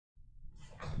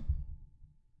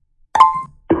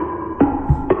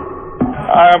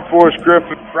I'm Forrest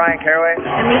Griffin. Brian Caraway.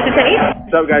 And Lisa Tate.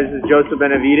 What's up, guys? This is Joseph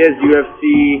Benavidez,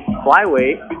 UFC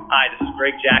flyweight. Hi, this is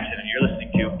Greg Jackson, and you're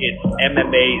listening to It's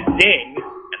MMA Zing,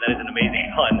 and that is an amazing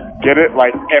pun. Get it?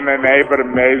 Like MMA, but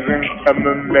amazing?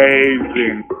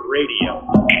 Amazing. Radio.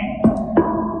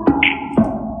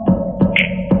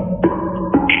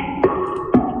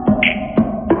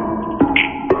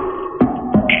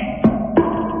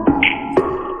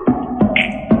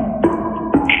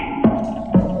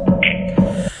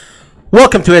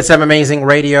 Welcome to It's Amazing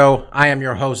Radio. I am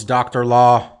your host, Dr.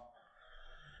 Law.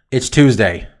 It's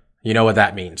Tuesday. You know what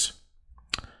that means.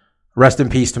 Rest in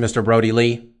peace to Mr. Brody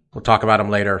Lee. We'll talk about him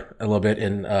later a little bit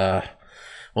in,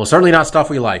 well, certainly not stuff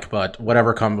we like, but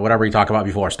whatever you talk about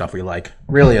before stuff we like.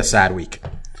 Really a sad week.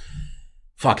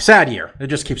 Sad year. It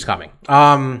just keeps coming.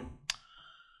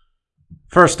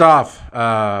 First off,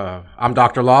 I'm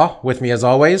Dr. Law. With me as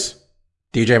always,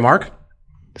 DJ Mark.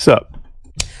 What's up?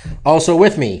 Also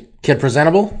with me, Kid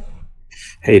Presentable.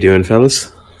 How you doing,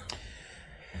 fellas?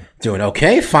 Doing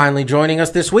okay. Finally joining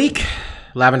us this week,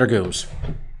 Lavender Gooms.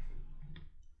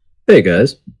 Hey,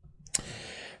 guys.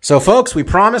 So, folks, we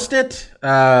promised it.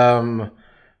 Don't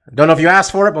know if you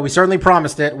asked for it, but we certainly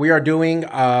promised it. We are doing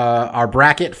our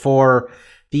bracket for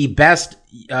the best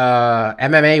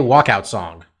MMA walkout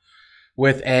song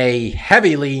with a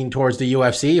heavy lean towards the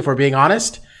UFC, if we're being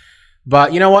honest.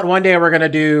 But you know what? One day we're going to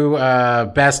do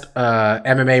best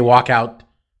MMA walkout,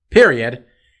 period,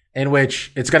 in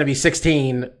which it's going to be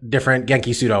 16 different Genki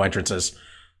Sudo entrances.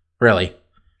 Really.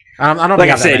 I don't like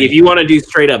I said, if you want to do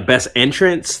straight up best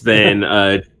entrance,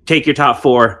 then take your top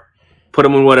four, put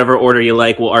them in whatever order you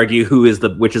like. We'll argue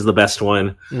which is the best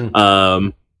one.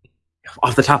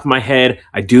 Off the top of my head,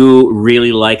 I do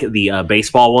really like the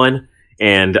baseball one.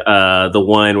 And the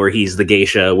one where he's the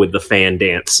geisha with the fan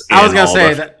dance. I was going to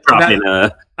say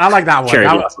I like that one.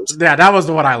 That was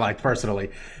the one I liked personally.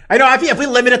 I know if we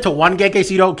limit it to one Genki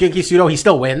Sudo, he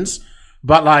still wins.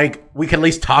 But like, we can at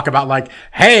least talk about like,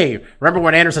 hey, remember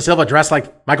when Anderson Silva dressed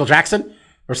like Michael Jackson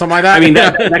or something like that? I mean,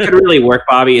 that could really work,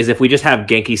 Bobby. Is if we just have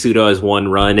Genki Sudo as one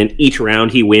run, and each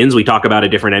round he wins, we talk about a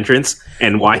different entrance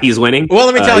and why he's winning. Well,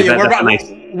 let me tell you,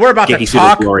 we're about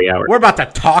to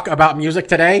talk about music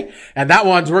today, and that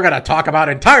one's we're going to talk about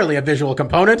entirely a visual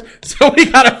component, so we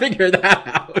got to figure that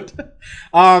out.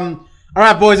 All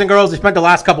right, boys and girls, we spent the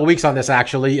last couple weeks on this,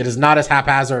 actually. It is not as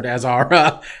haphazard as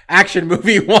our action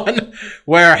movie one,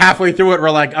 where halfway through it,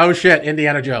 we're like, oh shit,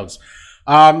 Indiana Jones.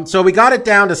 So we got it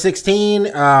down to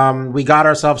 16. We got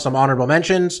ourselves some honorable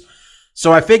mentions.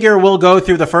 So I figure we'll go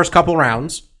through the first couple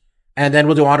rounds, and then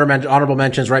we'll do honorable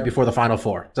mentions right before the final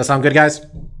four. Does that sound good, guys?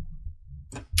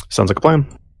 Sounds like a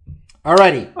plan.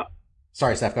 Alrighty.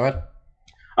 Sorry, Steph, go ahead.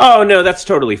 Oh, no, that's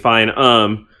totally fine.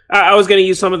 I was going to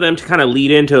use some of them to kind of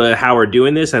lead into how we're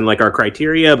doing this and like our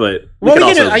criteria, but we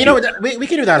can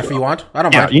do that if you want. I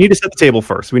don't mind. You need to set the table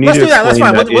first. We need Let's to do that. That's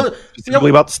fine. It's really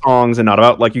about the songs and not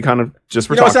about like you kind of just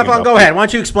were talking about. Go ahead. Why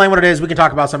don't you explain what it is? We can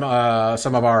talk about some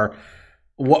of our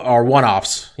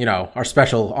one-offs. Our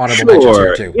special honorable mentions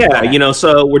here too. Yeah,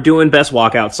 so we're doing best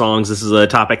walkout songs. This is a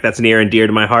topic that's near and dear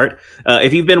to my heart.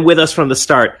 If you've been with us from the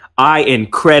start, I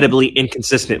incredibly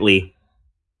inconsistently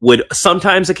would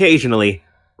sometimes occasionally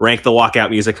rank the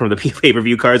walkout music from the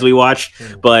pay-per-view cards we watched.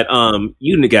 But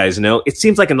you guys know, it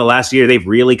seems like in the last year, they've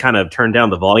really kind of turned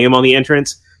down the volume on the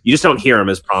entrance. You just don't hear them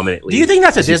as prominently. Do you think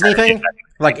that's a Disney thing?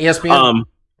 Like ESPN?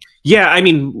 Yeah, I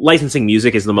mean, licensing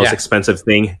music is the most expensive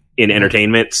thing in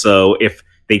entertainment. So if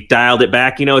they dialed it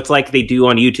back, it's like they do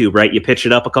on YouTube, right? You pitch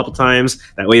it up a couple times.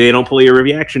 That way they don't pull your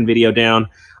reaction video down.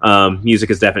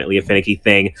 Music is definitely a finicky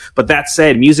thing. But that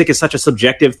said, music is such a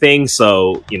subjective thing.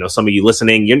 So, some of you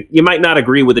listening, you might not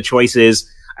agree with the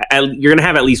choices. You're going to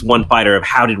have at least one fighter of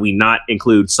how did we not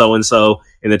include so-and-so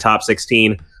in the top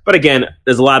 16. But again,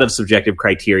 there's a lot of subjective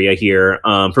criteria here.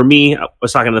 For me, I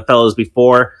was talking to the fellows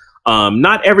before.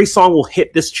 Not every song will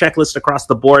hit this checklist across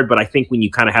the board, but I think when you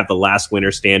kind of have the last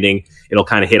winner standing, it'll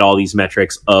kind of hit all these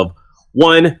metrics of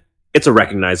one, it's a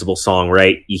recognizable song,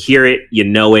 right? You hear it, you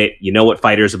know what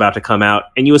fighter is about to come out,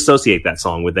 and you associate that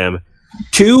song with them.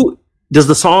 Two, does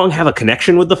the song have a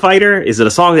connection with the fighter? Is it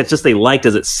a song that just they like?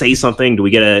 Does it say something? Do we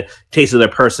get a taste of their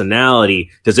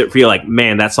personality? Does it feel like,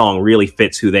 man, that song really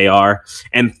fits who they are?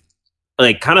 And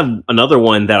like kind of another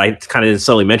one that I kind of didn't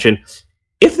solely mention,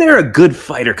 if they're a good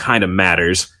fighter kind of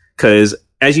matters, because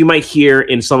as you might hear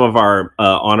in some of our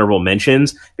honorable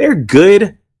mentions, they're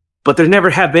good, but there never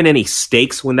have been any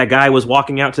stakes when that guy was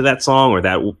walking out to that song or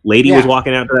that lady was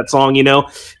walking out to that song, you know?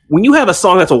 When you have a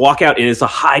song that's a walkout and it's a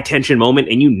high tension moment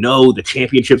and you know the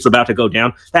championship's about to go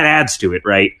down, that adds to it,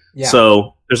 right? Yeah.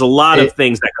 So there's a lot of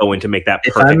things that go into make that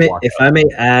perfect walkout. If I may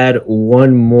add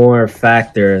one more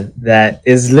factor that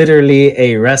is literally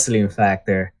a wrestling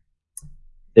factor,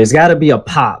 there's got to be a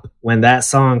pop when that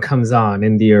song comes on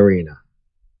in the arena.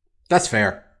 That's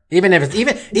fair. Even if it's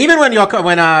even when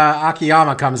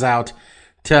Akiyama comes out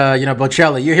to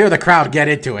Bocelli, you hear the crowd get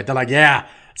into it. They're like, yeah.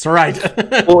 That's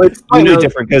right. Well, it's slightly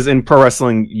different because in pro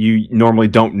wrestling, you normally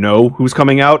don't know who's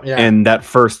coming out, and that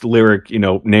first lyric,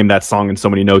 name that song in so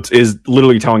many notes, is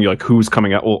literally telling you like who's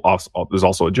coming out. Well, there's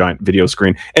also a giant video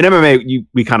screen. In MMA,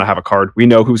 we kind of have a card. We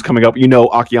know who's coming up.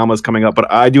 Akiyama's coming up, but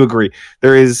I do agree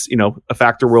there is, a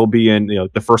factor will be in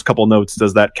the first couple notes.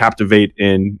 Does that captivate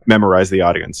and memorize the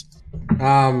audience?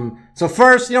 So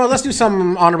first, let's do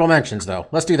some honorable mentions though.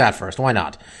 Let's do that first. Why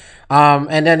not?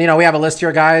 And then, we have a list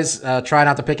here, guys. Try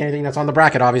not to pick anything that's on the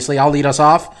bracket, obviously. I'll lead us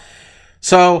off.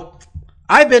 So,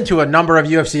 I've been to a number of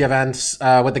UFC events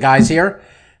with the guys here,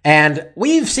 and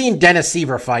we've seen Dennis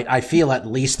Siver fight, I feel, at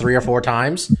least 3 or 4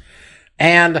 times.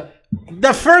 And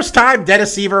the first time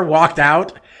Dennis Siver walked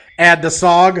out, and the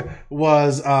song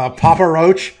was Papa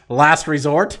Roach, Last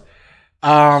Resort,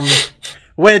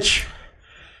 which,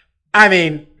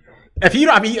 everybody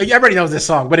knows this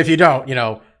song, but if you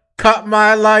don't, cut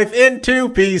my life into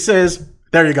pieces.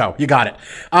 There you go. You got it.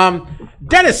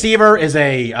 Dennis Siver is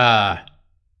a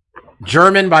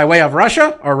German by way of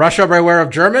Russia, or Russia by way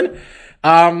of German.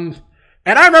 And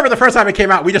I remember the first time it came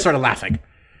out, we just started laughing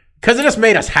because it just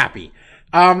made us happy.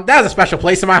 That has a special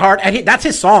place in my heart, and that's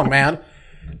his song, man.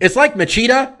 It's like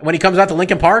Machida when he comes out to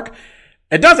Linkin Park.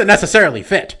 It doesn't necessarily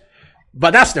fit,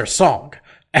 but that's their song.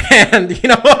 And you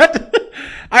know what?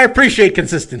 I appreciate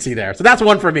consistency there. So that's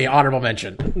one for me, honorable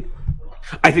mention.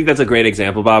 I think that's a great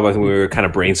example, Bob. When we were kind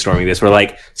of brainstorming this, we're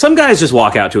like, some guys just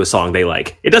walk out to a song they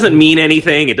like. It doesn't mean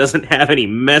anything. It doesn't have any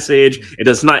message. It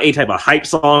does not any type of hype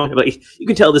song. Like, you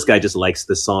can tell this guy just likes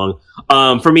this song.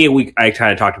 For me, I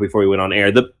kind of talked before we went on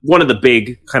air. One of the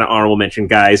big kind of honorable mention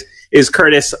guys is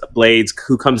Curtis Blades,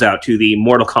 who comes out to the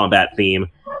Mortal Kombat theme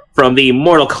from the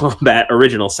Mortal Kombat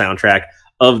original soundtrack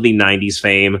of the 90s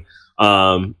fame.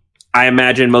 I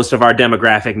imagine most of our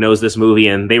demographic knows this movie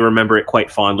and they remember it quite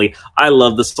fondly. I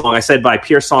love the song. I said by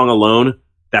pure song alone,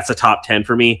 that's a top 10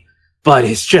 for me. But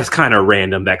it's just kind of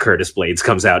random that Curtis Blades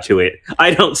comes out to it.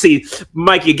 I don't see...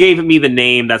 Mike, you gave me the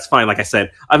name. That's fine. Like I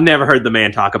said, I've never heard the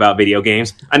man talk about video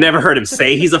games. I never heard him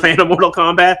say he's a fan of Mortal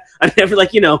Kombat. I never,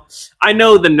 I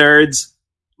know the nerds,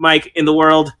 Mike, in the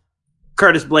world.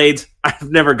 Curtis Blades,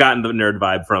 I've never gotten the nerd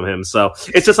vibe from him. So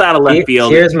it's just out of left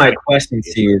field. Here's my question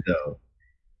to you, though.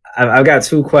 I've got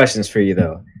 2 questions for you,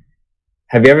 though.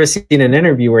 Have you ever seen an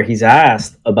interview where he's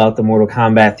asked about the Mortal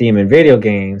Kombat theme in video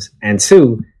games? And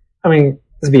 2,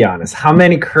 let's be honest. How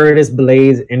many Curtis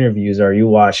Blades interviews are you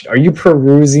watching? Are you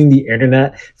perusing the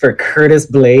internet for Curtis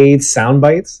Blades sound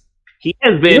bites? He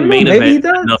has been main event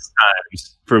enough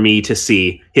times for me to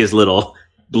see his little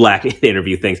black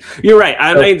interview things. You're right.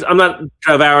 I'm not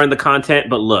devouring the content,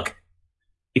 but look.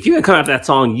 If you're going to come after that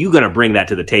song, you're going to bring that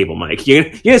to the table, Mike. You're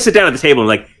going to sit down at the table and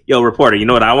like, yo, reporter, you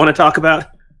know what I want to talk about?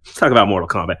 Let's talk about Mortal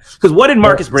Kombat. Because what did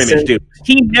Marcus Brimage do?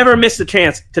 He never missed a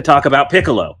chance to talk about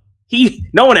Piccolo.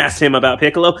 No one asked him about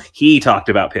Piccolo. He talked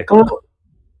about Piccolo.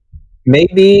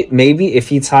 Maybe if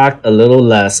he talked a little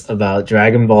less about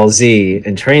Dragon Ball Z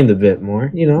and trained a bit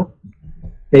more,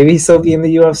 maybe he'd still be in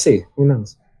the UFC. Who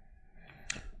knows?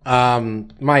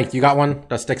 Mike, you got one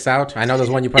that sticks out? I know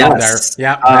there's one you put up there.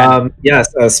 Yeah.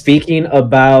 Yes. Speaking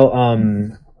about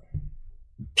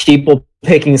people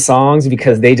picking songs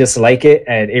because they just like it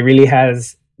and it really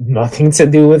has nothing to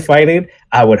do with fighting.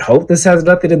 I would hope this has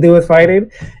nothing to do with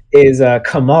fighting. Is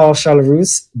Kamal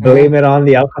Shalarus, Blame It on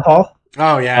the Alcohol?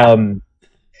 Oh yeah.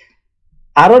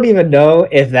 I don't even know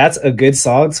if that's a good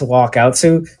song to walk out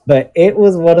to, but it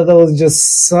was one of those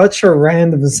just such a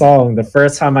random song the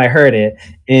first time I heard it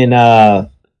in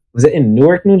was it in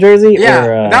Newark, New Jersey?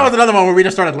 Yeah, that was another one where we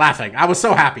just started laughing. I was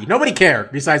so happy. Nobody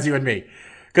cared besides you and me.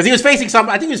 Because he was facing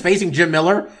I think he was facing Jim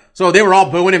Miller, so they were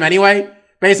all booing him anyway,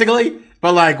 basically.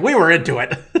 But we were into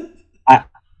it.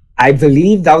 I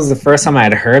believe that was the first time I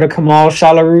had heard of Kamal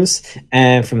Shalarus,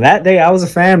 and from that day, I was a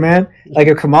fan, man.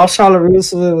 If Kamal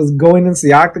Shalarus was going into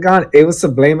the octagon, it was to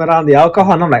blame it on the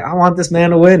alcohol, and I'm like, I want this man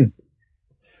to win.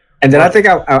 And then I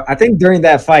think during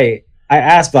that fight, I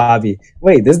asked Bobby,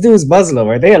 wait, this dude's Muslim.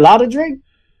 Are they allowed to drink?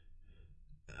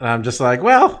 And I'm just like,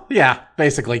 well, yeah,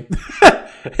 basically.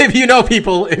 If you know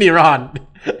people in Iran.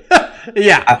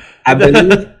 Yeah. I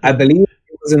believe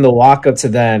was in the walk up to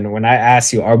then when I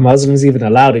asked you, are Muslims even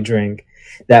allowed to drink?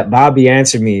 That Bobby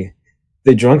answered me,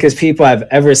 the drunkest people I've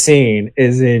ever seen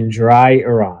is in dry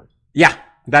Iran. Yeah,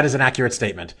 that is an accurate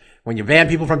statement. When you ban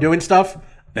people from doing stuff,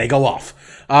 they go off.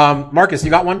 Marcus, you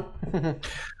got one?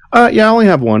 Yeah, I only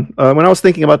have one. When I was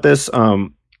thinking about this,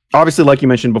 obviously, like you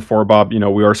mentioned before, Bob, we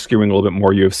are skewing a little bit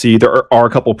more UFC. There are a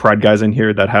couple Pride guys in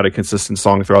here that had a consistent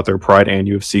song throughout their Pride and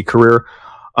UFC career.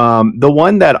 The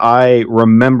one that I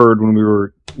remembered when we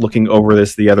were looking over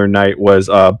this the other night was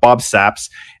Bob Sapp's.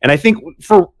 And I think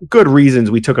for good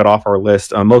reasons, we took it off our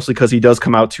list, mostly because he does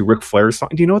come out to Ric Flair's song.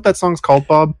 Do you know what that song's called,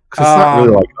 Bob? Because it's not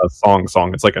really like a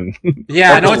song. It's like a...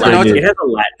 Yeah, it has a Latin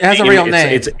it has a real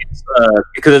name. It's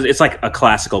because it's like a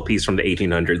classical piece from the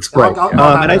 1800s. Right.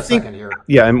 And I think...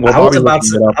 Yeah, and I was about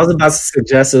to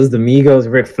suggest it was the Migos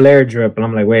Ric Flair drip, and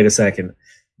I'm like, wait a second.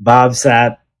 Bob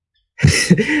Sapp,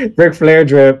 Ric Flair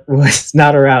drip was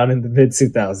not around in the mid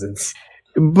 2000s.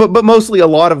 But mostly a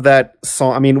lot of that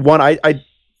song. I mean, I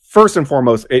first and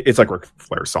foremost, it's like Ric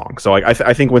Flair's song. So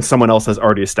I think when someone else has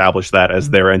already established that as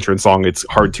their entrance song, it's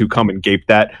hard to come and gape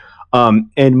that.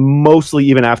 And mostly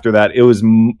even after that, it was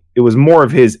more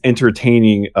of his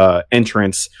entertaining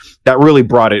entrance that really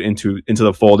brought it into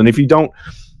the fold. And if you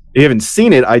haven't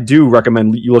seen it, I do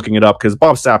recommend you looking it up, because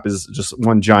Bob Sapp is just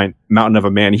one giant mountain of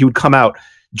a man. He would come out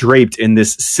draped in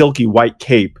this silky white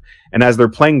cape, and as they're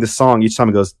playing the song, each time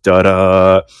it goes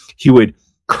da-da, he would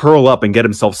curl up and get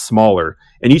himself smaller.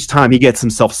 And each time he gets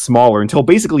himself smaller until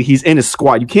basically he's in a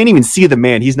squat. You can't even see the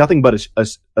man. He's nothing but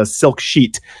a silk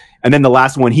sheet. And then the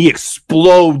last one, he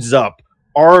explodes up,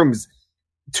 arms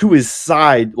to his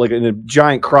side like in a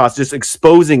giant cross, just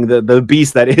exposing the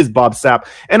beast that is Bob Sapp.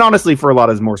 And honestly, for a lot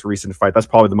of his most recent fight, that's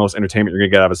probably the most entertainment you're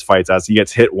gonna get out of his fights, as he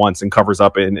gets hit once and covers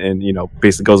up and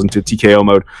basically goes into TKO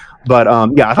mode. But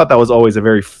yeah, I thought that was always a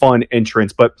very fun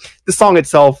entrance. But the song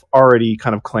itself already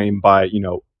kind of claimed by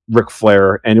Ric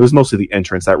Flair, and it was mostly the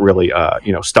entrance that really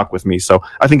stuck with me. So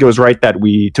I think it was right that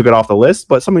we took it off the list,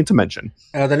 but something to mention.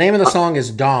 The name of the song is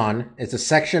Dawn. It's a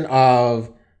section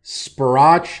of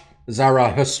Spirach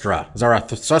Zarathustra.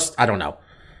 I don't know.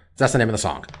 That's the name of the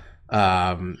song.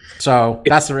 So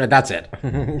that's it.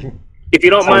 If you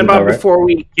don't mind, Bob, before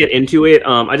we get into it,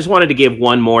 I just wanted to give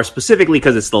one more, specifically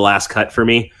because it's the last cut for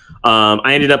me.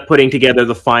 I ended up putting together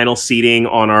the final seating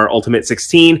on our Ultimate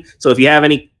 16. So if you have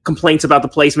any complaints about the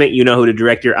placement, you know who to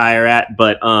direct your ire at.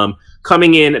 But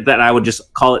coming in, that I would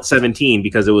just call it 17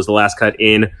 because it was the last cut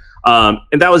in.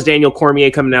 And that was Daniel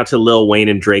Cormier coming out to Lil Wayne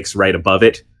and Drake's right above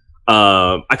it.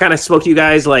 I kind of spoke to you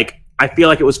guys, I feel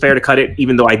like it was fair to cut it,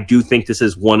 even though I do think this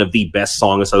is one of the best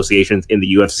song associations in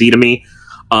the UFC to me.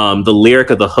 The lyric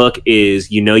of the hook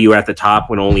is, you're at the top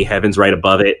when only heaven's right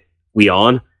above it, we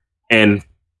on. And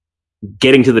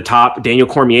getting to the top, Daniel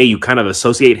Cormier, you kind of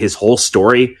associate his whole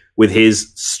story with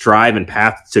his strive and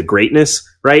path to greatness,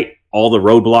 right? All the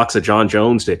roadblocks of John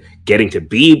Jones to getting to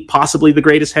be possibly the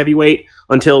greatest heavyweight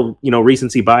until,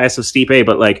 recency bias of Stipe.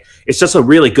 But it's just a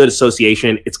really good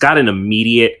association. It's got an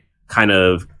immediate kind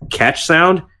of catch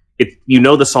sound.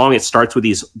 The song, it starts with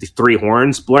these three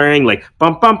horns blaring,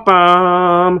 bum, bum,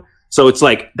 bum. So it's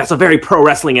that's a very pro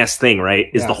wrestling-esque thing, right?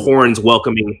 Is the horns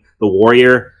welcoming the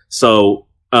warrior. So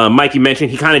Mike, you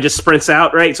mentioned he kind of just sprints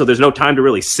out, right? So there's no time to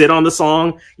really sit on the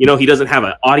song. He doesn't have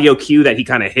an audio cue that he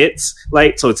kind of hits,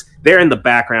 right? So it's there in the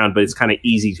background, but it's kind of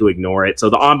easy to ignore it. So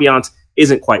the ambiance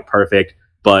isn't quite perfect,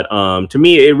 but to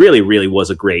me, it really, really was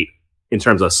a great, in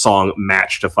terms of song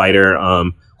match to fighter.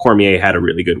 Cormier had a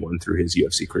really good one through his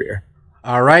UFC career.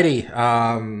 Alrighty.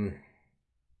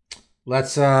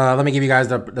 Let me give you guys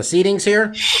the seedings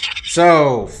here.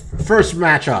 So, first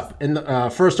matchup. In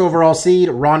the first overall seed,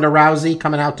 Ronda Rousey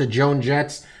coming out to Joan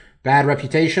Jett's Bad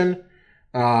Reputation,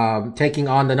 taking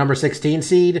on the number 16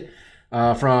 seed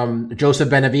from Joseph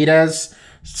Benavidez.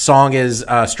 Song is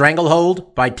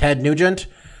Stranglehold by Ted Nugent.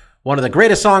 One of the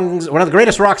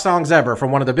greatest rock songs ever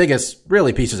from one of the biggest,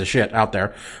 really, pieces of shit out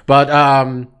there. But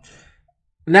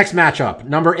next matchup,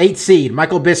 number 8 seed,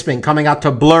 Michael Bisping coming out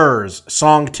to Blur's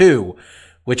Song 2,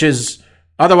 which is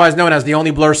otherwise known as the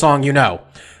only Blur song you know.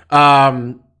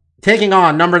 Taking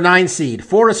on number 9 seed,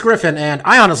 Forrest Griffin, and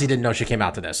I honestly didn't know she came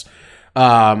out to this.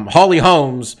 Holly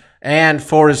Holmes and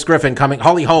Forrest Griffin coming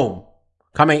out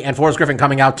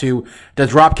to the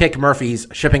Dropkick Murphys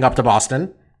shipping up to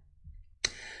Boston.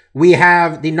 We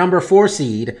have the number 4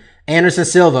 seed, Anderson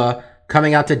Silva,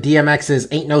 coming out to DMX's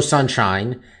Ain't No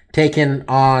Sunshine, taken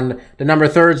on the number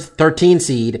 13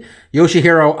 seed,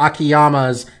 Yoshihiro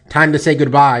Akiyama's Time to Say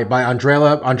Goodbye by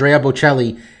Andrea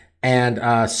Bocelli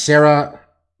and Sarah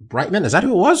Brightman. Is that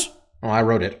who it was? Oh, I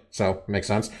wrote it, so it makes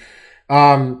sense.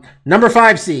 Number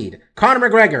 5 seed, Conor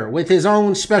McGregor with his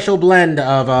own special blend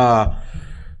of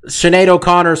Sinead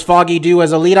O'Connor's Foggy Dew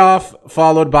as a leadoff,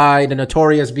 followed by the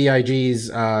Notorious B.I.G.'s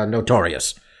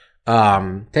Notorious.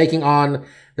 Taking on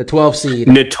the 12 seed.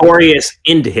 Notorious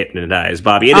Into Hypnotize,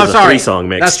 Bobby. It is a 3-song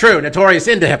mix. That's true. Notorious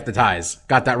Into Hypnotize.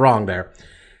 Got that wrong there.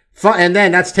 And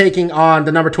then that's taking on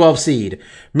the number 12 seed,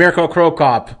 Mirko Cro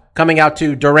Cop, coming out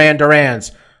to Duran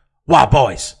Duran's Wow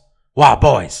Boys. Wow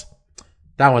Boys.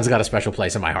 That one's got a special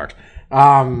place in my heart.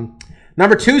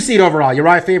 Number 2 seed overall,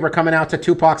 Uriah Faber coming out to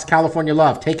Tupac's California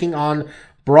Love, taking on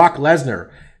Brock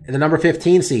Lesnar. In the number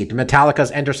 15 seed, Metallica's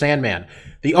Enter Sandman.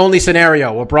 The only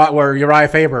scenario where Uriah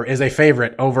Faber is a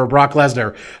favorite over Brock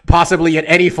Lesnar, possibly in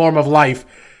any form of life,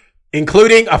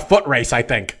 including a foot race, I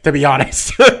think, to be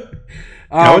honest.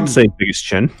 I would say biggest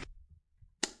chin.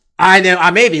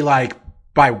 I maybe like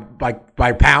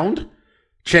by pound,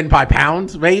 chin by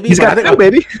pound, maybe. He's got that,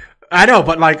 baby. I know,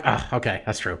 but like, okay,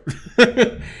 that's true.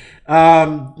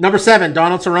 Number 7,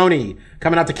 Donald Cerrone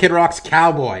coming out to Kid Rock's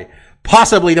Cowboy.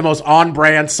 Possibly the most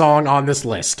on-brand song on this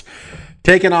list.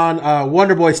 Taking on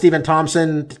Wonderboy Stephen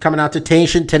Thompson coming out to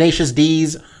Tenacious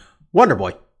D's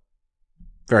Wonderboy.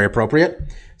 Very appropriate.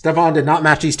 Stefan did not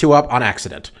match these two up on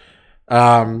accident.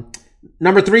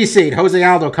 Number 3 seed, Jose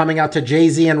Aldo coming out to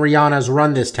Jay-Z and Rihanna's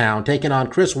Run This Town. Taking on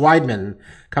Chris Weidman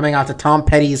coming out to Tom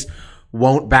Petty's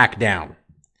Won't Back Down.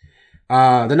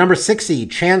 The number 6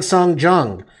 seed, Chan Sung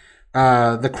Jung,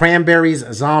 the Cranberries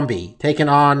Zombie, taking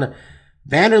on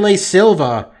Vanderlei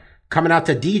Silva, coming out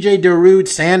to DJ Darude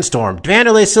Sandstorm.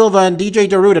 Vanderlei Silva and DJ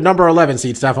Darude, a number 11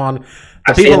 seed, Stefan.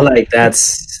 I feel like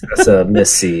that's a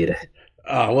miss seed.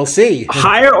 We'll see.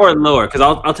 Higher or lower? Because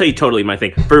I'll tell you totally my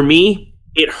thing. For me,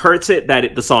 it hurts it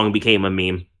that the song became a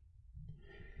meme.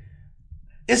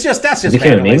 That's just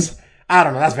Vanderlei's. I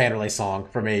don't know. That's Vanderlei's song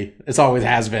for me. It's always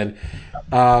has been.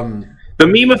 The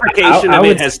memification of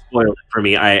it has spoiled it for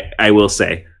me, I will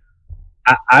say.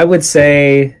 I would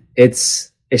say it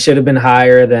should have been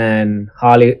higher than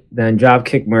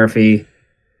Dropkick Murphy.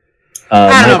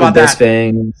 I don't know about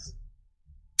Bisping.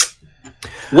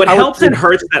 What helps and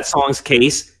hurts that song's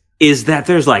case is that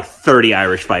there's like 30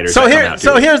 Irish fighters. So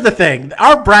here's the thing.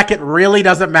 Our bracket really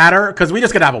doesn't matter because we're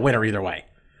just going to have a winner either way.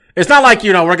 It's not like,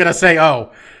 we're going to say,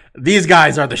 oh, these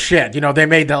guys are the shit. They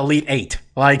made the Elite 8.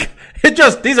 Like,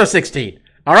 these are 16.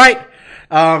 All right?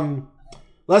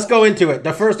 Let's go into it.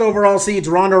 The first overall seeds,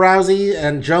 Ronda Rousey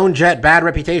and Joan Jett, Bad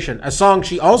Reputation, a song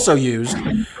she also used.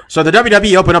 So the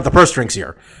WWE opened up the purse strings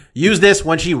here. Used this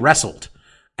when she wrestled.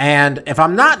 And if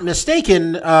I'm not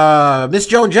mistaken, Miss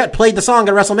Joan Jett played the song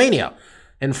at WrestleMania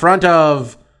in front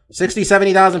of 60,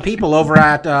 70,000 people over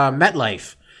at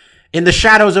MetLife in the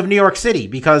shadows of New York City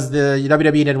because the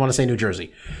WWE didn't want to say New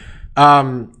Jersey.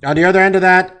 On the other end of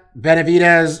that,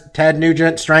 Benavidez, Ted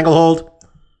Nugent, Stranglehold.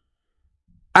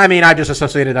 I mean, I just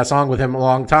associated that song with him a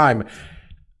long time.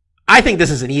 I think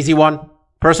this is an easy one,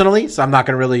 personally, so I'm not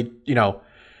going to really,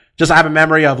 just have a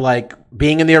memory of, like,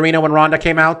 being in the arena when Ronda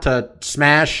came out to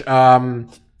smash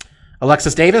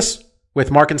Alexis Davis with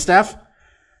Mark and Steph.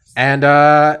 And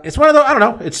it's one of those, I don't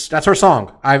know, that's her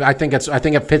song. I think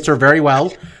it fits her very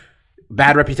well.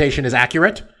 Bad Reputation is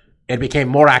accurate. It became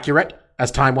more accurate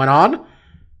as time went on.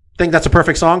 I think that's a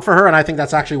perfect song for her, and I think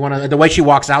that's actually one of the way she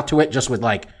walks out to it just with,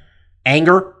 like,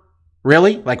 anger,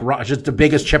 really, like just the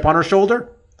biggest chip on her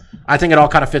shoulder. I think it all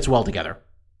kind of fits well together.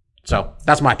 So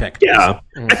that's my pick. Yeah,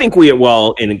 I think we are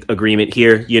well in agreement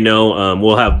here.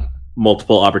 We'll have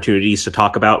multiple opportunities to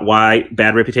talk about why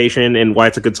Bad Reputation and why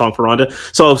it's a good song for Ronda.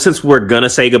 So since we're gonna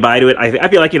say goodbye to it, I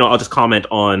feel like I'll just comment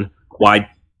on why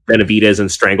Benavidez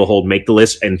and Stranglehold make the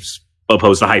list, and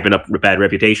opposed to hyping up Bad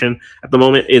Reputation at the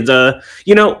moment is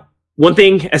one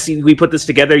thing as we put this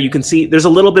together, you can see there's a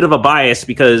little bit of a bias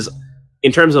because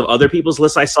in terms of other people's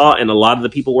lists I saw, and a lot of the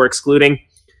people we're excluding,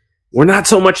 we're not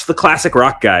so much the classic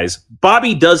rock guys.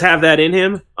 Bobby does have that in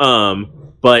him,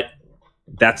 but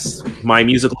that's my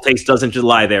musical taste doesn't just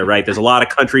lie there, right? There's a lot of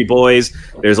country boys.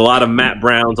 There's a lot of Matt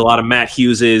Browns, a lot of Matt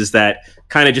Hugheses that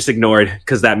kind of just ignored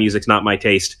because that music's not my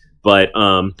taste. But,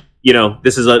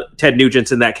 this is a Ted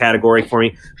Nugent's in that category for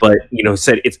me. But,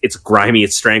 said it's grimy,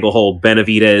 it's Stranglehold.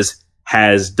 Benavidez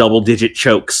has double-digit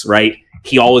chokes, right?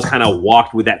 He always kind of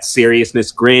walked with that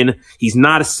seriousness grin. He's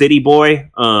not a city boy.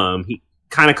 He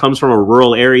kind of comes from a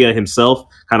rural area himself,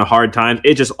 kind of hard times.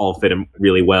 It just all fit him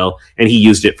really well, and he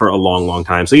used it for a long, long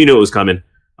time. So it was coming.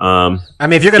 I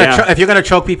mean, if you're gonna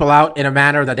choke people out in a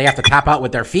manner that they have to tap out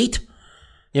with their feet,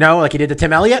 like he did to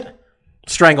Tim Elliott,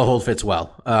 Stranglehold fits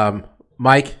well.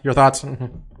 Mike, your thoughts?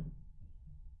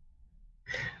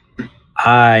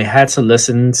 I had to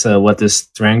listen to what this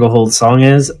Stranglehold song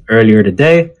is earlier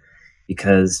today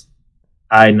because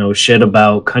I know shit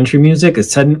about country music.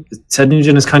 Is Ted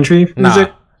Nugent is country music?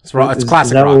 Nah, it's classic rock.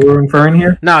 Is that what we're referring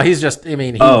here? No, he's just. I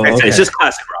mean, it's just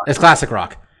classic rock. It's classic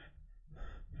rock.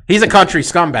 He's a country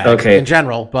scumbag in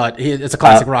general, but it's a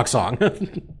classic rock song.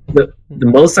 The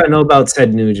most I know about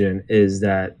Ted Nugent is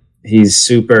that he's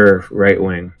super right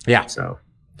wing. Yeah. So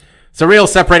it's a real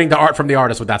separating the art from the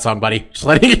artist with that song, buddy. Just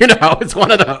letting you know, it's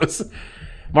one of those.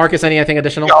 Marcus, anything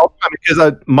additional? Yeah,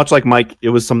 because much like Mike, it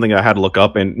was something I had to look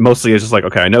up, and mostly it's just like,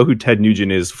 okay, I know who Ted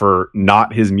Nugent is for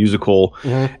not his musical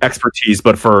expertise,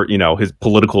 but for his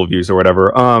political views or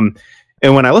whatever.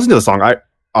 And when I listen to the song, I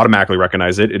automatically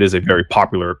recognize it. It is a very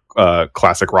popular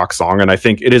classic rock song, and I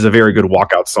think it is a very good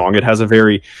walkout song. It has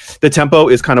the tempo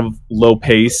is kind of low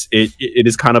pace. It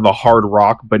is kind of a hard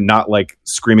rock, but not like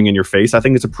screaming in your face. I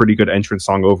think it's a pretty good entrance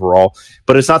song overall,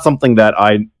 but it's not something that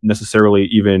I necessarily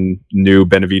even knew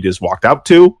Benavidez walked out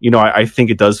to. I think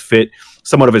it does fit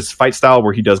somewhat of his fight style,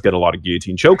 where he does get a lot of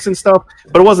guillotine chokes and stuff,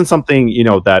 but it wasn't something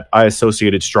that I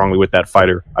associated strongly with that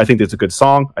fighter. I think it's a good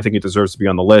song. I think it deserves to be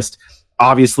on the list.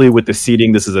 Obviously, with the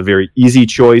seeding, this is a very easy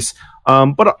choice.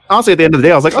 But honestly, at the end of the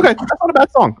day, I was like, okay, that's not a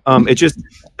bad song. It just,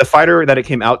 the fighter that it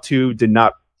came out to did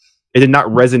not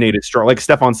resonate as strong. Like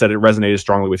Stefan said, it resonated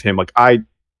strongly with him. Like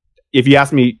if you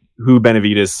asked me who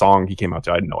Benavidez' song he came out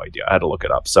to, I had no idea. I had to look it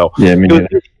up. So yeah,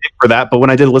 it was for that. But when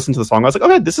I did listen to the song, I was like,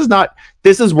 okay, this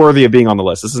is worthy of being on the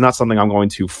list. This is not something I'm going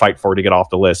to fight for to get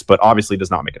off the list, but obviously does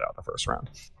not make it out of the first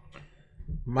round.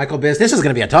 Michael Biz, this is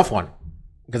going to be a tough one,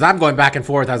 because I'm going back and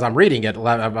forth as I'm reading it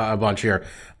a bunch here.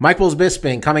 Michael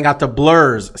Bisping coming out to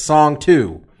Blur's Song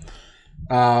 2.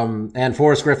 And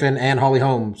Forrest Griffin and Holly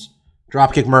Holmes.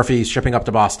 Dropkick Murphys shipping up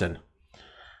to Boston.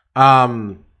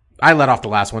 I let off the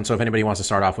last one, so if anybody wants to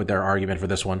start off with their argument for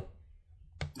this one.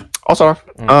 I'll start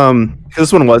off.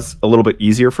 This one was a little bit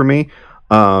easier for me.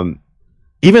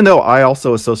 Even though I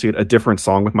also associate a different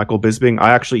song with Michael Bisping,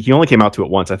 he only came out to it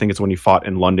once. I think it's when he fought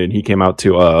in London. He came out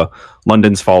to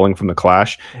London's Falling from the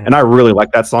Clash. And I really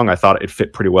like that song. I thought it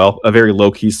fit pretty well. A very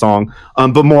low-key song.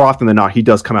 But more often than not, he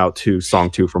does come out to Song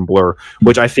 2 from Blur,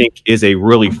 which I think is a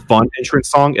really fun entrance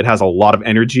song. It has a lot of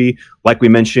energy. Like we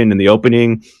mentioned in the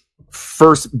opening,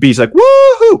 first beat's like,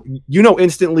 woohoo!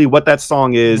 Instantly what that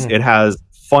song is. It has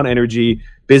fun energy.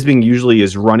 Bisping usually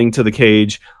is running to the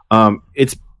cage.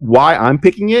 It's why I'm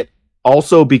picking it,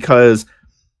 also because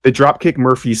the Dropkick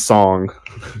Murphys song,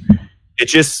 I'm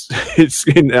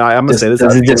gonna say this.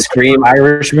 Does it just scream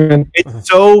Irishman? It's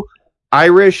so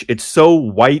Irish, it's so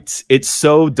white, it's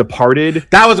so Departed.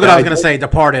 That was what I was gonna say,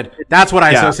 Departed. That's what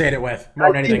I associate it with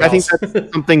more than anything else. I think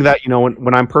that's something that,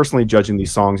 when I'm personally judging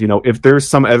these songs, if there's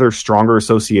some other stronger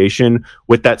association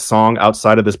with that song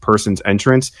outside of this person's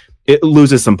entrance, it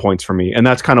loses some points for me. And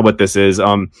that's kind of what this is.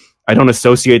 I don't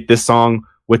associate this song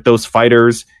with those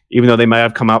fighters, even though they might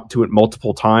have come out to it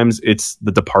multiple times. It's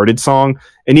the Departed song,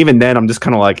 and even then, I'm just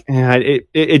kind of like,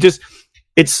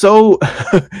 it's so,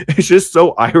 it's just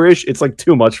so Irish. It's like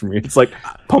too much for me. It's like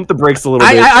pump the brakes a little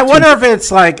bit. I wonder if it's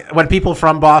like when people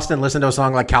from Boston listen to a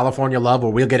song like California Love,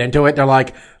 or We'll Get Into It, they're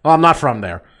like, "Oh, I'm not from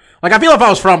there." Like I feel if I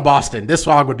was from Boston, this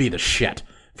song would be the shit.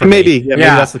 Maybe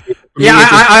that's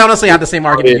I honestly had the same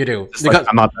argument you do. Because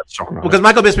I'm not that strong. Because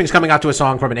Michael Bisping's coming out to a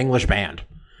song from an English band.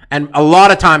 And a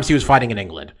lot of times he was fighting in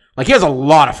England. Like, he has a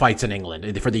lot of fights in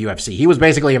England for the UFC. He was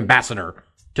basically ambassador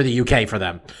to the UK for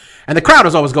them. And the crowd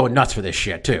was always going nuts for this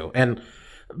shit, too. And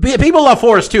people love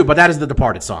Forrest, too, but that is the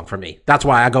Departed song for me. That's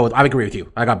why I agree with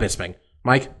you. I got Bisping.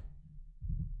 Mike?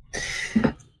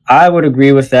 I would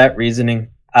agree with that reasoning.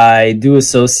 I do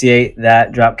associate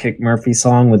that Dropkick Murphy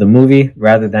song with a movie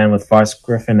rather than with Forrest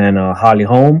Griffin and Holly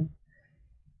Holm.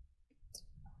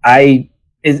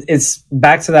 It's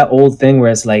back to that old thing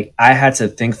where it's like I had to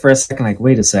think for a second, like,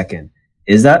 wait a second,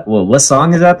 what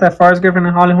song is that Forrest Griffin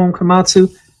and Holly Holm come out to?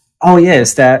 Oh yeah,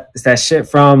 it's that shit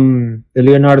from the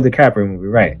Leonardo DiCaprio movie,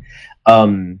 right?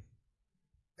 I'm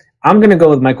gonna go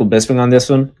with Michael Bisping on this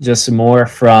one, just more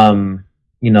from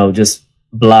just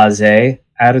blasé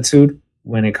attitude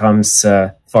when it comes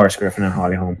to Forrest Griffin and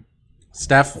Holly Holm.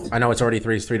 Steph, I know it's already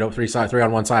three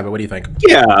on one side, but what do you think?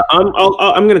 Yeah, I'm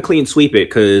going to clean sweep it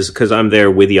because I'm there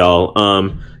with y'all.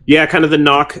 Kind of the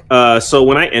knock. So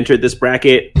when I entered this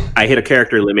bracket, I hit a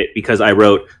character limit because I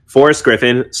wrote Forrest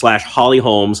Griffin / Holly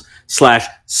Holmes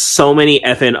 / so many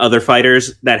effing other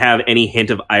fighters that have any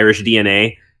hint of Irish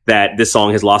DNA that this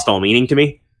song has lost all meaning to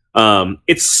me.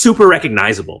 It's super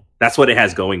recognizable. That's what it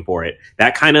has going for it.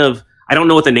 That kind of, I don't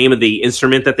know what the name of the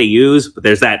instrument that they use, but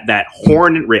there's that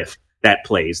horn riff that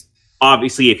plays.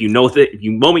 Obviously, if the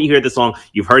moment you hear the song,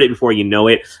 you've heard it before, you know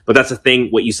it. But that's the thing,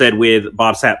 what you said with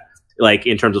Bob Sapp, like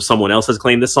in terms of someone else has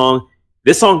claimed this song,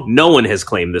 no one has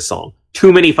claimed this song.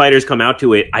 too many fighters come out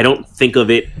to it, I don't think of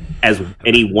it as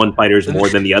any one fighter is more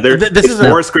than the other. This is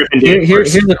more script.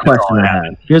 Here's a question I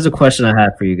have. Here's a question I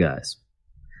have for you guys.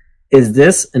 Is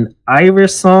this an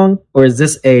Irish song or is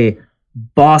this a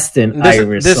Boston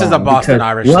Irish song? This is a Boston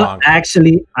Irish song. What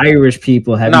actually Irish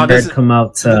people have you heard come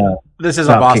out to This is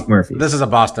a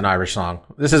Boston Irish song.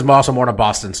 This is also more than a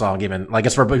Boston song, even. Like,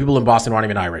 it's for people in Boston who aren't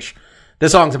even Irish.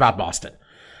 This song's about Boston.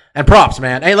 And props,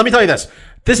 man. Hey, let me tell you this.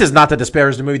 This is not to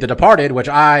disparage the movie The Departed, which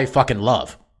I fucking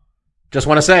love. Just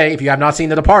want to say, if you have not seen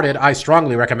The Departed, I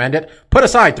strongly recommend it. Put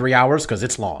aside 3 hours, because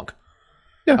it's long.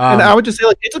 Yeah, and I would just say,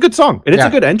 like, it's a good song. And it's a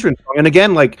good entrance song. And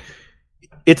again, like,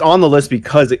 it's on the list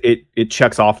because it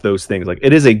checks off those things. Like,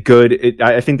 it is a good,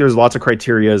 I think there's lots of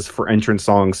criterias for entrance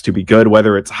songs to be good,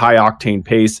 whether it's high octane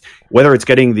pace, whether it's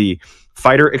getting the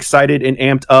fighter excited and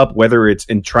amped up, whether it's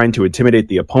in trying to intimidate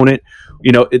the opponent.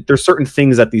 You know, there's certain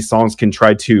things that these songs can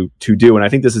try to do. And I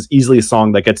think this is easily a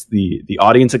song that gets the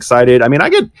audience excited. I mean, I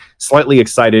get slightly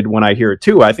excited when I hear it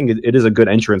too. I think it is a good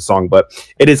entrance song, but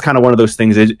it is kind of one of those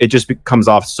things. It just comes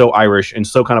off so Irish and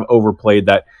so kind of overplayed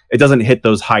that it doesn't hit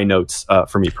those high notes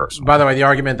for me personally. By the way, the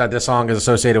argument that this song is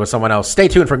associated with someone else, stay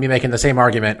tuned for me making the same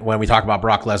argument when we talk about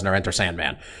Brock Lesnar, Enter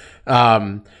Sandman.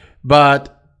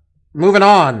 But moving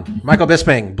on, Michael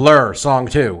Bisping, Blur, Song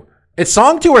 2. It's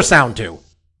Song 2 or Sound 2?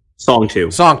 Song 2.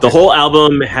 The whole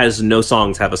album has no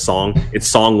songs have a song. It's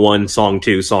Song 1, Song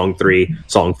 2, Song 3,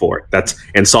 Song 4.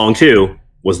 And Song 2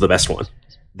 was the best one.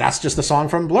 That's just the song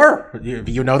from Blur.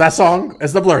 You know that song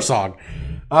as the Blur song.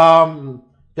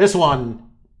 This one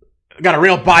got a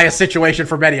real bias situation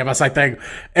for many of us, I think.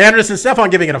 Anderson, Stefan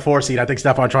giving it a 4 seed. I think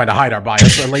Stefan trying to hide our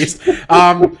bias, at least.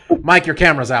 Mike, your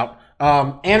camera's out.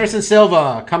 Anderson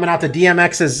Silva coming out to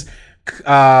DMX's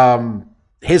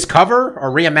his cover or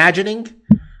reimagining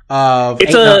of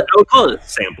I would call it a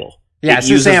sample. Yeah, it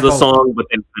uses the song, but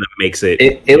then kind of makes it.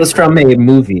 It was from a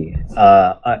movie.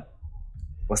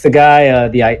 What's the guy?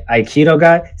 The Aikido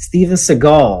guy, Steven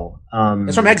Seagal.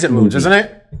 It's from Exit Wounds, isn't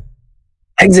it?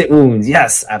 Exit Wounds,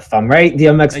 yes. If I'm right,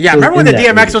 DMX. Yeah, remember when the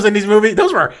DMX was in these movies?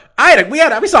 Those were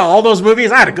we saw all those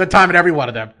movies. I had a good time in every one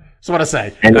of them. That's what I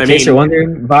say. And in case you're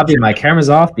wondering, Bobby, my camera's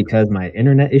off because my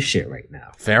internet is shit right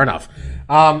now. Fair enough.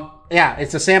 Yeah,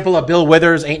 it's a sample of Bill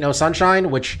Withers' Ain't No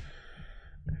Sunshine, which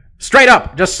straight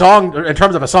up, just song, in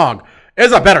terms of a song,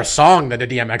 is a better song than the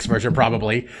DMX version,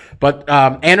 probably. But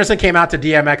Anderson came out to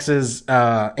DMX's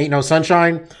Ain't No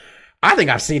Sunshine. I think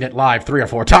I've seen it live 3 or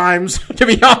 4 times, to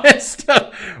be honest.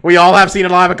 We all have seen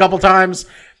it live a couple times.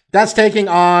 That's taking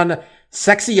on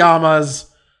Sexyama's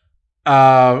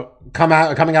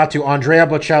coming out to Andrea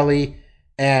Bocelli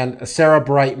and Sarah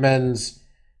Brightman's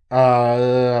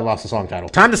I lost the song title.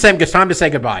 Time to say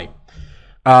goodbye.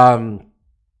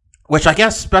 Which I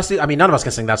guess, especially, I mean, none of us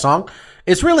can sing that song.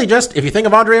 It's really just, if you think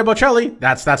of Andrea Bocelli,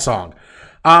 that's that song.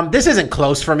 This isn't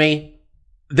close for me.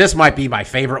 This might be my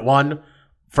favorite one.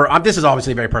 This is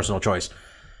obviously a very personal choice.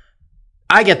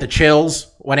 I get the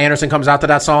chills when Anderson comes out to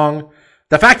that song.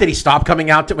 The fact that he stopped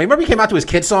coming out to, remember he came out to his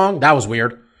kid song? That was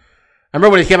weird. I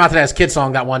remember when he came out to his kid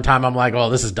song that one time, I'm like, oh,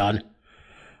 this is done.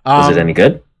 Was it any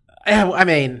good? I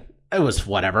mean, it was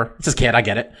whatever. It's his kid. I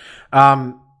get it.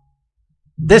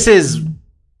 This is,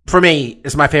 for me,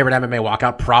 is my favorite MMA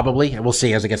walkout, probably. And we'll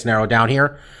see as it gets narrowed down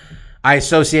here. I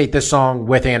associate this song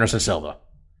with Anderson Silva.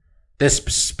 This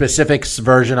specific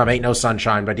version of Ain't No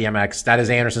Sunshine by DMX, that is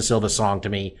Anderson Silva's song to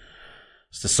me.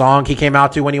 It's the song he came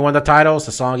out to when he won the title. It's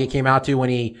the song he came out to when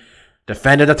he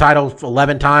defended the title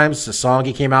 11 times. It's the song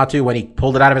he came out to when he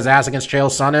pulled it out of his ass against Chael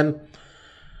Sonnen.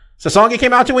 It's the song he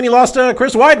came out to when he lost to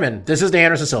Chris Weidman. This is the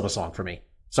Anderson Silva song for me.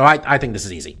 So I think this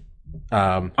is easy.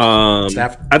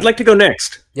 I'd like to go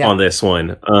next on this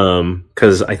one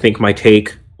because I think my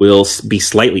take will be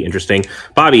slightly interesting.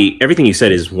 Bobby, everything you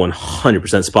said is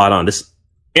 100% spot on. This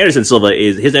Anderson Silva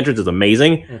his entrance is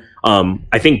amazing.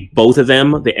 I think both of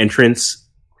them, the entrance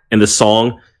and the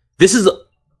song, this is,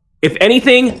 if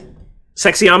anything,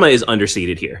 Sexyama is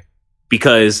underseated here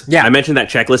because I mentioned that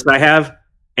checklist I have,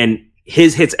 and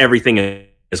his hits everything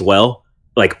as well.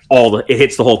 Like it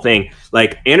hits the whole thing.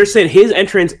 Like Anderson, his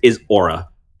entrance is aura.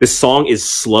 This song is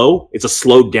slow. It's a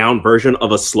slowed down version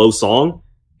of a slow song,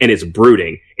 and it's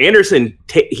brooding. Anderson,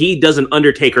 he does an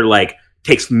Undertaker, like,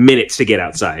 takes minutes to get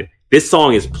outside. This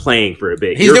song is playing for a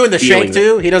bit. He's doing the shake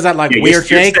too. He does that weird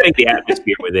shake. You're setting the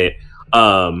atmosphere with it.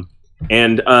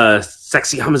 And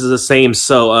Sexyama is the same.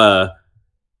 So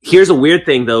here's a weird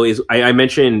thing though: is I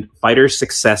mentioned fighter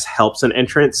success helps an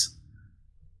entrance.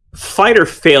 Fighter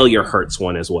failure hurts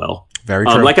one as well. Very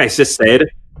true. Like I just said,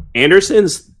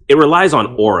 Anderson's, it relies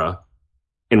on aura,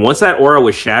 and once that aura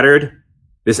was shattered,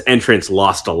 this entrance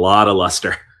lost a lot of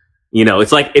luster. You know,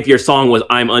 it's like if your song was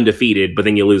 "I'm undefeated," but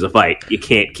then you lose a fight, you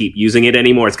can't keep using it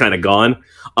anymore. It's kind of gone.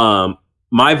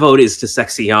 My vote is to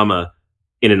Sexyama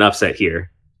in an upset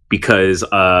here because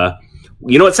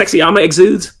you know what Sexyama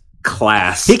exudes?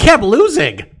 Class. He kept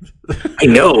losing. I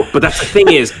know, but that's the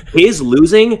thing is his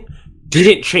losing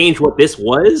didn't change what this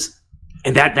was.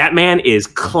 And that man is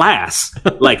class.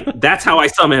 Like, that's how I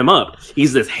sum him up.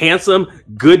 He's this handsome,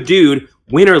 good dude.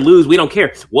 Win or lose, we don't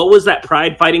care. What was that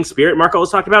pride fighting spirit Marco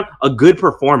was talking about? A good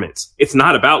performance. It's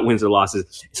not about wins or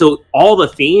losses. So all the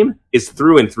theme is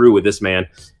through and through with this man.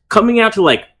 Coming out to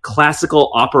like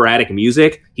classical operatic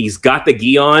music, he's got the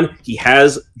gi on. He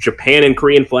has Japan and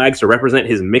Korean flags to represent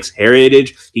his mixed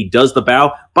heritage. He does the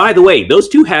bow. By the way, those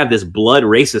two have this blood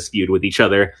racist feud with each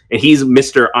other, and he's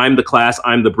Mr. I'm the class,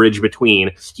 I'm the bridge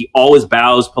between. He always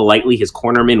bows politely, his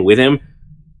cornerman with him.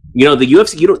 You know, the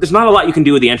UFC, there's not a lot you can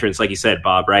do with the entrance, like you said,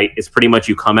 Bob, right? It's pretty much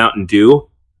you come out and do,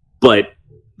 but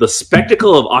the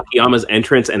spectacle of Akiyama's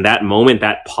entrance and that moment,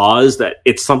 that pause, that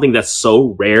it's something that's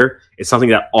so rare. It's something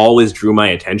that always drew my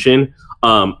attention.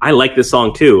 I like this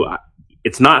song too.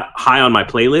 It's not high on my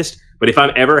playlist, but if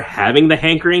I'm ever having the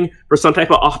hankering for some type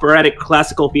of operatic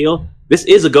classical feel, this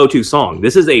is a go-to song.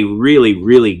 This is a really,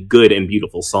 really good and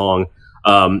beautiful song.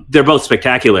 They're both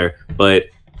spectacular, but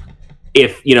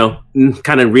if, you know,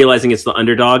 kind of realizing it's the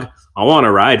underdog, I want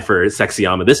to ride for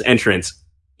Sexyama. This entrance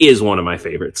is one of my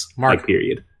favorites. Mark. Like,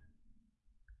 period.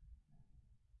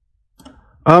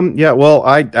 Yeah, well,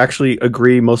 I actually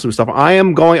agree most of the stuff.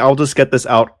 I'll just get this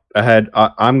out ahead.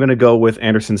 I'm going to go with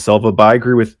Anderson Silva, but I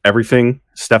agree with everything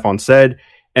Stefan said.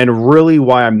 And really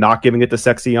why I'm not giving it to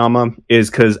Sexyama is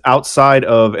because outside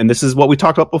of, and this is what we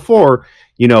talked about before,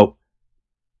 you know,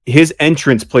 his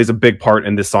entrance plays a big part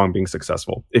in this song being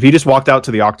successful. If he just walked out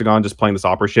to the octagon just playing this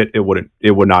opera shit, it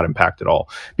would not impact at all.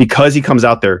 Because he comes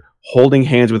out there holding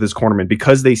hands with his cornerman,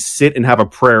 because they sit and have a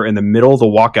prayer in the middle of the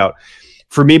walkout.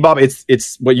 For me, Bob,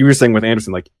 it's what you were saying with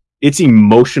Anderson. Like, it's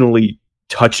emotionally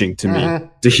touching to me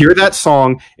to hear that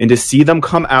song and to see them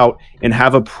come out and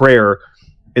have a prayer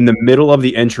in the middle of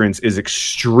the entrance is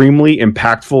extremely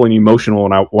impactful and emotional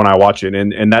when I watch it.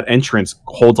 And that entrance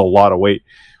holds a lot of weight.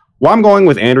 Why I'm going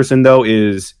with Anderson, though,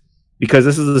 is because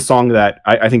this is the song that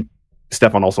I think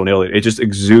Stefan also nailed it. It just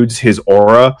exudes his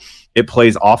aura. It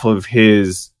plays off of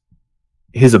his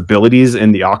abilities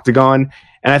in the octagon.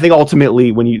 And I think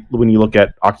ultimately, when you look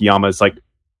at Akiyama, it's like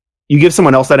you give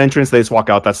someone else that entrance, they just walk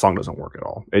out. That song doesn't work at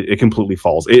all. It completely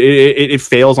falls. It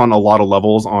fails on a lot of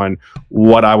levels on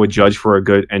what I would judge for a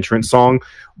good entrance song.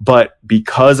 But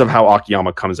because of how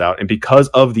Akiyama comes out and because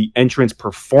of the entrance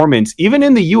performance, even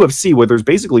in the UFC where there's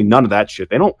basically none of that shit,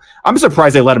 I'm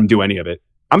surprised they let him do any of it.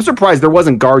 I'm surprised there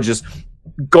wasn't guard just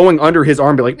going under his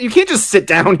arm, be like, you can't just sit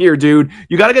down here, dude.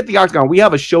 You got to get the octagon. We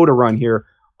have a show to run here.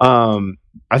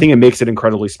 I think it makes it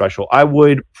incredibly special. I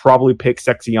would probably pick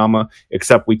Sexyama,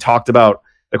 except we talked about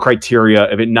the criteria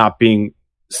of it not being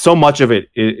so much of it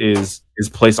is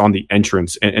placed on the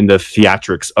entrance and the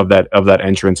theatrics of that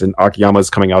entrance. And Akiyama is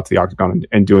coming out to the octagon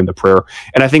and doing the prayer.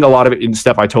 And I think a lot of it, and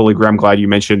Steph, I totally agree. I'm glad you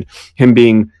mentioned him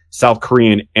being South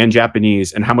Korean and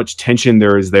Japanese and how much tension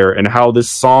there is there and how this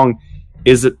song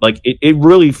is like, it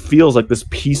really feels like this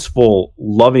peaceful,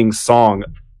 loving song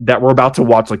that we're about to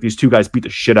watch, like these two guys beat the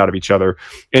shit out of each other,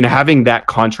 and having that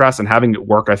contrast and having it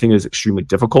work, I think is extremely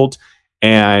difficult.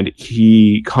 And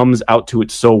he comes out to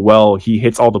it so well. He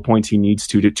hits all the points he needs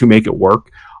to make it work.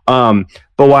 But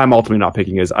why I'm ultimately not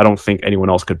picking is I don't think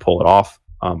anyone else could pull it off.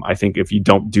 I think if you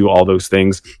don't do all those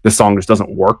things, the song just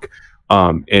doesn't work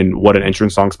in what an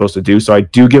entrance song is supposed to do. So I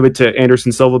do give it to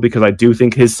Anderson Silva because I do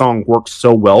think his song works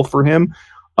so well for him.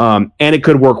 And it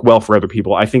could work well for other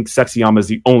people. I think Sexyama is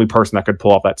the only person that could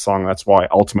pull off that song. That's why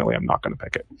ultimately I'm not going to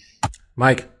pick it.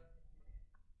 Mike.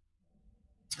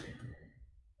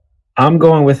 I'm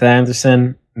going with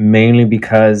Anderson mainly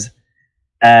because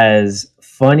as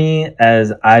funny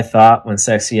as I thought when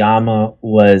Sexyama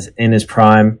was in his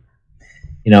prime,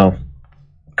 you know,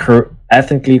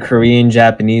 ethnically Korean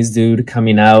Japanese dude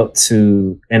coming out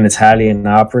to an Italian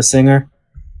opera singer,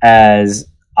 as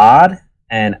odd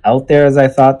and out there as I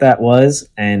thought that was,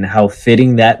 and how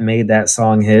fitting that made that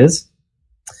song his,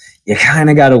 you kind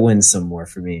of got to win some more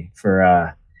for me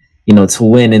for, to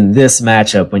win in this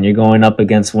matchup when you're going up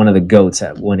against one of the GOATs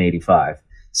at 185.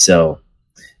 So,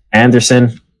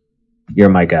 Anderson, you're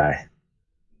my guy.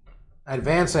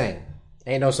 Advancing.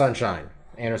 Ain't No Sunshine.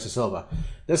 Anderson Silva.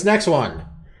 This next one.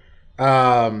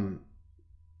 Conor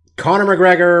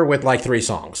McGregor with like 3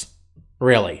 songs.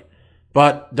 Really.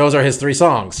 But those are his 3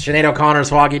 songs. Sinead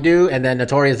O'Connor's Swaggy Doo, and then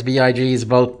Notorious B.I.G.'s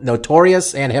both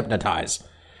Notorious and Hypnotize.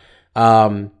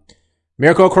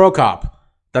 Mirko Cro Cop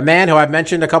The man who I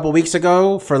mentioned a couple weeks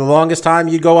ago, for the longest time,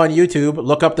 you'd go on YouTube,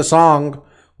 look up the song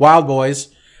Wild Boys,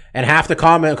 and half the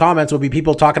comments would be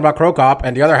people talking about Crow Cop,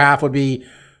 and the other half would be,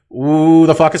 ooh,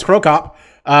 the fuck is Crow Cop?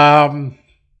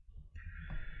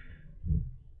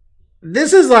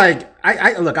 This is like,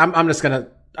 look, I'm just gonna,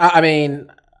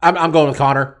 I'm going with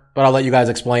Connor, but I'll let you guys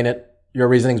explain it, your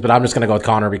reasonings, but I'm just gonna go with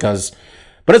Connor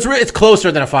but it's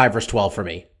closer than a 5 versus 12 for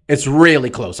me. It's really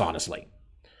close, honestly.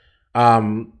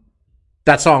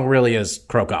 That song really is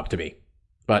Crow Cop to me.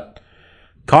 But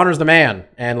Connor's the man.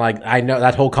 And like, I know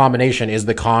that whole combination is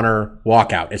the Connor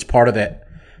walkout. It's part of the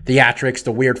theatrics,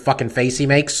 the weird fucking face he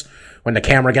makes when the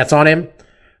camera gets on him.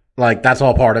 Like, that's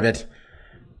all part of it.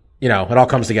 You know, it all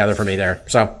comes together for me there.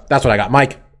 So that's what I got.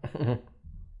 Mike.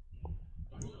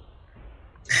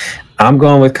 I'm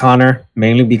going with Connor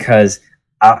mainly because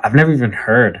I've never even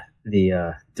heard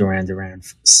the Duran Duran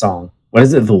song. What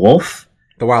is it? The Wolf?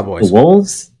 The Wild Boys. The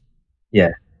Wolves?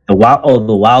 Yeah. The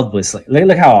Wild Boys.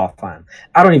 Look how off I am.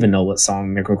 I don't even know what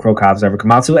song Micro Crow Cop's ever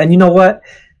come out to. And you know what?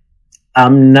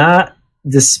 I'm not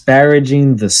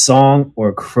disparaging the song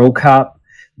or Crow Cop,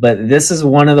 but this is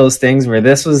one of those things where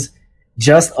this was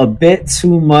just a bit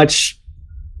too much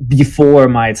before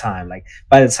my time. Like,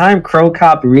 by the time Crow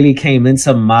Cop really came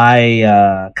into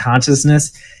my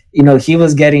consciousness, you know, he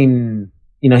was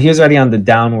already on the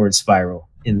downward spiral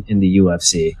in the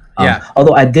UFC. Yeah.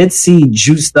 Although I did see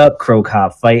Juiced Up Crow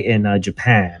Cop fight in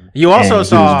Japan. You also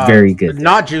saw very good.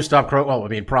 Not Juiced Up Crow. Well, I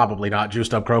mean, probably not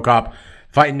Juiced Up Crow Cop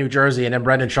fight in New Jersey, and then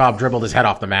Brendan Schaub dribbled his head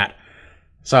off the mat.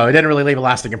 So it didn't really leave a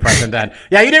lasting impression then.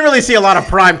 Yeah, you didn't really see a lot of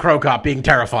prime Crow Cop being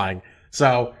terrifying.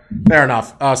 So fair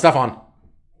enough. Stefan.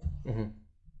 Mm-hmm.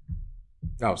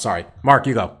 Oh, sorry, Mark.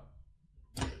 You go.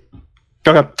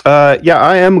 Okay. Yeah,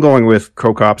 I am going with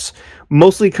Crow Cops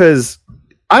mostly because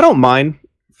I don't mind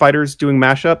fighters doing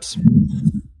mashups.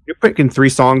 You're picking 3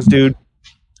 songs, dude.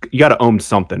 You got to own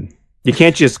something. You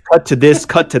can't just cut to this,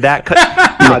 cut to that.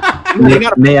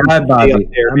 May I,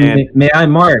 Bobby? May I,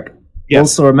 Mark? Yeah.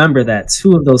 Also remember that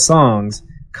 2 of those songs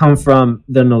come from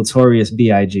the Notorious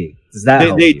B.I.G. Does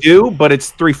that they do, but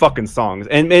it's 3 fucking songs,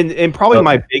 and probably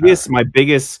okay. my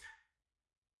biggest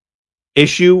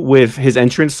issue with his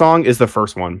entrance song is the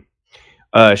first one.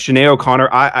 Sinead O'Connor,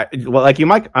 I like you,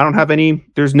 Mike. I don't have any.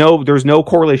 There's no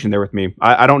correlation there with me.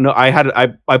 I don't know.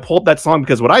 I pulled that song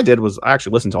because what I did was I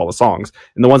actually listened to all the songs,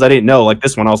 and the ones I didn't know, like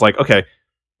this one, I was like, okay, let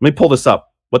me pull this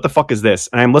up. What the fuck is this?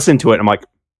 And I'm listening to it, and I'm like,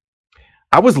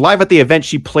 I was live at the event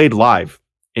she played live,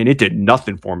 and it did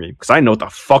nothing for me because I know what the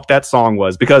fuck that song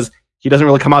was, because he doesn't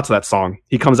really come out to that song.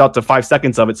 He comes out to 5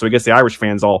 seconds of it, so he gets the Irish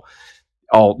fans all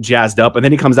jazzed up, and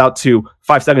then he comes out to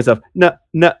 5 seconds of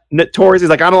Notorious. He's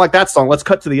like, I don't like that song. Let's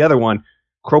cut to the other one.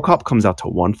 Crow Cop comes out to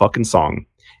 1 fucking song.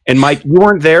 And Mike, you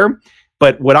weren't there,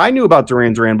 but what I knew about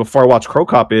Duran Duran before I watched Crow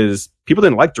Cop is people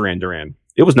didn't like Duran Duran.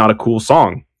 It was not a cool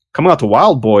song. Coming out to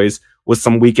Wild Boys was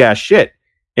some weak ass shit.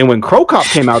 And when Crow Cop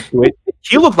came out to it,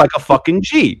 he looked like a fucking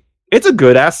G. It's a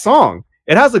good ass song.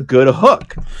 It has a good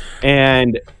hook.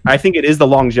 And I think it is the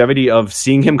longevity of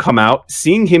seeing him come out,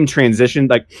 seeing him transition.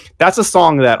 Like, that's a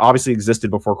song that obviously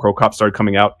existed before Crow Cop started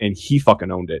coming out, and he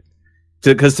fucking owned it.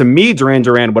 Because to me, Duran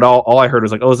Duran, what all I heard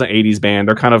was like, oh, it's an 80s band.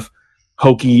 They're kind of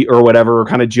hokey or whatever, or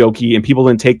kind of jokey, and people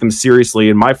didn't take them seriously.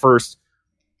 And my first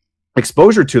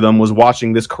exposure to them was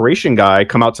watching this Croatian guy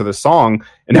come out to the song,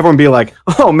 and everyone be like,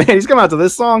 oh man, he's coming out to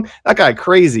this song? That guy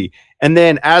crazy. And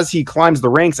then as he climbs the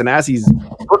ranks and as he's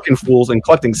working fools and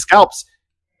collecting scalps,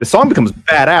 the song becomes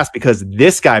badass because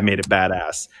this guy made it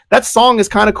badass. That song is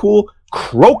kind of cool.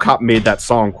 Crow Cop made that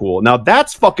song cool. Now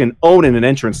that's fucking owning an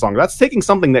entrance song. That's taking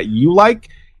something that you like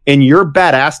and your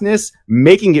badassness,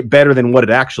 making it better than what it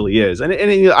actually is. And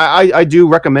I do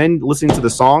recommend listening to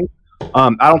the song. I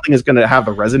don't think it's going to have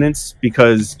the resonance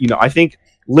because, you know, I think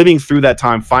living through that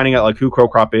time, finding out like who Crow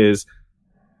Cop is,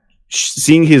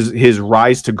 seeing his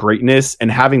rise to greatness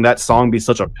and having that song be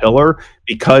such a pillar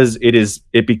because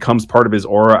it becomes part of his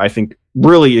aura, I think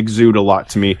really exude a lot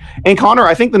to me. And Connor,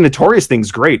 I think the Notorious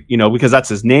thing's great, you know, because that's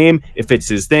his name. It fits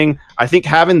his thing. I think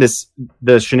having the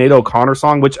Sinead O'Connor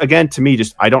song, which again, to me,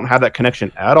 just, I don't have that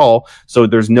connection at all. So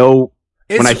there's no,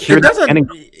 when I hear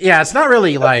that, it's not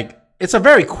really like, it's a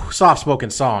very soft-spoken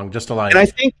song, just to like. And I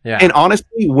think, and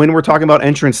honestly, when we're talking about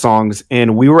entrance songs,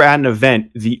 and we were at an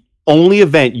event, the only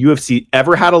event UFC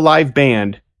ever had a live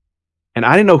band, and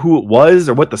I didn't know who it was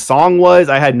or what the song was.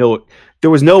 There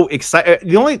was no excitement.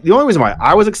 The only reason why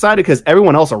I was excited because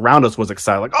everyone else around us was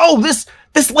excited. Like, oh,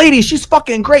 this lady, she's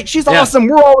fucking great. She's awesome.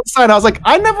 We're all excited. I was like,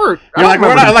 we're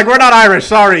not Irish.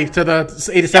 sorry to the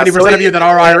 70% of you that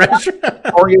are Irish.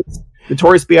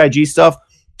 Notorious B.I.G. stuff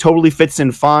totally fits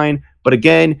in fine. But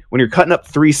again, when you're cutting up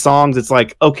 3 songs, it's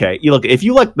like, okay, you look, if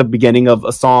you like the beginning of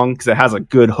a song because it has a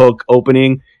good hook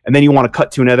opening, and then you want to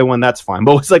cut to another one, that's fine.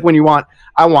 But it's like when you want,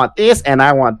 I want this and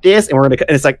I want this, and we're gonna,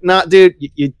 and it's like, nah, dude,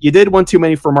 you did one too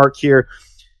many for Mark here.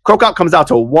 Krokop comes out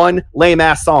to one lame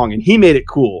ass song, and he made it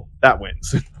cool. That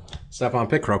wins. Stefan,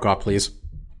 pick Krokop, please.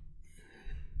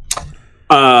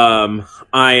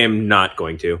 I am not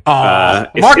going to.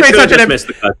 Mark made such an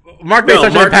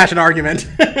impassioned argument.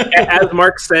 As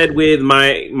Mark said with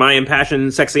my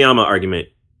impassioned Sexyama argument,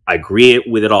 I agree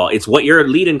with it all. It's what your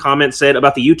lead-in comment said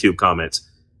about the YouTube comments.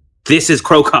 This is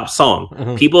Krokop's song.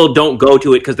 Mm-hmm. People don't go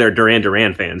to it because they're Duran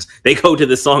Duran fans. They go to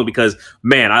this song because,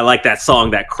 man, I like that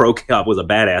song that Krokop was a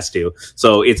badass to.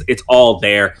 So it's all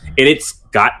there, and it's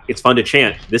fun to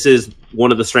chant. This is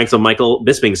one of the strengths of Michael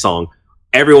Bisping's song.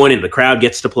 Everyone in the crowd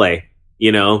gets to play.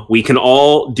 You know, we can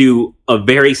all do a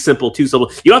very simple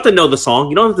 2-syllable. You don't have to know the song.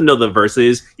 You don't have to know the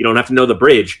verses. You don't have to know the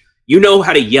bridge. You know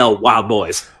how to yell "Wild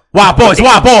Boys." Wild Boys,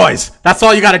 Wild Boys. That's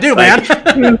all you got to do, man.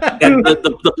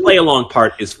 The play along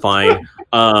part is fine.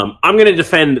 I'm going to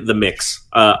defend the mix.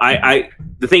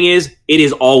 The thing is, it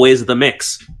is always the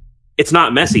mix. It's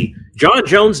not messy. John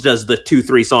Jones does the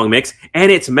 2-3 song mix, and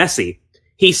it's messy.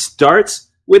 He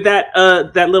starts with that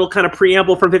little kind of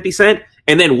preamble from 50 Cent.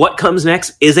 And then what comes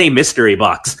next is a mystery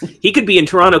box. He could be in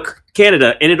Toronto,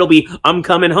 Canada, and it'll be "I'm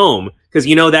coming home." Because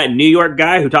you know that New York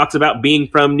guy who talks about being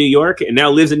from New York and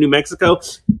now lives in New Mexico?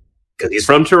 Because he's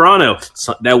from Toronto.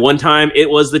 So that one time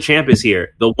it was "The Champ Is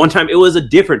Here." The one time it was a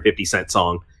different 50 Cent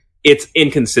song. It's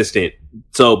inconsistent.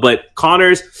 So, but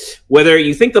Connors, whether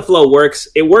you think the flow works,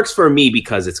 it works for me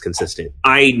because it's consistent.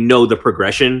 I know the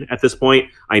progression at this point.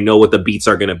 I know what the beats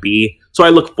are going to be. So I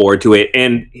look forward to it.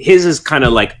 And his is kind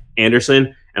of like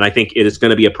Anderson, and I think it is going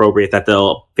to be appropriate that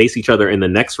they'll face each other in the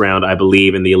next round, I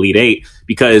believe, in the Elite Eight,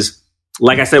 because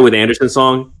like I said with Anderson's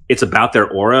song, it's about their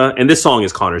aura, and this song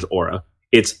is Connor's aura.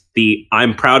 It's the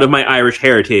I'm proud of my Irish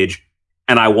heritage,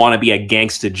 and I want to be a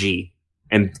gangsta G.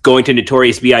 And going to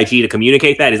Notorious B.I.G. to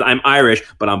communicate that is I'm Irish,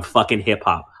 but I'm fucking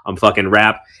hip-hop. I'm fucking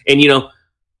rap. And, you know,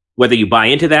 whether you buy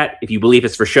into that, if you believe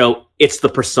it's for show, it's the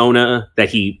persona that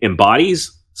he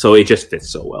embodies, so it just fits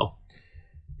so well.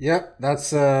 Yep,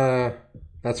 that's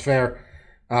fair.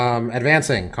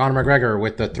 Advancing, Conor McGregor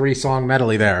with the 3-song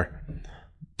medley there.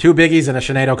 2 Biggies and a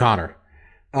Sinead O'Connor.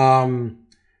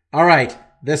 All right,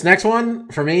 this next one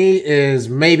for me is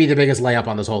maybe the biggest layup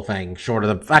on this whole thing,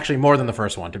 actually more than the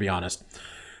first one, to be honest.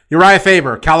 Uriah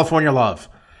Faber, California Love.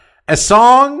 A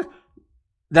song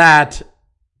that,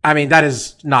 I mean, that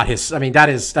is not his, I mean,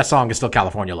 that song is still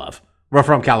California Love. We're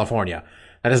from California.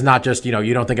 That is not just, you know,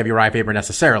 you don't think of Uriah Faber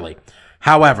necessarily.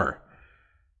 However,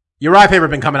 Uriah Faber has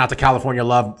been coming out to California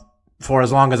Love for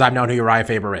as long as I've known who Uriah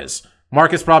Faber is.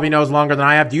 Marcus probably knows longer than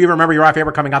I have. Do you remember Uriah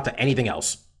Faber coming out to anything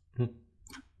else?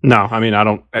 No, I mean, I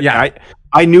don't. Yeah.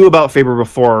 I knew about Faber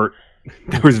before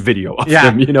there was video of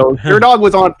him. You know, Your Dog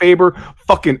was on Faber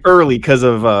fucking early because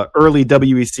of early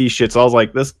WEC shit. So I was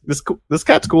like, this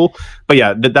cat's cool. But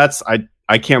yeah,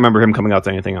 I can't remember him coming out to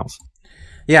anything else.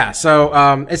 Yeah,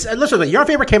 so it's literally Uriah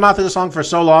Faber came out to the song for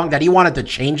so long that he wanted to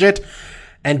change it,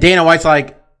 and Dana White's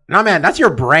like, "No, man, that's your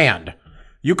brand.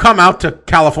 You come out to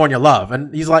California Love."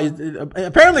 And he's like,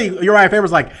 apparently Uriah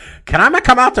Faber's like, "Can I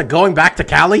come out to Going Back to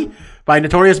Cali by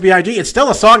Notorious B.I.G.? It's still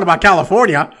a song about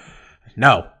California."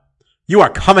 No, you are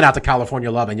coming out to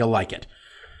California Love, and you'll like it.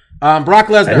 Brock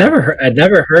Lesnar. I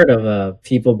never heard of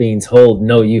people being told,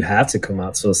 "No, you have to come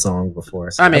out to a song before."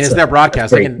 So I mean, it's their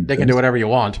broadcast. They can do whatever you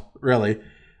want, really.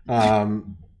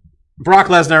 Brock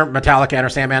Lesnar, Metallica, Enter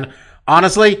Sandman.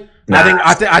 Honestly,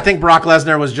 I think Brock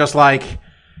Lesnar was just like,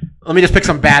 let me just pick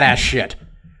some badass shit.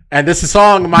 And this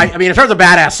song in terms of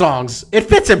badass songs, it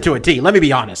fits him to a T. Let me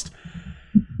be honest.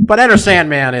 But Enter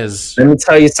Sandman is. Let me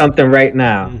tell you something right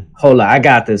now. Hold on, I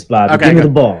got this, Bobby. Okay, give me the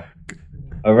ball.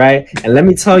 All right, and let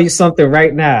me tell you something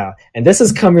right now. And this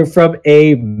is coming from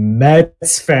a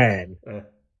Mets fan.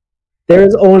 There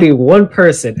is only one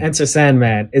person Enter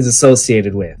Sandman is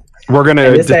associated with. We're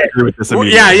gonna disagree with this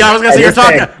immediately. Yeah, I was gonna say you're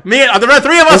talking. The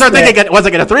three of us are thinking. Once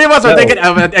again, the three of us are thinking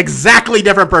of an exactly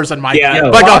different person, Mike. Yeah,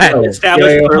 but go ahead.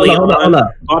 Hold on.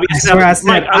 I swear I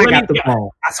said I got the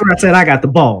ball. I swear I said I got the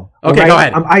ball. Okay, go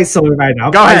ahead. I'm ISOing right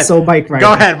now. Go ahead. ISO Mike right now.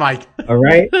 Go ahead, Mike. All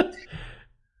right.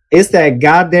 It's that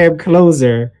goddamn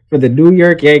closer for the New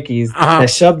York Yankees that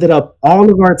shoved it up all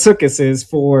of our tuchuses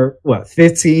for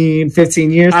 15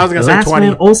 years. I was going to say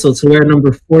 20. Also to wear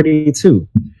number 42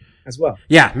 as well.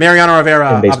 Yeah, Mariano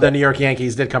Rivera of the New York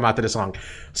Yankees did come out to the song.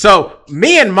 So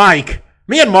me and Mark,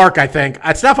 I think,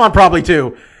 Stefan probably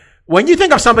too. When you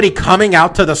think of somebody coming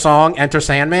out to the song Enter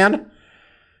Sandman,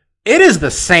 it is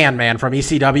the Sandman from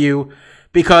ECW,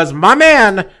 because my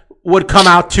man would come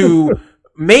out to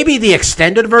maybe the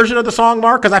extended version of the song,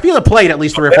 Mark, because I feel it played at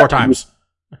least 3 or 4 times.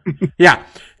 Yeah,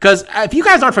 because if you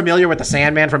guys aren't familiar with the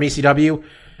Sandman from ECW,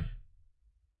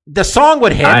 the song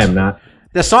would hit. I am not.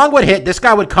 The song would hit. This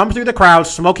guy would come through the crowd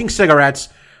smoking cigarettes,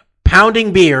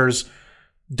 pounding beers,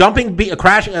 dumping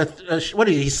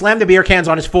he slammed the beer cans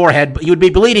on his forehead. He would be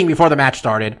bleeding before the match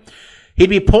started. He'd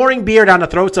be pouring beer down the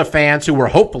throats of fans who were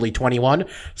hopefully 21.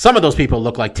 Some of those people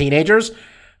look like teenagers.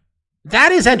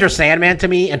 That is Enter Sandman to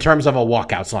me in terms of a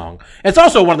walkout song. It's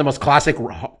also one of the most classic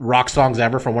rock songs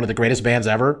ever from one of the greatest bands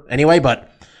ever. Anyway,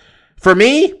 but for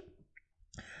me,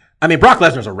 I mean, Brock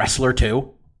Lesnar's a wrestler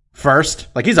too. First,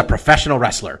 like he's a professional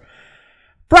wrestler.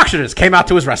 Brock should have just came out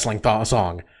to his wrestling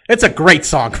song. It's a great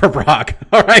song for Brock.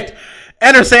 All right.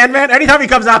 Enter Sandman. Anytime he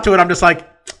comes out to it, I'm just like,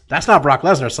 that's not Brock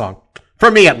Lesnar's song. For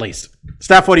me, at least.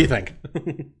 Steph, what do you think?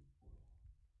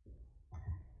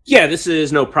 Yeah, this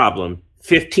is no problem.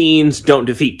 15s don't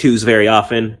defeat 2s very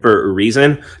often for a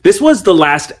reason. This was the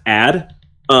last ad.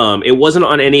 It wasn't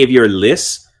on any of your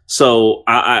lists. So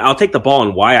I'll take the ball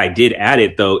on why I did add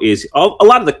it, though, is a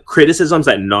lot of the criticisms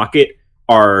that knock it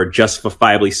are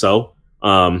justifiably so.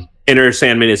 Enter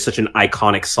Sandman is such an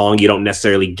iconic song. You don't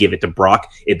necessarily give it to Brock.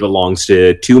 It belongs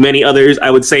to too many others,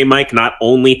 I would say, Mike. Not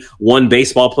only one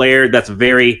baseball player that's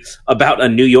very about a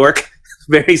New York,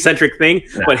 very centric thing.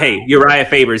 But hey, Uriah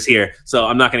Faber's here, so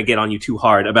I'm not going to get on you too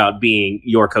hard about being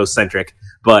Yorko-centric.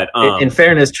 But in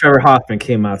fairness, Trevor Hoffman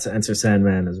came out to Enter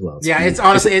Sandman as well. Yeah, it's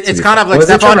honestly it's kind of like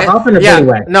Trevor Hoffman or Billy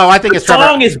Wagner? No, I think it's Trevor. The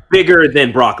song is bigger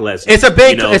than Brock Lesnar.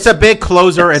 It's a big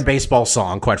closer and baseball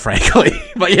song, quite frankly.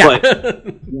 But yeah,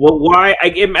 well, why I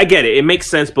get it. It makes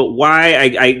sense, but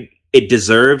why it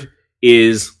deserved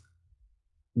is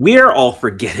we're all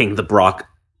forgetting the Brock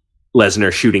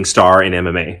Lesnar shooting star in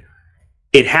MMA.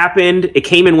 It happened. It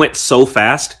came and went so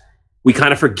fast. We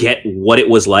kind of forget what it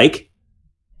was like.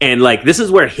 And like, this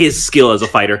is where his skill as a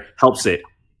fighter helps it.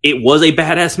 It was a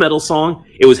badass metal song.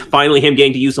 It was finally him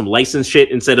getting to use some licensed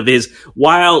shit instead of his,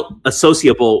 while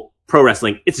associable pro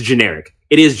wrestling, it's generic.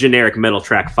 It is generic Metal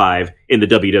Track 5 in the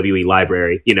WWE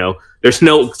library, you know. There's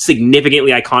no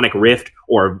significantly iconic riff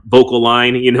or vocal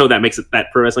line, you know, that makes it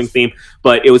that pro wrestling theme.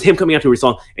 But it was him coming out to his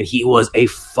song, and he was a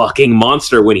fucking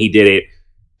monster when he did it.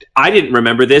 I didn't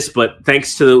remember this, but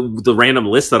thanks to the random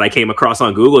list that I came across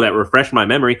on Google that refreshed my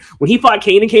memory, when he fought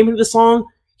Kane and came into the song,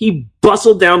 he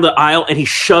bustled down the aisle and he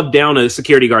shoved down a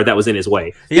security guard that was in his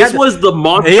way. This was the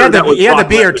monster. He had the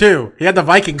beer too. He had the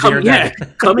Viking beer. Yeah,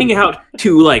 coming out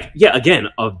to again,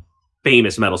 a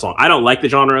famous metal song. I don't like the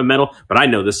genre of metal, but I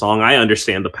know this song. I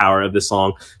understand the power of this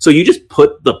song. So you just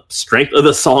put the strength of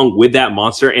the song with that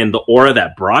monster and the aura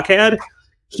that Brock had.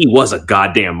 He was a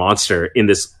goddamn monster in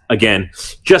this. Again,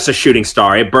 just a shooting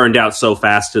star. It burned out so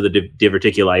fast to the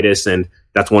diverticulitis, and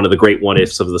that's one of the great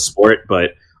what-ifs of the sport.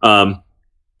 But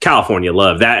California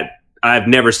Love, that I've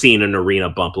never seen an arena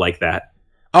bump like that.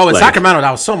 Oh, in Sacramento,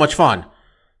 that was so much fun.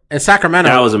 In Sacramento,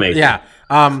 that was amazing. Yeah.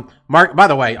 Mark, by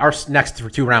the way, our next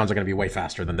 2 rounds are going to be way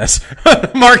faster than this.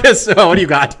 Marcus, what do you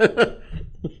got?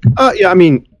 Yeah, I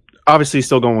mean, obviously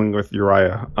still going with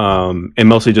Uriah, and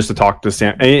mostly just to talk to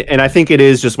Sam. And I think it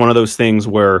is just one of those things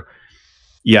where,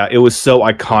 yeah, it was so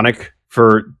iconic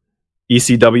for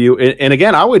ECW. And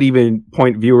again, I would even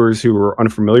point viewers who were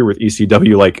unfamiliar with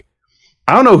ECW, like,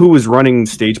 I don't know who was running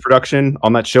stage production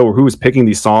on that show or who was picking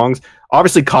these songs.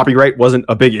 Obviously, copyright wasn't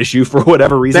a big issue for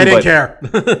whatever reason. They didn't care.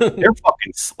 They're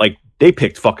fucking, like, they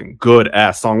picked fucking good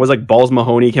ass song. It was like Balls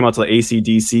Mahoney came out to the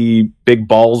AC/DC Big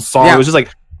Balls song. Yeah. It was just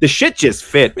like, the shit just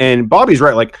fit. And Bobby's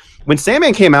right. Like, when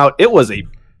Sandman came out, it was a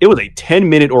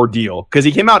 10-minute ordeal because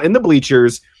he came out in the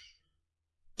bleachers.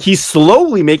 He's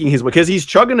slowly making his way because he's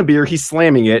chugging a beer. He's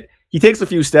slamming it. He takes a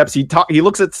few steps. He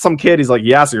looks at some kid. He's like,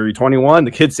 "Yeah, so are you 21?"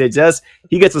 The kid says yes.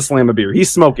 He gets a slam of beer.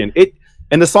 He's smoking it,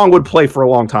 and the song would play for a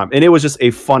long time. And it was just a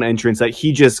fun entrance that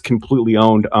he just completely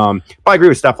owned. But I agree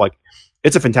with Steph. Like,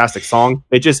 it's a fantastic song.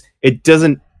 It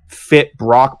doesn't fit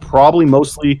Brock, probably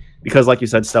mostly because, like you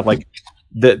said, Steph, like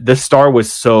the star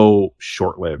was so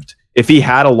short-lived. If he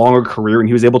had a longer career and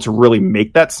he was able to really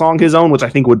make that song his own, which I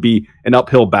think would be an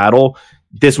uphill battle,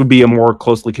 this would be a more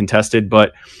closely contested.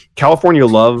 But California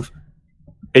Love,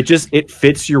 it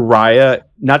fits Uriah,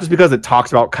 not just because it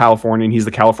talks about California and he's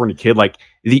the California kid. Like,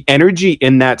 the energy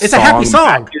in that it's a happy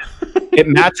song. It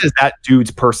matches that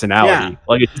dude's personality. Yeah.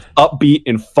 Like, it's upbeat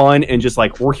and fun and just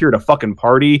like, we're here to fucking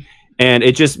party. And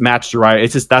it just matched Uriah.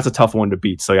 That's a tough one to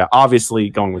beat. So yeah, obviously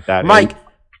going with that. Mike,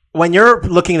 when you're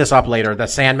looking this up later, the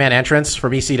Sandman entrance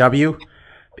from ECW,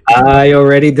 I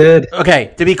already did.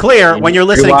 Okay, to be clear, when you're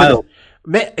listening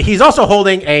to he's also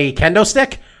holding a kendo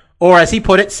stick, or as he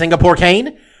put it, Singapore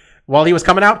cane. while he was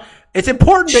coming out. It's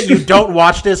important that you don't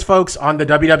watch this, folks, on the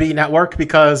WWE Network,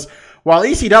 because while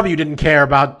ECW didn't care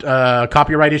about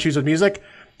copyright issues with music,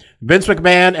 Vince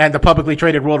McMahon and the publicly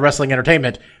traded World Wrestling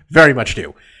Entertainment very much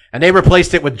do. And they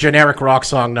replaced it with generic rock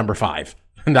song number 5.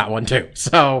 That one too.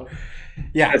 So,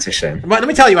 yeah. That's a shame. But let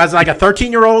me tell you, as like a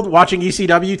 13-year-old watching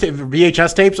ECW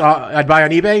VHS tapes I'd buy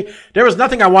on eBay, there was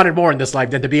nothing I wanted more in this life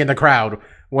than to be in the crowd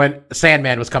when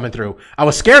Sandman was coming through. I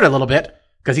was scared a little bit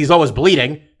because he's always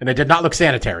bleeding and it did not look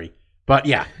sanitary. But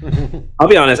yeah. I'll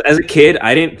be honest, as a kid,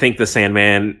 I didn't think the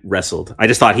Sandman wrestled. I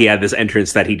just thought he had this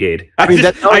entrance that he did. I mean,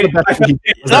 that was the best thing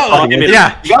he did.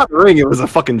 Yeah. He got in the ring, it was a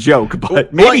fucking joke,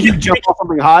 but maybe he jumped off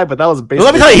something high, but that was basically...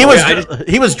 Well, let me tell you,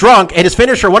 he was drunk, and his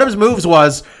finisher, one of his moves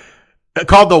was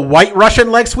called the White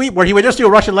Russian Leg Sweep, where he would just do a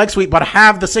Russian leg sweep, but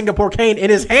have the Singapore cane in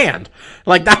his hand.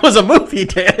 Like, that was a move he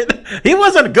did. He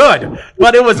wasn't good,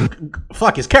 but it was...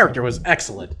 Fuck, his character was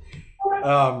excellent.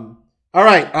 All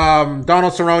right,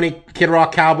 Donald Cerrone, Kid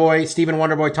Rock, Cowboy, Stephen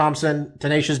Wonderboy Thompson,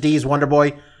 Tenacious D's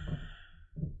Wonderboy.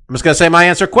 I'm just going to say my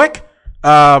answer quick.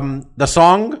 The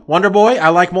song, Wonderboy, I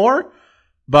like more,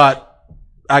 but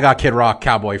I got Kid Rock,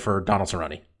 Cowboy for Donald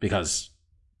Cerrone, because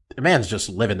the man's just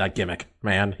living that gimmick,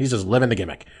 man. He's just living the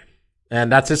gimmick.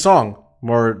 And that's his song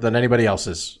more than anybody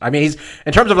else's. I mean, he's,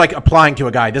 in terms of like applying to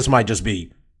a guy, this might just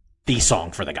be the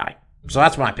song for the guy. So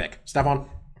that's my pick. Stefan?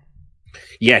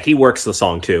 Yeah, he works the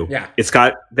song too. Yeah. It's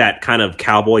got that kind of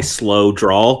cowboy slow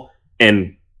drawl,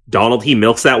 and Donald, he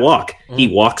milks that walk. He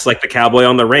walks like the cowboy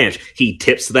on the ranch. He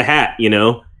tips the hat, you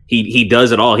know. He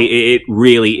does it all. It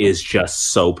really is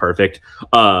just so perfect.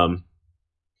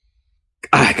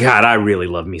 God, I really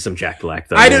love me some Jack Black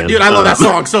though. I do, dude. I love that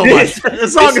song so much. The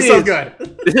song is so good.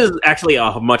 This is actually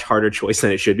a much harder choice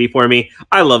than it should be for me.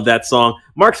 I love that song.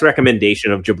 Mark's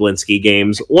recommendation of Jablinski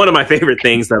Games, one of my favorite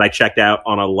things that I checked out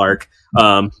on a lark.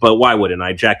 But why wouldn't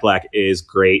I? Jack Black is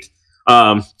great.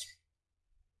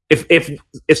 If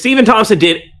Stephen Thompson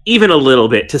did even a little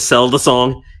bit to sell the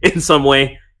song in some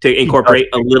way, to incorporate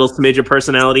a little smidge of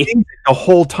personality, the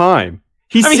whole time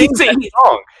he sings that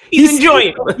song. He's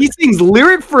enjoying it. He sings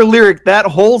lyric for lyric that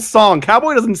whole song.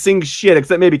 Cowboy doesn't sing shit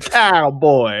except maybe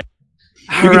Cowboy.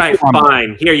 All right,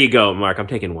 fine. Here you go, Mark. I'm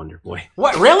taking Wonderboy.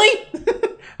 What, really?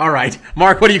 All right.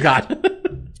 Mark, what do you got?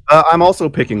 I'm also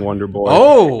picking Wonderboy.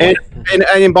 Oh.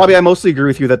 And Bobby, I mostly agree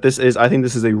with you that I think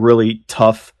this is a really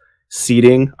tough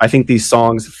seeding. I think these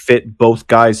songs fit both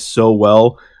guys so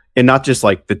well. And not just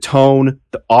like the tone,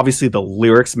 obviously the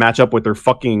lyrics match up with their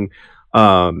fucking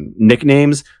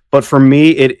nicknames. But for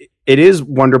me, it is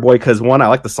Wonderboy because, one, I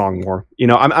like the song more. You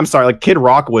know, I'm sorry, like Kid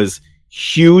Rock was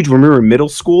huge when we were in middle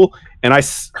school, and I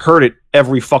heard it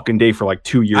every fucking day for like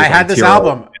 2 years. I had this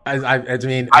album. I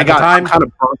mean, I'm kind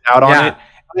of burnt out on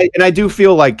it. And I do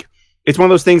feel like it's one of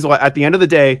those things, at the end of the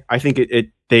day, I think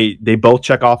they both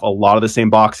check off a lot of the same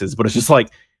boxes, but it's just like,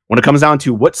 when it comes down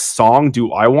to what song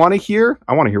do I want to hear,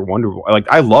 I want to hear Wonderboy. Like,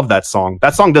 I love that song.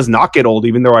 That song does not get old,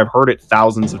 even though I've heard it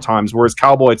thousands of times. Whereas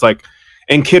Cowboy, it's like,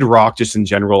 and Kid Rock, just in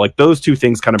general, like those two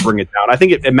things kind of bring it down. I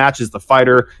think it matches the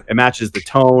fighter, it matches the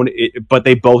tone, but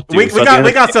they both do. We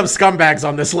got some scumbags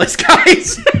on this list,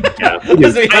 guys. Yeah. I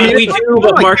mean, we do,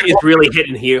 but Mark is really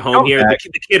hitting home here.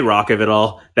 The Kid Rock of it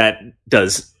all, that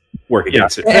does work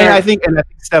against it. And I think,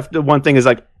 Steph, the one thing is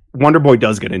like, Wonderboy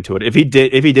does get into it. If he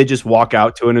did just walk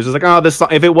out to it and it was just like, oh, this song,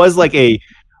 if it was like a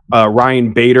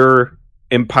Ryan Bader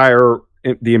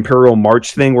the Imperial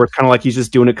March thing where it's kind of like he's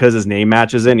just doing it because his name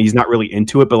matches it and he's not really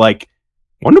into it, but like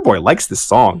Wonderboy likes this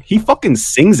song. He fucking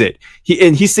sings it.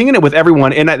 He's singing it with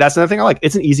everyone, and that's another thing I like.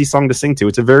 It's an easy song to sing to.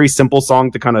 It's a very simple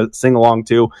song to kind of sing along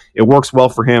to. It works well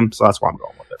for him, so that's why I'm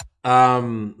going with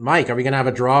it. Mike, are we gonna have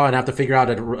a draw and have to figure out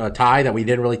a tie that we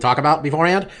didn't really talk about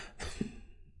beforehand?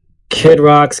 Kid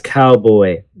Rock's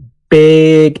Cowboy.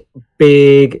 Big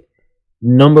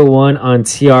number one on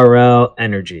TRL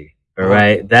Energy. All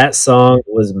right. That song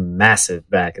was massive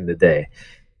back in the day.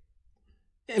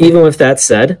 Even with that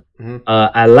said,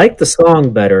 I like the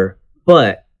song better,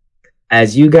 but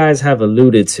as you guys have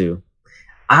alluded to,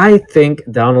 I think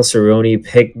Donald Cerrone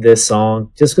picked this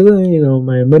song just because,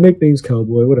 my nickname's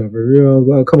Cowboy, whatever.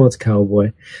 Well, come on to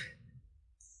Cowboy.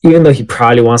 Even though he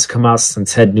probably wants to come out some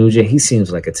Ted Nugent, he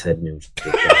seems like a Ted Nugent.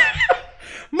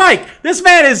 Mike, this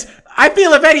man is, I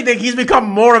feel if anything, he's become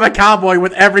more of a cowboy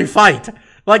with every fight.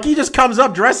 Like, he just comes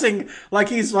up dressing like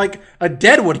he's like a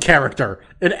Deadwood character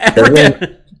in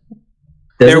every...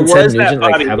 There was that,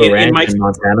 Bobby,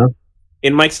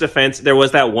 in Mike's defense, there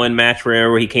was that one match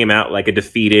where he came out like a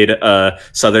defeated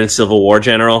Southern Civil War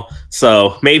general,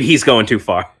 so maybe he's going too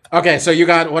far. Okay, so you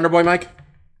got Wonderboy, Mike?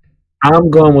 I'm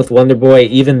going with Wonderboy,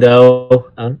 even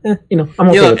though I'm okay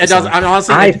with the song.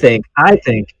 Honestly, I think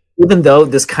even though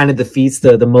this kind of defeats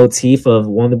the motif of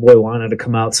Wonder Boy wanted to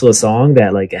come out to a song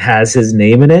that like has his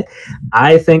name in it,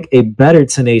 I think a better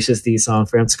Tenacious D song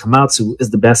for him to come out to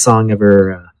is the best song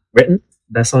ever written.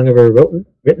 Best song ever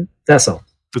written. That song.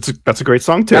 That's a great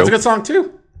song too. That's a good song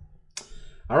too.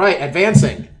 All right,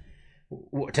 advancing.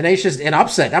 Tenacious in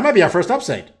upset. That might be our first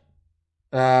upset.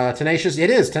 Tenacious. It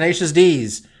is Tenacious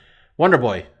D's Wonder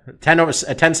Boy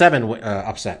 10-7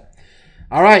 upset.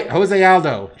 All right, Jose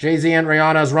Aldo, Jay-Z and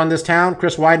Rihanna's Run This Town,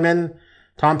 Chris Weidman,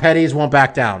 Tom Petty's Won't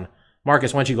Back Down.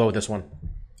 Marcus, why don't you go with this one?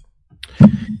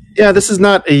 Yeah, this is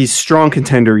not a strong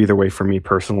contender either way for me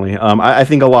personally. I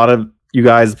think a lot of you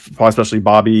guys, especially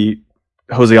Bobby,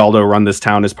 Jose Aldo, Run This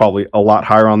Town is probably a lot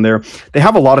higher on there. They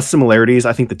have a lot of similarities.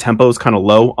 I think the tempo is kind of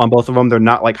low on both of them. They're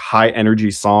not like high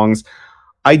energy songs.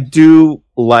 I do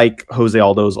like Jose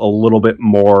Aldo's a little bit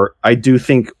more. I do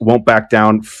think Won't Back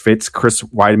Down fits Chris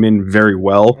Weidman very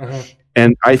well. Mm-hmm.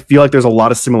 And I feel like there's a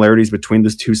lot of similarities between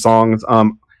these two songs.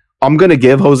 I'm going to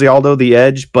give Jose Aldo the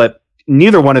edge, but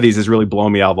neither one of these is really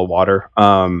blowing me out of the water.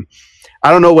 I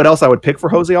don't know what else I would pick for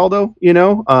Jose Aldo,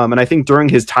 and I think during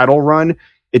his title run,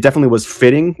 it definitely was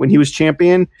fitting when he was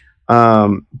champion.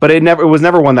 But it was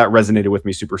never one that resonated with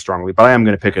me super strongly. But I am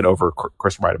going to pick it over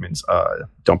Chris Weidman's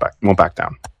Won't Back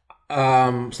Down.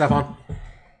 Stefan?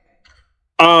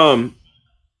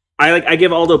 I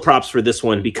give Aldo props for this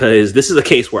one because this is a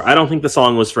case where I don't think the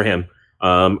song was for him.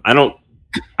 I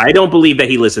don't believe that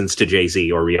he listens to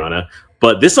Jay-Z or Rihanna,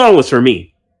 but this song was for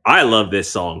me. I love this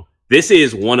song. This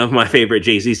is one of my favorite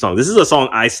Jay-Z songs. This is a song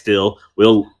I still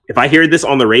will, if I hear this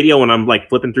on the radio when I'm like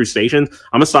flipping through stations,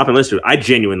 I'm gonna stop and listen to it. I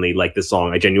genuinely like this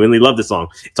song. I genuinely love this song.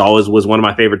 It's always was one of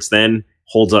my favorites then,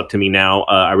 holds up to me now.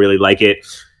 I really like it.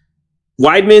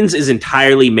 Weidman's is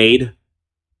entirely made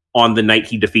on the night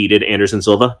he defeated Anderson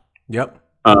Silva. Yep.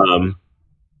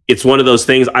 It's one of those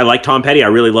things. I like Tom Petty. I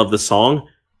really love the song.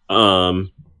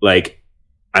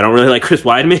 I don't really like Chris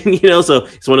Weidman, so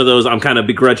it's one of those I'm kind of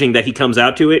begrudging that he comes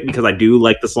out to it because I do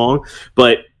like the song.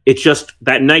 But it's just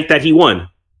that night that he won,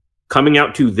 coming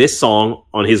out to this song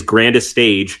on his grandest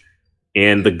stage,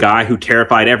 and the guy who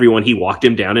terrified everyone, he walked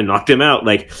him down and knocked him out.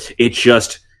 Like, it's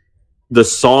just the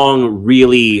song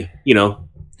really,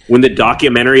 when the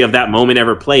documentary of that moment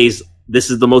ever plays, this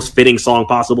is the most fitting song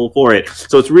possible for it.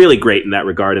 So it's really great in that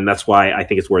regard, and that's why I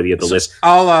think it's worthy of the list.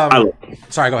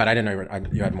 Sorry, go ahead. I didn't know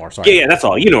you had more. Sorry. Yeah, that's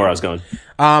all. You know where I was going.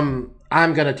 I'm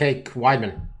going to take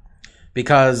Weidman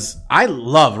because I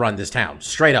love Run This Town,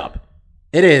 straight up.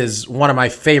 It is one of my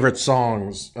favorite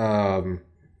songs of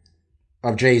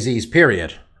Jay-Z's,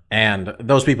 period. And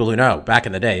those people who know, back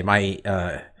in the day, my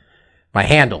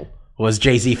handle was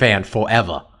Jay-Z fan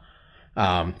forever.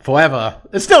 Forever.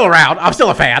 It's still around. I'm still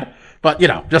a fan. But,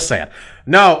 just saying.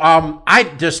 No, I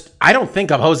don't think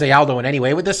of Jose Aldo in any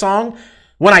way with this song.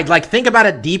 When I, think about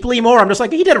it deeply more, I'm just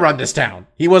like, he did Run This Town.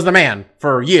 He was the man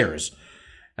for years.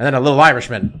 And then a little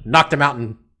Irishman knocked him out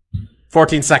in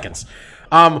 14 seconds.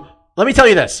 Let me tell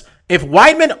you this. If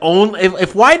Weidman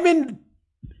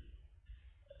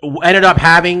ended up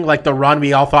having, the run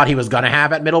we all thought he was going to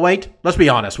have at middleweight, let's be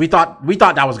honest. We thought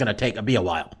that was going to be a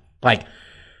while.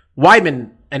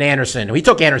 Weidman and Anderson, he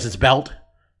took Anderson's belt.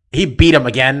 He beat him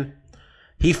again.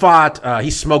 He fought, he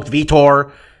smoked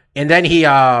Vitor. And then he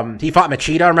fought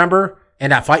Machida, remember?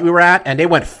 In that fight we were at. And they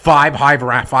went five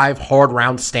hard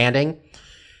rounds standing.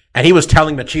 And he was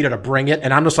telling Machida to bring it.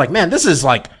 And I'm just like, man, this is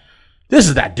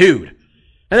that dude.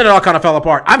 And then it all kind of fell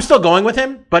apart. I'm still going with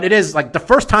him. But it is, the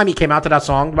first time he came out to that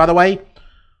song, by the way,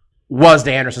 was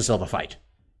the Anderson Silva fight.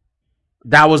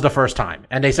 That was the first time.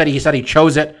 And he said he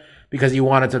chose it because he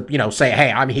wanted to, say,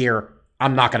 hey, I'm here.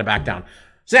 I'm not going to back down.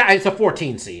 So yeah, it's a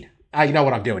 14 seed. You know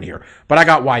what I'm doing here. But I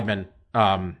got Weidman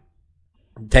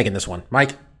taking this one.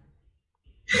 Mike?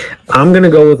 I'm going to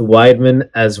go with Weidman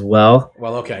as well.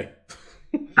 Well, okay.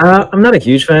 I'm not a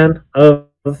huge fan of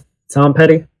Tom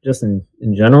Petty, just in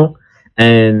general.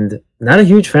 And not a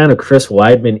huge fan of Chris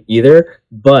Weidman either.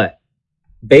 But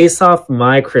based off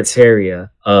my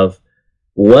criteria of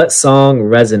what song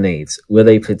resonates with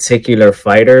a particular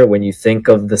fighter, when you think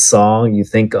of the song, you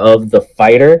think of the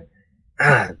fighter.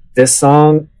 This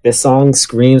song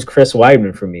screams Chris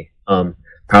Weidman for me.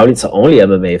 Probably to only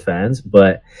MMA fans,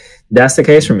 but that's the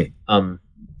case for me.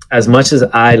 As much as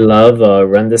I love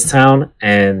Run This Town,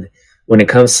 and when it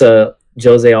comes to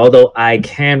Jose Aldo, I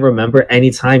can remember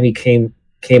anytime he came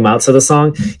out to the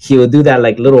song, he would do that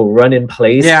little run in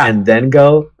place and then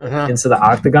go into the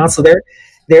octagon. So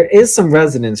there is some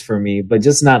resonance for me, but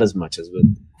just not as much as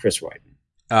with Chris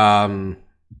Weidman.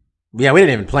 Yeah, we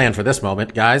didn't even plan for this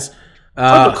moment, guys.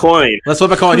 Flip a coin. Let's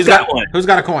flip a coin. Who's got one? Who's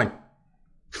got a coin?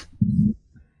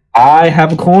 I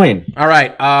have a coin. All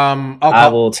right. I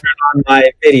will turn on my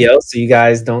video so you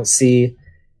guys don't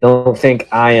think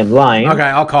I am lying. Okay,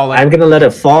 I'll call it. I'm gonna let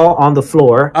it fall on the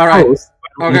floor. All right.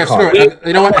 Okay, screw it.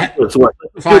 You know what?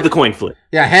 Do the coin flip.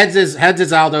 Yeah, heads is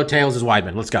Aldo, tails is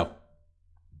Weidman. Let's go.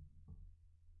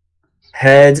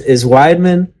 Heads is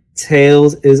Weidman,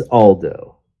 tails is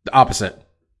Aldo. The opposite.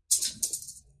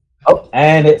 Oh,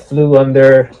 and it flew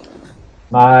under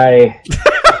my.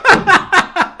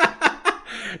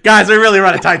 Guys, we really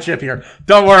run a tight ship here.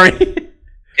 Don't worry.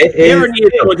 You ever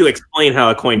need someone to explain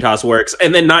how a coin toss works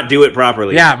and then not do it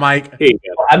properly? Yeah, Mike. Here you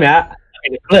go. I mean,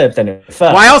 it flipped and it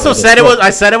fell. Well, I also said it was. I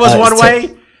said it was one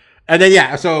way, and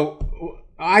then So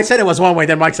I said it was one way.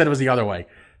 Then Mike said it was the other way.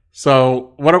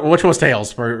 So which was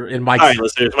tails for in Mike's? All right,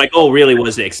 listeners. My goal really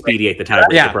was to expedite the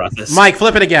tiebreaker process. Mike,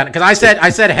 flip it again because I said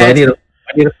heads.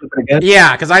 I need to flip it again.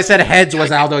 Yeah, because I said heads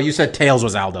was Aldo. You said tails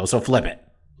was Aldo. So flip it.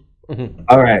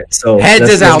 All right. So heads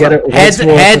is Aldo. Heads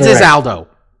is Aldo.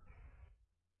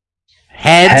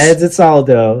 Heads it's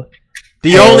Aldo.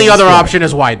 The only other option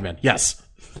is Weidman. Yes.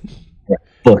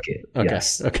 Book it. Okay.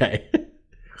 Yes. Okay.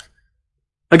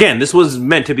 Again, this was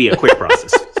meant to be a quick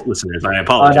process, listeners. I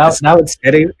apologize. Now it's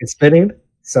spinning. It's spinning.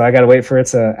 So I got to wait for it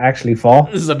to actually fall.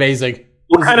 This is amazing.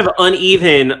 What kind of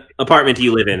uneven apartment do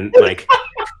you live in, Mike?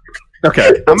 Okay,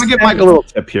 I'm gonna give Mike a little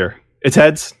tip here. It's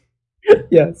heads.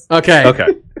 Yes. Okay.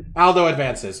 Aldo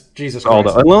advances. Jesus Christ.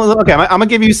 Aldo. Okay, I'm gonna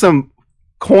give you some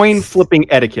coin flipping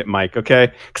etiquette, Mike.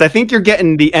 Okay, because I think you're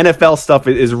getting the NFL stuff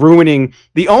is ruining.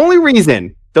 The only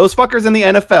reason those fuckers in the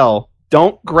NFL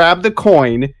don't grab the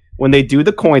coin when they do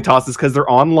the coin toss is because they're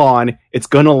on lawn. It's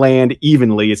gonna land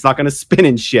evenly. It's not gonna spin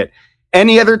and shit.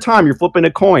 Any other time you're flipping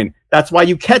a coin, that's why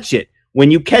you catch it. When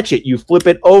you catch it, you flip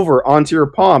it over onto your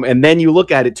palm, and then you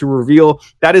look at it to reveal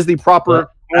that is the proper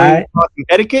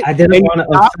etiquette. I didn't want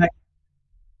to affect.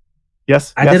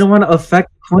 Yes, I didn't want to affect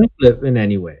the coin flip in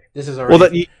any way. This is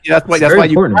already. That's why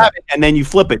you grab it and then you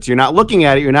flip it. So you're not looking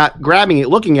at it. You're not grabbing it,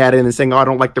 looking at it, and then saying, "Oh, I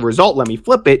don't like the result. Let me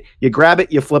flip it." You grab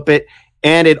it, you flip it,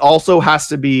 and it also has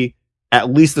to be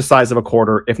at least the size of a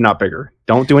quarter, if not bigger.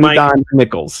 Don't do any dimes or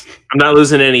nickels. I'm not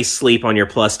losing any sleep on your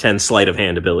plus 10 sleight of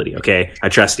hand ability, okay? I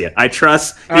trust you. I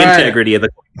trust the integrity of the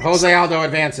coin. Jose Aldo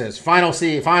advances. Final,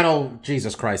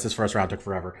 Jesus Christ, this first round took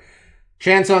forever.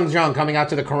 Chan Sung Jung coming out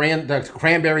to the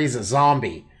Cranberries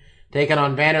Zombie. Taking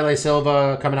on Vanderlei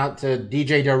Silva, coming out to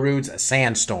DJ Darude's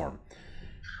Sandstorm.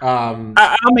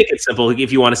 I'll make it simple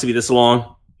if you want us to be this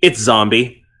long. It's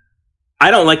Zombie. I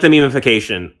don't like the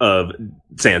memification of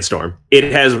Sandstorm. It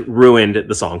has ruined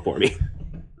the song for me.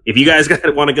 If you guys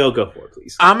want to go for it,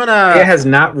 please. It has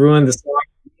not ruined the song.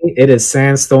 It is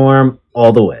Sandstorm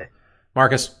all the way.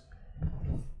 Marcus?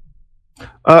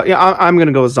 I'm going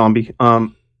to go with Zombie.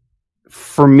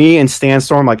 For me and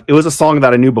Sandstorm, like, it was a song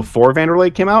that I knew before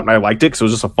Vanderlei came out, and I liked it because it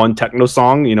was just a fun techno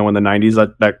song. You know, in the 90s,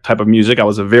 that type of music I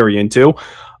was very into.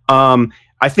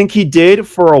 I think he did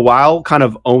for a while kind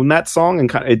of own that song,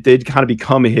 and it did kind of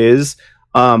become his.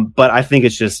 But I think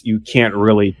it's just, you can't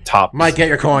really top. Mike, get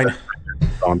your coin.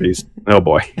 Zombies. Oh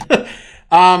boy.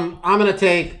 I'm gonna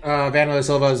take Vanderlei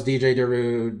Silva's DJ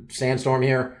Darude Sandstorm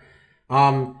here.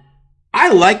 I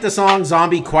like the song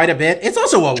Zombie quite a bit. It's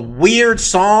also a weird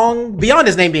song, beyond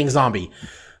his name being Zombie,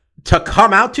 to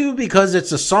come out to, because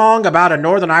it's a song about a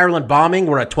Northern Ireland bombing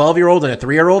where a 12-year-old and a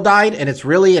 3-year-old died, and it's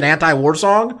really an anti-war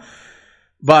song.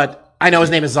 But I know his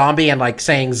name is Zombie, and like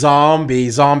saying zombie,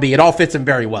 it all fits him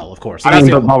very well, of course. I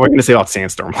mean, but we're going to say about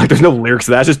Sandstorm. Like, there's no lyrics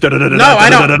to that. It's just no, I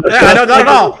know. I know, not at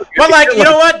all. But like, you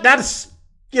know what? That's,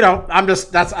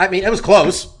 it was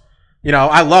close. You know,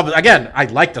 I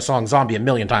like the song Zombie a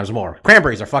million times more.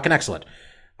 Cranberries are fucking excellent.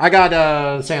 I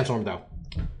got Sandstorm, though.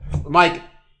 Mike.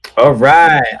 All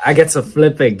right. I get to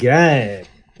flip again.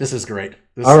 This is great.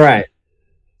 All right.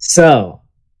 So,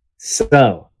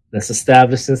 let's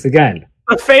establish this again.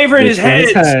 The favorite is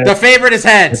heads. The favorite is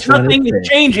heads. Nothing is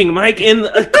changing, Mike, in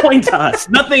a coin toss.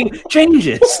 Nothing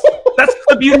changes. That's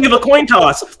the beauty of a coin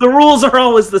toss. The rules are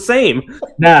always the same.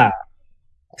 Now,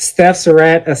 Steph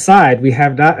Surratt aside, we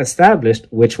have not established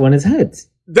which one is heads.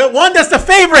 The one that's the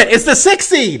favorite is the 6th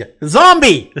seed,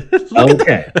 Zombie.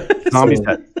 Okay. Zombies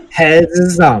head. Heads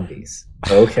and zombies.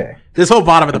 Okay. This whole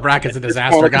bottom of the bracket's a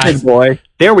disaster, guys. Boy.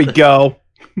 There we go.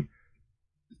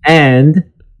 And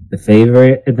the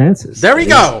favorite advances. There we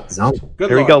go.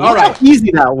 There we go. All right. How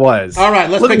easy that was. All right,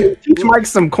 let's teach Mike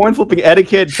some coin flipping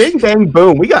etiquette. Bing, bang,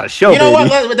 boom. We got a show. You know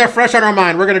what? They're fresh on our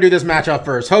mind. We're gonna do this matchup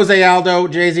first. Jose Aldo,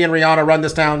 Jay-Z, and Rihanna run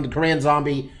this down. The Korean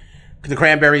Zombie, the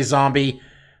Cranberries Zombie.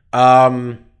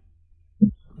 Yeah,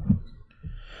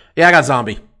 I got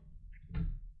Zombie.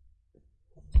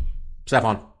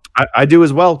 Stefan. I do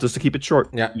as well, just to keep it short.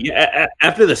 Yeah.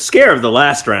 After the scare of the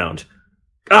last round,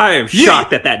 I am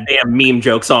shocked that damn meme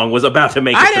joke song was about to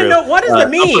make it I didn't know. What is the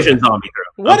meme? I'm pushing zombie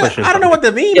through. I don't know what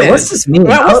the meme is. What's this meme?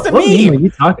 What's the what meme? Are you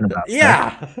talking about?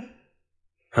 Yeah.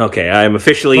 Okay, I am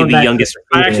officially the youngest.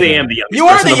 I actually am the youngest. You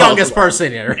are the youngest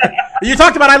person here. You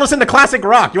talked about I listen to classic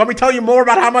rock. You want me to tell you more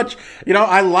about how much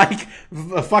I like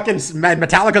fucking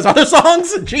Metallica's other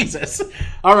songs? Jesus.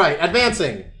 All right,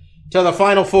 advancing to the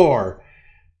final four.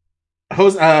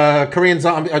 Who's Korean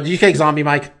zombie? UK zombie,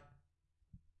 Mike?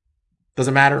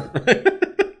 Doesn't matter.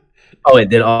 Oh, wait,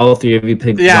 did all three of you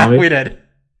pick zombie? Yeah, we did.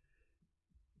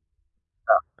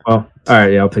 Well, all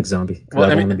right, yeah, I'll pick zombie. Well,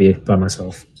 I want to be by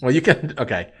myself. Well, you can.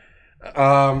 Okay.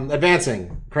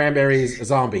 Advancing. Cranberries,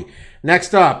 zombie.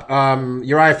 Next up,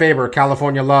 Uriah Faber,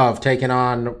 California Love, taking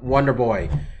on Wonder Boy,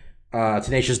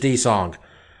 Tenacious D song.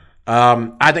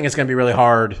 I think it's going to be really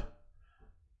hard.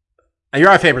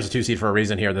 Uriah Faber's a 2-seed for a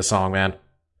reason here, this song, man.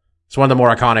 It's one of the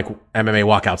more iconic MMA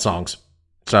walkout songs.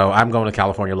 So I'm going to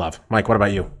California Love. Mike, what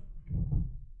about you?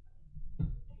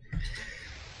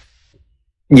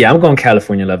 Yeah, I'm going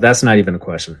California Love. That's not even a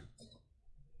question.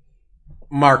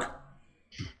 Mark.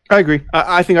 I agree.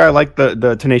 I think I like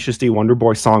the Tenacious D Wonder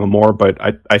Boy song more, but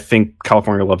I think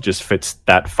California Love just fits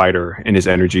that fighter and his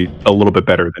energy a little bit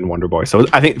better than Wonder Boy. So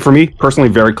I think, for me, personally,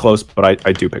 very close, but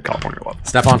I do pick California Love.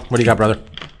 Stefan, what do you got, brother?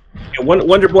 Yeah,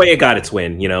 Wonder Boy, it got its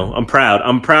win. I'm proud.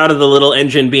 I'm proud of the little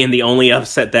engine being the only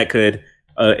upset that could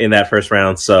in that first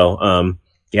round. So,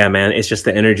 yeah, man, it's just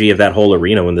the energy of that whole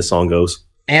arena when the song goes.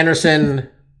 Anderson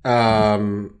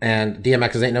and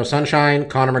DMX's Ain't No Sunshine,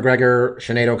 Conor McGregor,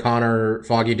 Sinead O'Connor,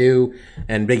 Foggy Dew,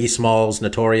 and Biggie Smalls,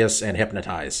 Notorious, and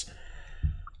Hypnotize.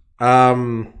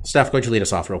 Steph, could you lead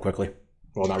us off real quickly?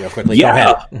 Well, not real quickly.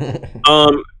 Yeah. Go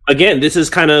ahead. Again, this is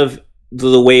kind of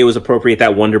the way it was appropriate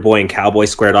that Wonder Boy and Cowboy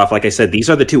squared off. Like I said,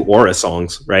 these are the two aura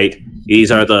songs, right?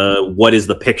 These are the what is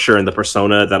the picture and the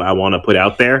persona that I want to put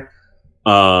out there.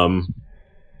 Connor's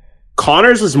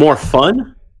was more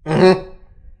fun. Mm-hmm.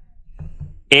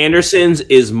 Anderson's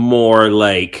is more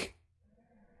like,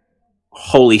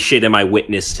 holy shit, am I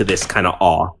witness to this kind of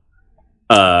awe?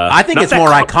 I think it's more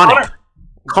iconic.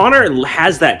 Connor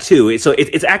has that too. So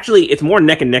it's actually, it's more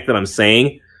neck and neck that I'm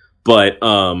saying. But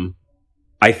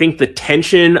I think the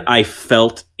tension I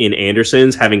felt in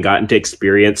Anderson's, having gotten to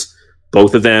experience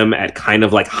both of them at kind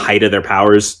of like height of their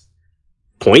powers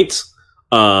points,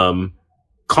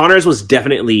 Connor's was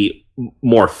definitely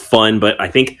more fun, but I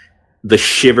think the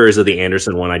shivers of the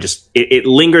Anderson one, it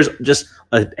lingers just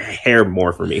a hair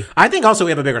more for me. I think also we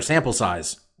have a bigger sample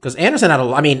size because Anderson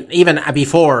even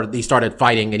before he started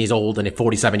fighting and he's old and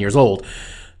 47 years old,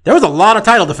 there was a lot of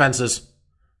title defenses.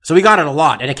 So we got it a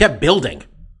lot and it kept building.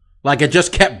 Like it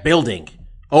just kept building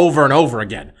over and over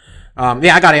again.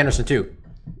 Yeah, I got Anderson too.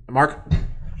 Mark?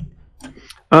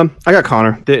 I got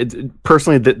Connor.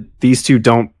 Personally, these two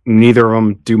neither of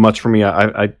them do much for me.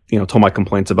 I told my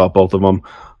complaints about both of them.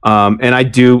 And I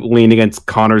do lean against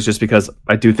Connor's just because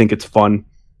I do think it's fun.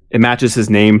 It matches his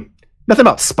name. Nothing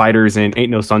about spiders and Ain't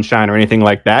No Sunshine or anything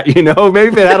like that. Maybe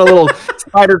if it had a little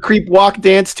spider creep walk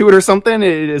dance to it or something,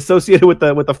 it associated with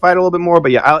the fight a little bit more.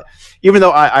 But yeah, even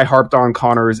though I harped on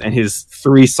Connor's and his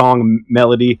 3-song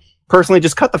melody, personally,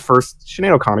 just cut the first.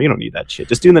 Sinead O'Connor, you don't need that shit.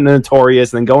 Just do the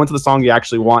Notorious and then go into the song you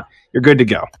actually want. You're good to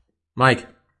go. Mike.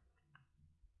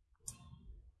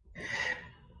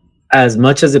 As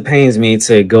much as it pains me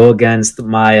to go against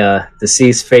my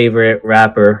deceased favorite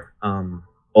rapper,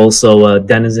 also a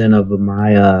denizen of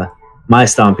my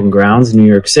stomping grounds, New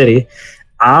York City,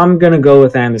 I'm going to go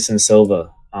with Anderson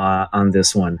Silva on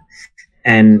this one.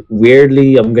 And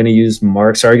weirdly, I'm going to use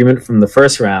Mark's argument from the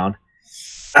first round.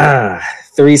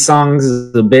 3 songs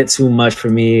is a bit too much for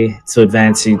me to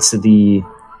advance you to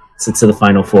the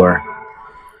final 4.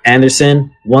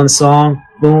 Anderson, 1 song,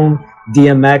 boom.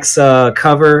 DMX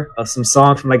cover of some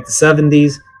song from like the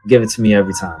 70s, give it to me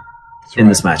every time in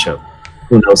this matchup.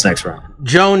 Who knows next round?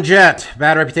 Joan Jett,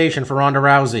 Bad Reputation for Ronda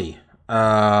Rousey.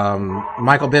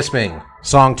 Michael Bisping,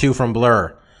 Song 2 from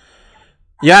Blur.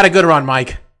 You had a good run,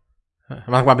 Mike. I'm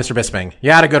talking about Mr. Bisping.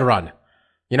 You had a good run.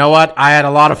 You know what? I had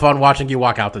a lot of fun watching you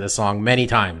walk out to this song many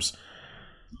times.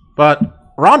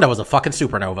 But Ronda was a fucking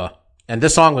supernova. And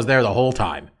this song was there the whole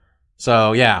time.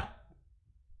 So, yeah.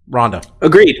 Ronda.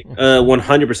 Agreed.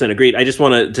 100% agreed. I just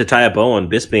wanted to tie a bow on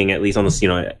Bisping, at least on this,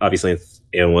 obviously,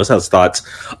 was his thoughts.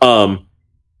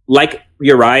 Like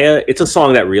Uriah, it's a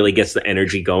song that really gets the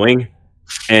energy going.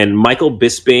 And Michael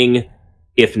Bisping,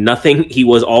 if nothing, he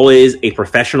was always a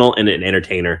professional and an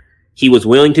entertainer. He was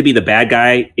willing to be the bad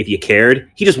guy if you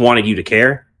cared. He just wanted you to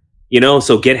care.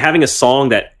 So having a song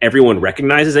that everyone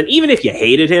recognizes, and even if you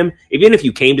hated him, even if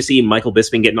you came to see Michael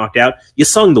Bisping get knocked out, you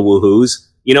sung the woohoos.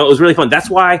 It was really fun. That's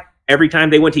why every time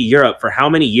they went to Europe, for how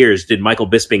many years did Michael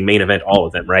Bisping main event all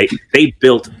of them, right? They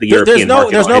built the European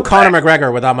market. There's no Conor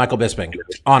McGregor without Michael Bisping,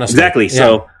 honestly. Exactly.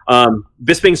 Yeah. So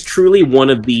Bisping's truly one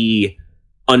of the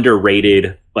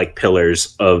underrated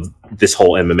pillars of this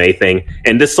whole MMA thing.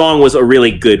 And this song was a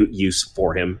really good use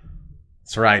for him.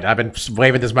 That's right. I've been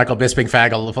waving this Michael Bisping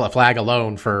flag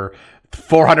alone for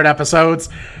 400 episodes.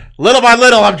 Little by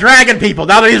little, I'm dragging people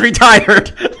now that he's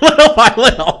retired. Little by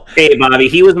little. Hey, Bobby,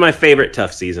 he was my favorite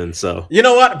tough season. So you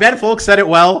know what? Ben Folks said it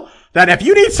well, that if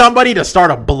you need somebody to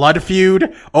start a blood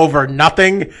feud over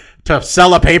nothing to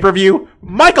sell a pay-per-view,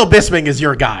 Michael Bisping is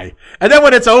your guy. And then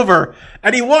when it's over,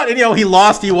 and he won, and he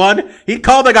lost, he won, he'd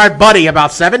call the guy buddy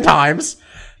about 7 times.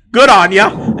 Good on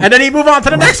ya. And then he'd move on to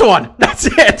the next one. That's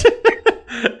it.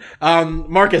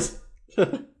 Marcus.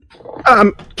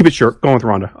 Keep it short. Going with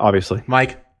Ronda, obviously.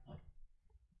 Mike.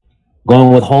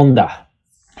 Going with Honda.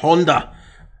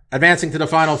 Advancing to the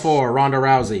final 4, Ronda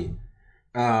Rousey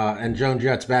and Joan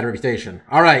Jett's bad reputation.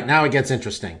 All right, now it gets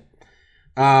interesting.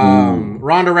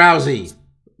 Ronda Rousey,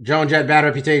 Joan Jett, bad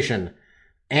reputation.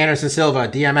 Anderson Silva,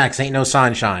 DMX, ain't no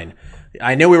sunshine.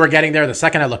 I knew we were getting there the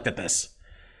second I looked at this.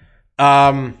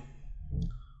 I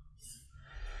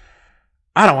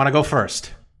don't want to go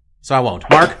first, so I won't.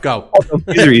 Mark, go.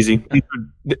 These are easy.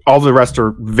 All the rest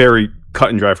are very cut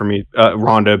and dry for me.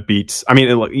 Ronda beats. I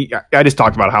mean, I just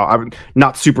talked about how I'm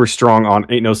not super strong on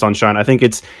Ain't No Sunshine. I think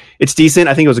it's decent.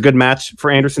 I think it was a good match for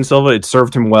Anderson Silva. It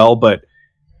served him well, but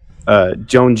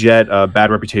Joan Jett,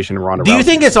 bad reputation, and Ronda. Do you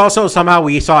think it's also somehow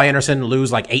we saw Anderson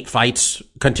lose 8 fights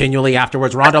continually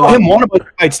afterwards? Ronda I saw him won a bunch of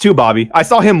fights too, Bobby. I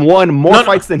saw him won more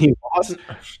fights than he lost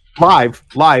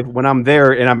live when I'm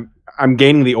there and I'm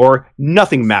gaining the aura.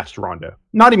 Nothing matched Ronda.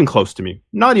 Not even close to me.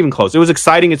 Not even close. It was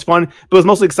exciting. It's fun, but it was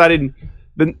mostly exciting.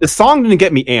 The song didn't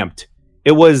get me amped.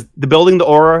 It was the building the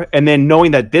aura and then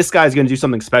knowing that this guy's going to do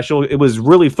something special. It was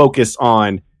really focused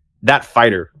on that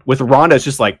fighter. With Ronda, it's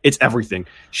just it's everything.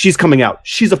 She's coming out.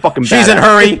 She's a fucking badass. She's in a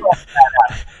hurry.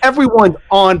 Everyone's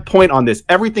on point on this.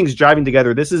 Everything's driving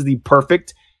together. This is the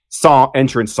perfect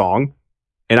entrance song.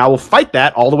 And I will fight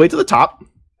that all the way to the top.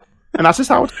 And that's just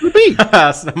how it's going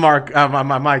to be. Mark,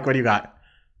 Mike, what do you got?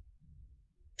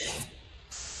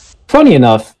 Funny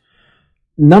enough,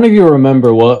 none of you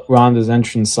remember what Ronda's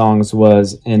entrance songs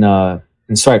was in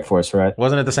Strikeforce, right?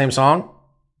 Wasn't it the same song?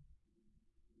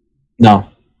 No.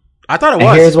 I thought it was.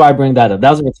 And here's why I bring that up.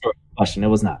 That was a rhetorical question. It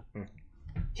was not.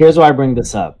 Here's why I bring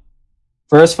this up.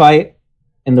 First fight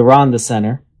in the Ronda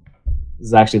Center. This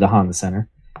is actually the Honda Center.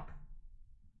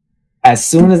 As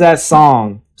soon as that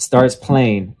song starts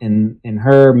playing in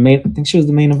her main, I think she was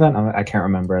the main event. I can't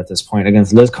remember at this point,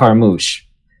 against Liz Carmouche.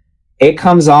 It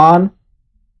comes on,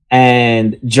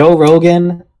 and Joe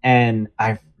Rogan and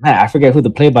I forget who the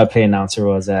play-by-play announcer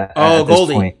was at this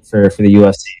Goldie. Point for the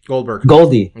UFC.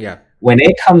 Goldie. Yeah. When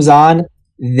it comes on,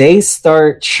 they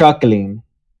start chuckling,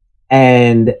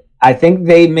 and I think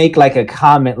they make a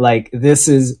comment this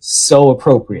is so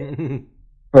appropriate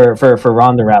for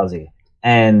Ronda Rousey.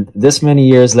 And this many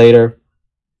years later,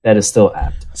 that is still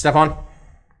apt. Stefan?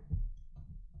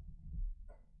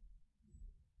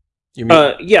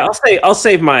 Yeah, I'll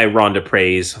save my Ronda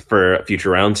praise for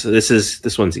future rounds.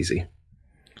 This one's easy.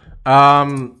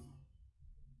 Yeah,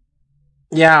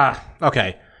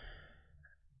 okay.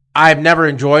 I've never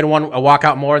enjoyed a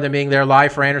walkout more than being there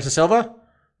live for Anderson Silva,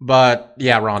 but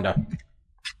yeah, Ronda.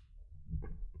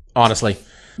 Honestly.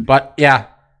 But yeah,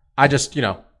 I just, we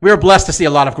were blessed to see a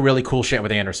lot of really cool shit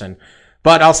with Anderson.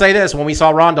 But I'll say this, when we saw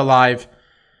Ronda live,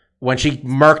 when she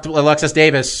murked Alexis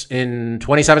Davis in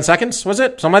 27 seconds, was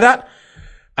it? Something like that?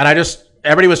 And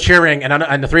everybody was cheering,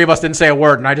 and the three of us didn't say a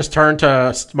word, and I just turned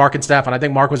to Mark and Steph, and I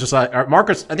think Mark was just I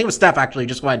think it was Steph actually,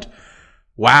 just went,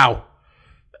 wow.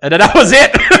 And then that was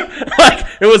it.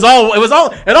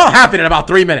 It all happened in about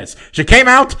 3 minutes. She came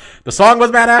out, the song was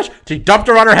badass, she dumped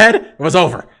her on her head, it was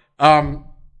over.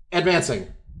 Advancing.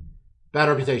 Bad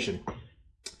reputation.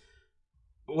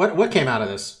 What came out of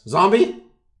this? Zombie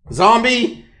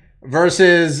from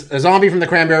the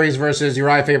Cranberries versus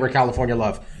Uriah Faber, California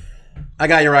Love. I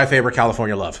got Uriah Faber,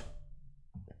 California Love.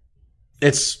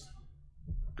 It's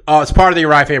part of the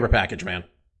Uriah Faber package, man.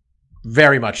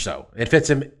 Very much so. It fits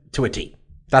him to a T.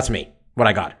 That's me. What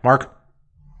I got. Mark?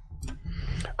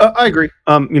 I agree.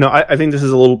 I think this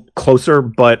is a little closer,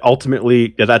 but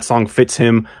ultimately that song fits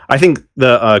him. I think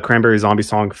the Cranberry Zombie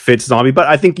song fits Zombie, but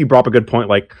I think you brought up a good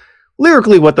point.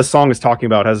 Lyrically, what the song is talking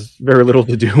about has very little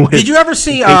to do with. Did you ever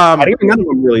see? I think none of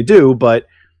them really do, but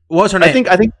What was her name?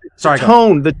 I think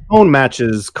the tone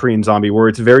matches Korean Zombie, where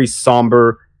it's very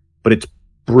somber, but it's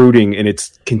brooding and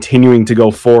it's continuing to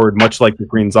go forward, much like the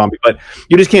Korean Zombie. But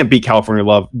you just can't beat California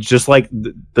Love, just like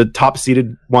the top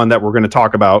seeded one that we're going to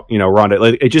talk about. Rhonda,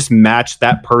 like, it just matched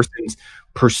that person's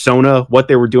persona, what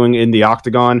they were doing in the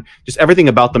Octagon, just everything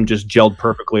about them just gelled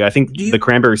perfectly. I think the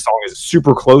Cranberry song is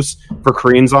super close for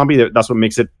Korean Zombie. That's what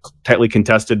makes it tightly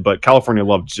contested. But California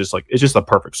Love is just it's just a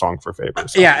perfect song for Faber.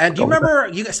 So yeah, and do you remember,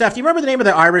 Steph? Do you remember the name of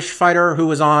the Irish fighter who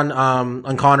was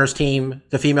on Connor's team,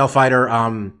 the female fighter,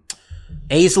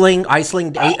 Aisling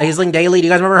Daly? Do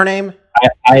you guys remember her name?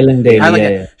 Aisling Daly.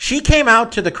 Yeah. She came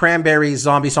out to the Cranberries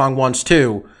Zombie song once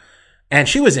too, and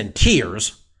she was in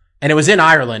tears. And it was in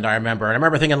Ireland, I remember. And I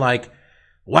remember thinking, like,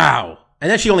 wow.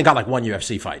 And then she only got, like, one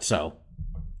UFC fight, so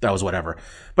that was whatever.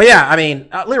 But, yeah, I mean,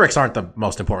 lyrics aren't the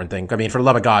most important thing. I mean, for the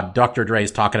love of God, Dr. Dre's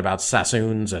talking about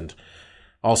Sassoons and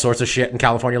all sorts of shit in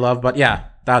California Love. But, yeah,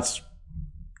 that's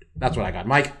what I got.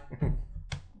 Mike?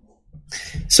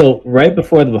 So, right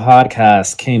before the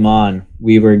podcast came on,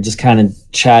 we were just kind of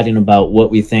chatting about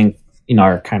what we think,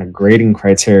 our kind of grading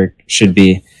criteria should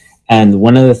be. And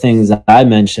one of the things that I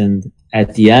mentioned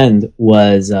at the end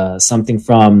was something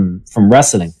from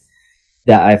wrestling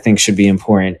that I think should be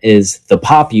important is the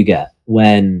pop you get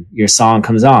when your song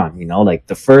comes on, like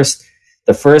the first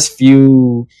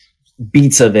few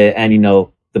beats of it, and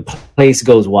the place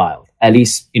goes wild, at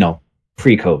least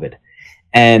pre-COVID.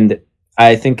 And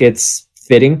I think it's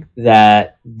fitting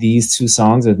that these two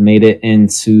songs have made it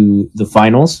into the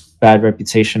finals, Bad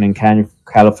Reputation and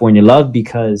California Love,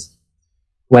 because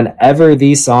whenever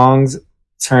these songs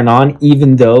turn on,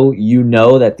 even though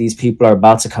that these people are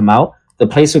about to come out, the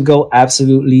place would go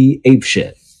absolutely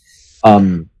apeshit.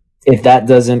 If that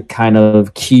doesn't kind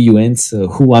of key you into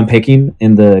who I'm picking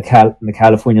in the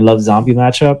California Love Zombie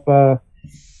matchup,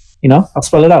 I'll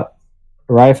spell it out.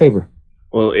 Uriah Faber.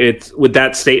 Well, it's with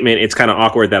that statement, it's kind of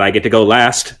awkward that I get to go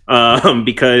last,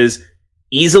 because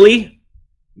easily,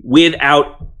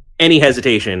 without any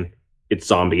hesitation, it's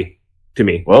Zombie to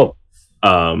me. Whoa.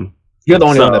 You're the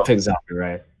only one that picked Zombie,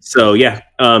 right? So, yeah,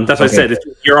 that's what I said.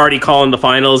 You're already calling the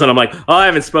finals, and I'm like, I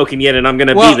haven't spoken yet, and I'm going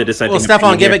to be the dissenting. Well,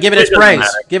 Stefan, give it its praise.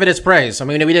 Give it its praise. I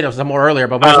mean, we did some more earlier,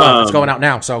 but it's going out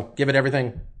now, so give it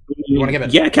everything you want to give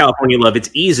it. Yeah, California Love,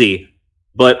 it's easy,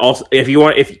 but also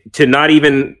if to not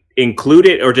even include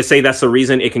it or to say that's the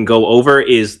reason it can go over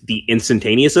is the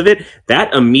instantaneous of it.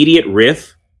 That immediate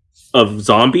riff of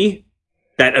Zombie,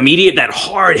 that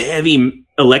hard, heavy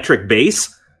electric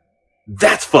bass,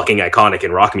 that's fucking iconic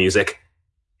in rock music.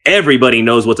 Everybody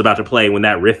knows what's about to play when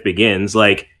that riff begins.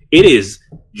 Like, it is,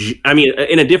 I mean,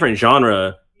 in a different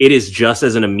genre, it is just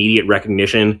as an immediate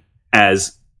recognition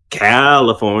as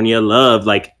California Love.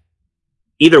 Like,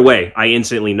 either way, I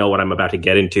instantly know what I'm about to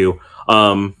get into.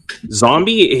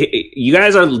 Zombie, you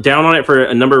guys are down on it for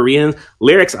a number of reasons.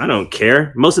 Lyrics, I don't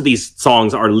care. Most of these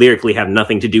songs are lyrically have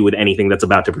nothing to do with anything that's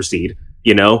about to proceed,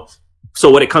 So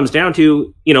what it comes down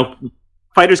to,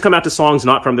 fighters come out to songs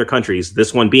not from their countries,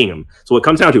 this one being them. So what it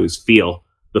comes down to is feel.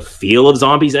 The feel of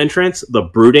Zombie's entrance, the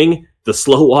brooding, the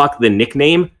slow walk, the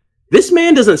nickname. This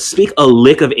man doesn't speak a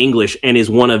lick of English and is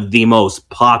one of the most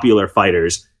popular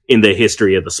fighters in the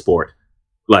history of the sport.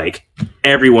 Like,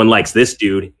 everyone likes this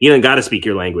dude. He doesn't got to speak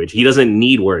your language. He doesn't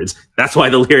need words. That's why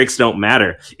the lyrics don't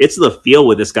matter. It's the feel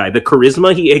with this guy. The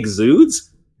charisma he exudes.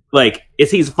 Like,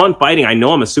 he's fun fighting. I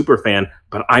know I'm a super fan,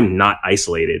 but I'm not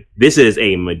isolated. This is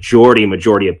a majority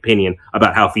opinion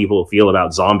about how people feel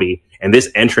about Zombie, and this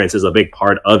entrance is a big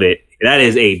part of it. That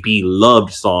is a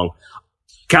beloved song.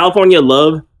 California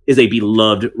Love is a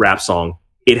beloved rap song.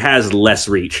 It has less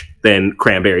reach than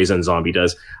Cranberries and Zombie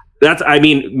does.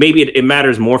 Maybe it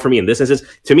matters more for me in this instance.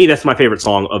 To me, that's my favorite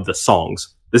song of the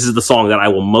songs. This is the song that I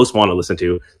will most want to listen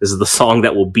to. This is the song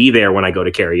that will be there when I go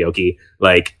to karaoke.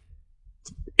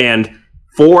 And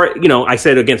I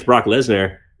said against Brock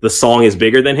Lesnar, the song is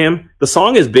bigger than him. The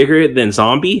song is bigger than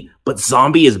Zombie, but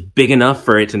Zombie is big enough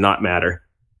for it to not matter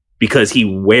because he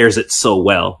wears it so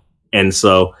well. And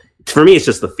so for me, it's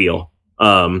just the feel.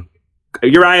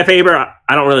 Uriah Faber,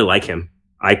 I don't really like him.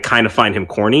 I kind of find him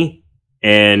corny,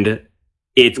 and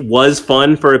it was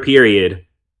fun for a period,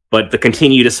 but the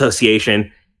continued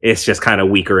association is just kind of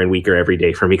weaker and weaker every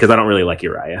day for me because I don't really like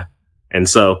Uriah. And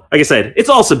so, like I said, it's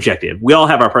all subjective. We all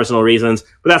have our personal reasons,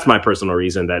 but that's my personal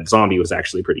reason that Zombie was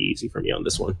actually pretty easy for me on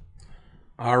this one.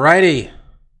 All righty.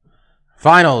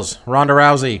 Finals, Ronda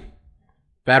Rousey,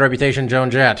 Bad Reputation, Joan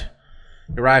Jett,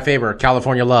 Uriah Faber,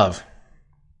 California Love.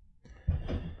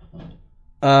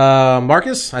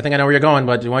 Marcus, I think I know where you're going,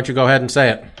 but why don't you go ahead and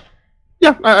say it?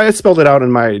 Yeah, I spelled it out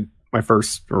in my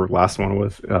first or last one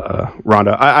with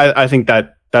Ronda. I think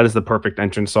that That is the perfect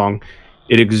entrance song.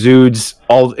 It exudes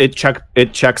all. It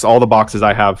checks all the boxes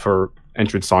I have for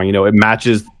entrance song. You know, it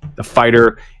matches the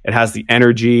fighter. It has the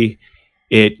energy.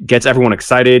 It gets everyone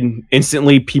excited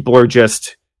instantly. People are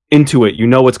just into it. You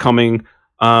know what's coming.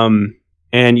 And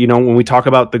you know, when we talk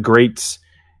about the greats,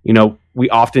 you know, we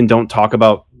often don't talk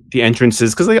about the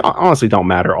entrances because they honestly don't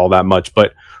matter all that much.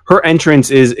 But her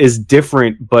entrance is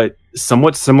different, but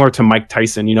somewhat similar to Mike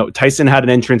Tyson. You know, Tyson had an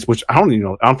entrance, which I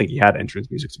don't think he had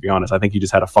entrance music, to be honest. I think he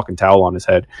just had a fucking towel on his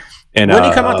head. And when did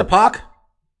he come out to Pac?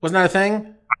 Wasn't that a thing?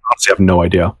 I honestly have no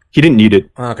idea. He didn't need it.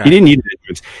 Okay. He didn't need an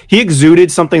entrance. He exuded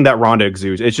something that Ronda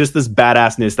exudes. It's just this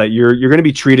badassness that you're going to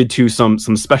be treated to some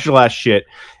special ass shit.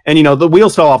 And you know, the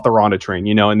wheels fell off the Ronda train.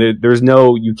 You know, and there's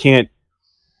no, you can't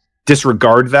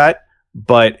disregard that.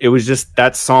 But it was just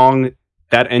that song,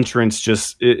 that entrance,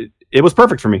 just it was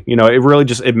perfect for me. You know, it really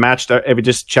just it matched. It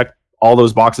just checked all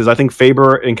those boxes. I think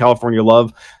Faber in California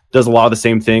Love does a lot of the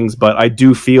same things, but I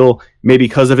do feel maybe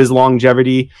because of his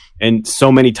longevity and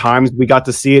so many times we got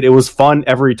to see it, it was fun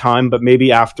every time. But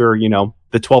maybe after, you know,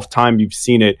 the 12th time you've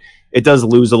seen it, it does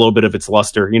lose a little bit of its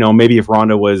luster. You know, maybe if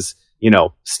Ronda was, you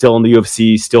know, still in the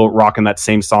UFC, still rocking that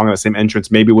same song, that same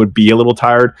entrance, maybe it would be a little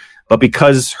tired. But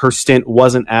because her stint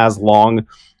wasn't as long,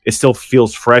 it still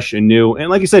feels fresh and new. And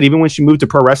like you said, even when she moved to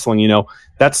pro wrestling, you know,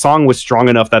 that song was strong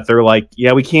enough that they're like,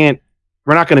 yeah,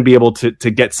 we're not going to be able to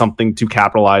get something to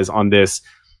capitalize on this.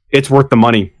 It's worth the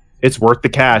money. It's worth the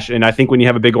cash. And I think when you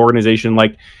have a big organization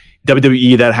like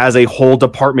WWE that has a whole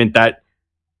department that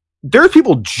there are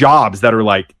people jobs that are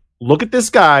like, look at this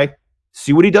guy,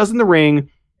 see what he does in the ring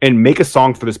and make a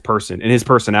song for this person and his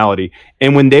personality.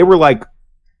 And when they were like,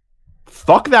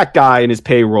 fuck that guy and his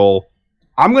payroll,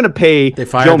 I'm going to pay they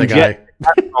fired the guy.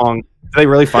 That song. Did they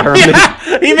really fire him?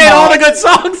 Yeah, he made all the good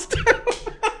songs too.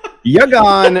 You're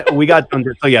gone. We got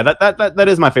under. So yeah, that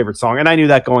is my favorite song, and I knew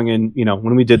that going in. You know,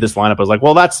 when we did this lineup, I was like,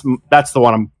 well, that's the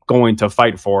one I'm going to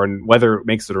fight for, and whether it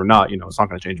makes it or not, you know, it's not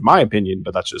going to change my opinion.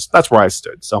 But that's where I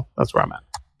stood. So that's where I'm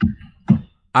at.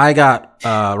 I got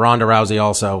Ronda Rousey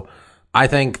also. I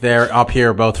think they're up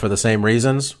here both for the same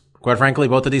reasons. Quite frankly,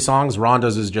 both of these songs,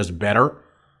 Ronda's is just better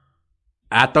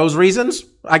at those reasons,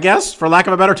 I guess, for lack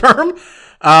of a better term.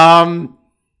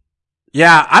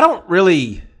 Yeah,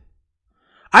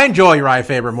 I enjoy Uriah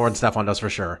Faber more than Stefan does for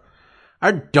sure.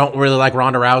 I don't really like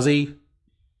Ronda Rousey.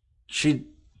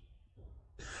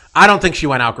 I don't think she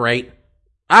went out great.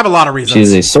 I have a lot of reasons.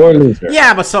 She's a sore loser.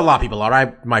 Yeah, but so a lot of people are.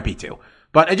 I might be too.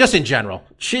 But just in general,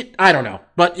 I don't know.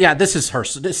 But yeah, this is her.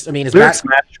 This, I mean, is bad.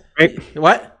 Right?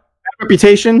 What?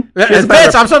 Reputation.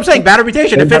 I'm saying bad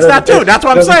reputation. It fits that too. That's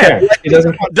what I'm saying. He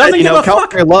doesn't give a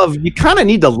fuck. Love. You kind of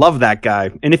need to love that guy,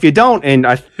 and if you don't, and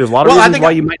there's a lot of reasons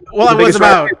why you might. Well,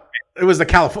 it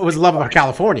was love of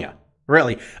California.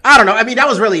 Really, I don't know. I mean,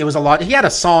 it was a lot. He had a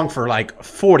song for like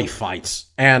 40 fights,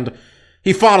 and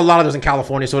he fought a lot of those in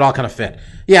California, so it all kind of fit.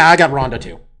 Yeah, I got Ronda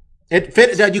too. It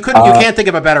fit. You can't think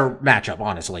of a better matchup,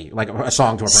 honestly, like a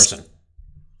song to a person.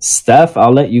 Steph,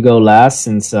 I'll let you go last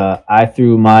since I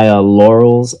threw my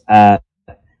laurels at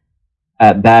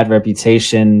Bad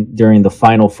Reputation during the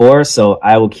Final Four. So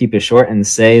I will keep it short and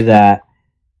say that,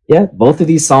 yeah, both of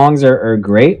these songs are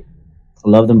great. I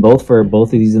love them both for both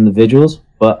of these individuals,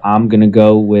 but I'm going to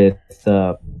go with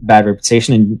Bad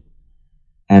Reputation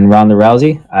and Ronda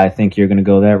Rousey. I think you're going to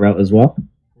go that route as well.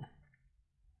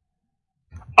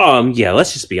 Yeah,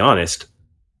 let's just be honest.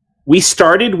 We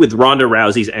started with Ronda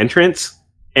Rousey's entrance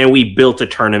and we built a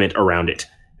tournament around it.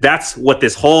 That's what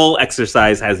this whole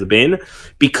exercise has been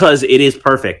because it is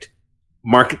perfect.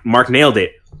 Mark nailed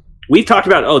it. We've talked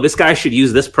about, this guy should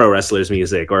use this pro wrestler's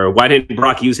music, or why didn't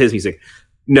Brock use his music?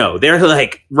 No, they're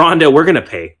like, Ronda, we're going to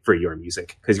pay for your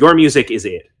music because your music is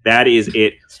it. That is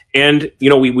it. And, you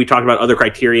know, we talked about other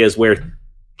criterias where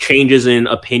changes in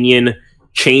opinion,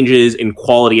 changes in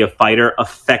quality of fighter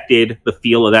affected the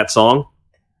feel of that song.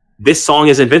 This song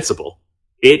is invincible.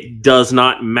 It does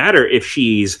not matter if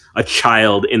she's a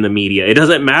child in the media. It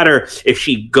doesn't matter if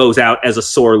she goes out as a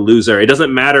sore loser. It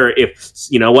doesn't matter if,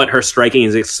 you know what, her striking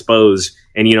is exposed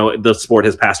and, you know, the sport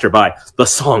has passed her by. The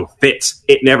song fits.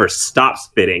 It never stops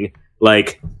fitting.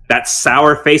 Like, that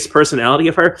sour-faced personality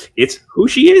of her, it's who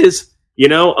she is, you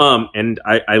know? And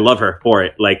I love her for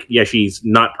it. Like, yeah, she's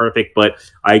not perfect, but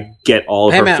I get all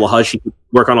of her flaws. She can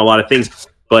work on a lot of things.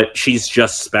 But she's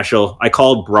just special. I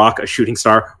called Brock a shooting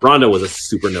star. Ronda was a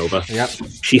supernova. Yep.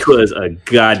 She was a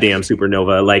goddamn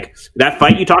supernova. Like, that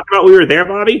fight you talked about, we were there,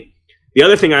 Bobby. The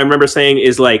other thing I remember saying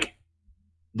is, like,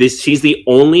 she's the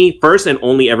first and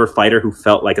only ever fighter who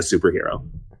felt like a superhero.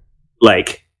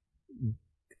 Like,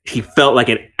 he felt like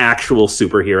an actual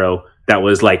superhero that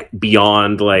was, like,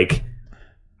 beyond, like,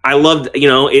 I loved, you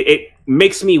know,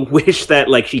 makes me wish that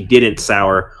like she didn't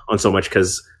sour on so much,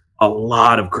 because a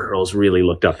lot of girls really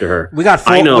looked up to her. We got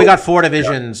four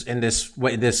divisions in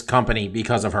this company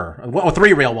because of her. Well,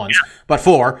 3 real ones, but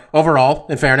 4 overall.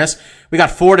 In fairness, we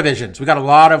got 4 divisions. We got a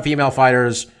lot of female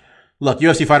fighters. Look,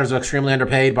 UFC fighters are extremely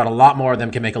underpaid, but a lot more of them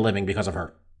can make a living because of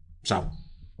her. So,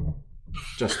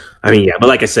 but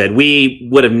like I said, we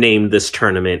would have named this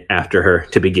tournament after her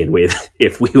to begin with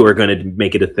if we were going to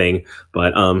make it a thing.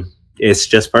 But it's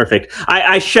just perfect.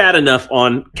 I shat enough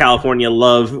on California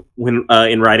Love when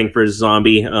in writing for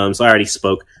Zombie, so I already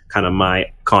spoke kind of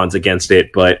my cons against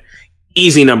it. But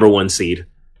easy number 1 seed,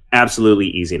 absolutely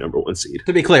easy number 1 seed.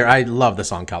 To be clear, I love the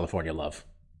song California Love,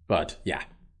 but yeah,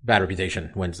 Bad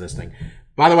Reputation wins this thing.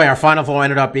 By the way, our final 4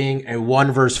 ended up being a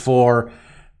 1 versus 4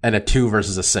 and a 2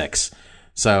 versus a 6.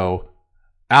 So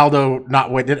Aldo not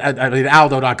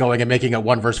going and making a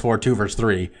 1 versus 4, 2 versus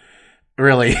 3.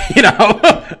 Really,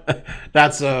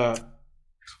 that's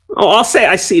I'll say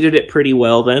I seeded it pretty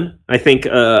well then. I think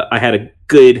I had a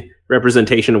good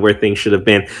representation of where things should have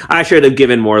been. I should have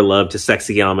given more love to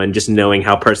Sexyama and just knowing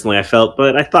how personally I felt,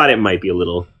 but I thought it might be a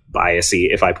little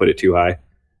biasy if I put it too high.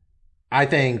 I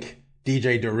think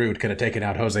DJ Darude could have taken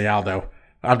out Jose Aldo.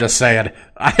 I'm just saying.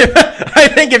 I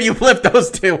think if you flip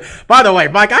those two. By the way,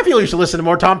 Mike, I feel you should listen to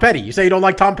more Tom Petty. You say you don't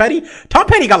like Tom Petty? Tom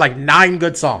Petty got like 9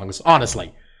 good songs,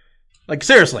 honestly. Like,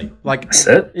 seriously. Like, that's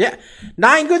it? Yeah.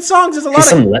 9 good songs is a lot.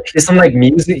 He's some like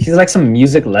music. He's like some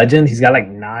music legend. He's got like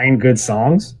 9 good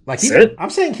songs. Like,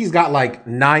 I'm saying he's got like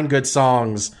 9 good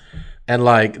songs, and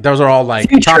like those are all like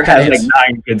Future has like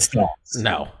 9 good songs.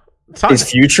 No.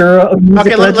 Is Future a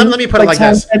music okay, let me put it like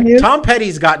this. Petty? Tom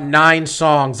Petty's got 9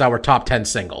 songs that were top 10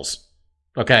 singles.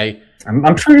 Okay?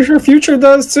 I'm pretty sure Future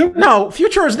does too. No,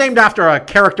 Future is named after a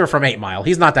character from 8 Mile.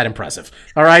 He's not that impressive.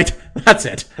 All right? That's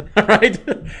it. All right?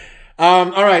 All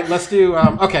right, let's do...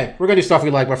 okay, we're going to do stuff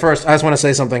we like, but first, I just want to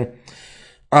say something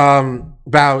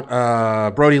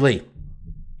about Brody Lee.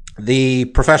 The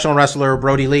professional wrestler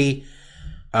Brody Lee,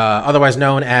 otherwise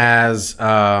known as...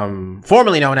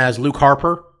 formerly known as Luke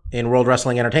Harper in World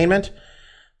Wrestling Entertainment,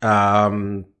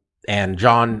 and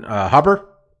John Hubbard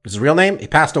is his real name. He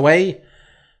passed away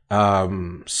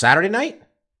Saturday night,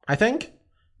 I think.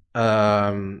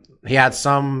 He had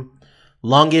some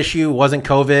lung issue, wasn't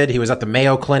COVID. He was at the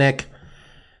Mayo Clinic.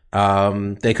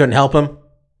 They couldn't help him.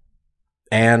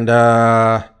 And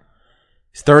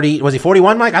he's 30. Was he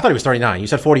 41, Mike? I thought he was 39. You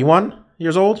said 41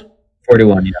 years old?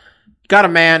 41, yeah. Got a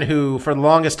man who, for the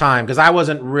longest time, because I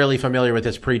wasn't really familiar with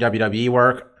his pre-WWE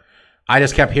work, I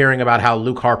just kept hearing about how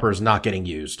Luke Harper's not getting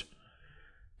used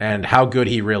and how good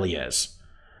he really is.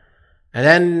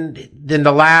 And then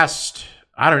the last,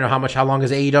 I don't know how long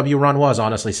his AEW run was,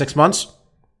 honestly, 6 months?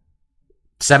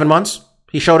 7 months?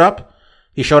 He showed up.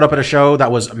 He showed up at a show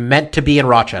that was meant to be in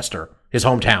Rochester, his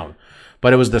hometown.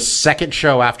 But it was the second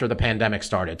show after the pandemic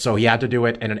started. So he had to do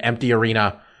it in an empty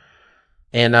arena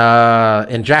in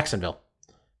Jacksonville.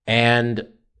 And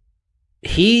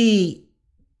he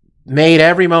made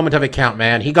every moment of it count,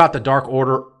 man. He got the Dark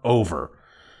Order over.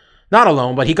 Not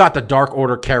alone, but he got the Dark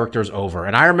Order characters over.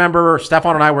 And I remember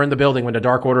Stefan and I were in the building when the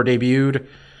Dark Order debuted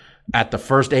at the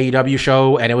first AEW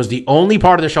show, and it was the only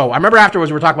part of the show. I remember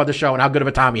afterwards we were talking about the show and how good of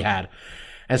a time he had.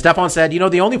 And Stefan said,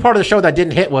 the only part of the show that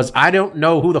didn't hit was, I don't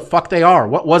know who the fuck they are.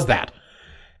 What was that?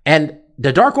 And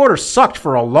the Dark Order sucked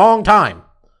for a long time.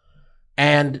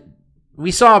 And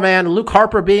we saw, man, Luke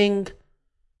Harper being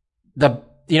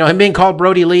him being called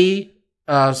Brody Lee.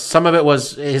 Some of it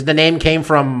was, the name came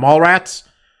from Mallrats,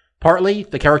 partly,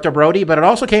 the character Brody, but it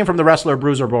also came from the wrestler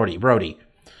Bruiser Brody,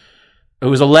 who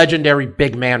was a legendary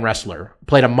big man wrestler,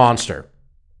 played a monster.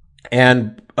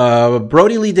 And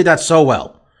Brody Lee did that so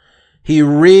well. He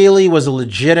really was a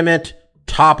legitimate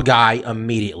top guy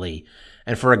immediately.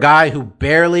 And for a guy who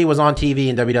barely was on TV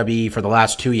in WWE for the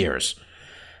last 2 years.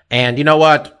 And you know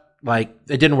what? Like,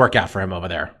 it didn't work out for him over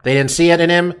there. They didn't see it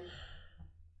in him.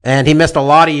 And he missed a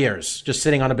lot of years just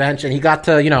sitting on a bench. And he got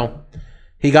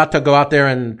to go out there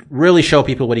and really show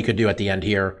people what he could do at the end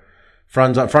here.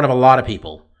 In front of a lot of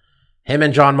people. Him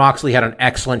and Jon Moxley had an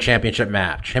excellent championship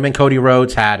match. Him and Cody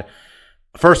Rhodes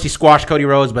first he squashed Cody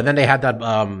Rhodes, but then they had that,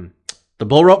 the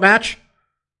bull rope match.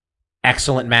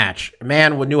 Excellent match.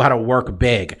 Man knew how to work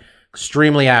big.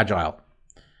 Extremely agile.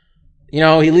 He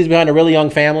leaves behind a really young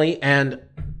family, and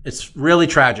it's really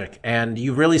tragic. And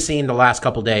you've really seen the last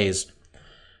couple days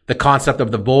the concept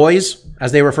of the boys,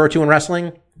 as they refer to in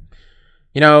wrestling.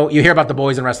 You hear about the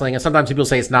boys in wrestling, and sometimes people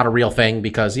say it's not a real thing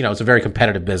because, it's a very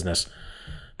competitive business.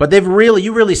 But you've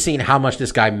really seen how much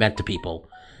this guy meant to people.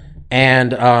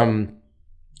 And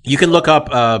you can look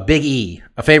up Big E,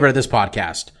 a favorite of this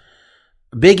podcast.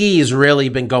 Big E has really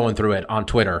been going through it on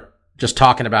Twitter, just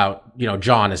talking about,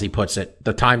 John, as he puts it,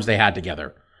 the times they had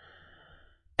together.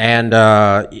 And,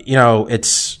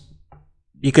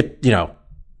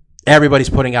 everybody's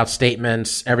putting out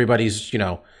statements. Everybody's,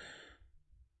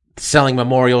 selling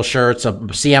memorial shirts.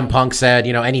 CM Punk said,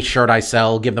 any shirt I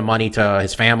sell, give the money to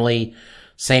his family.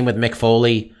 Same with Mick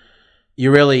Foley.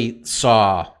 You really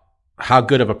saw how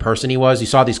good of a person he was. You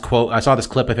saw I saw this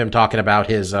clip of him talking about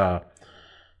his, how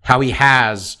he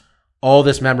has all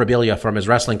this memorabilia from his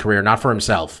wrestling career, not for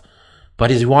himself, but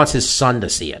he wants his son to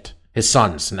see it. His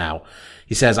sons now.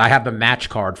 He says, I have the match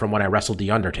card from when I wrestled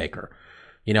The Undertaker.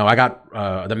 I got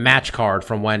the match card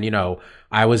from when,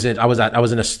 I was in a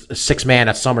 6-man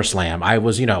at SummerSlam. I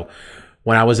was,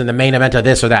 when I was in the main event of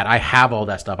this or that. I have all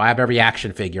that stuff. I have every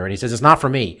action figure. And he says, it's not for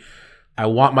me. I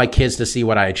want my kids to see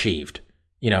what I achieved.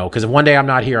 Because if one day I'm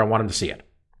not here, I want them to see it.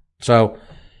 So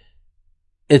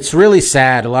it's really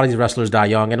sad. A lot of these wrestlers die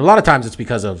young. And a lot of times it's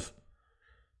because of,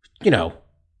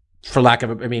 for lack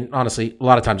of, honestly, a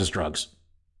lot of times it's drugs.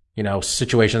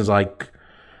 Situations like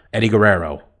Eddie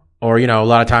Guerrero. Or, a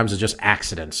lot of times it's just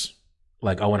accidents,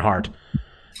 like Owen Hart.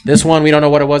 This one, we don't know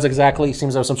what it was exactly.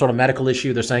 Seems like some sort of medical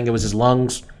issue. They're saying it was his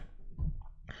lungs.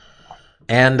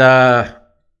 And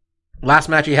last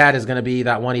match he had is going to be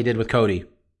that one he did with Cody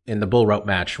in the bull rope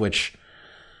match, which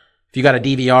if you got a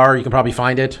DVR, you can probably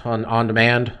find it on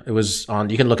demand. It was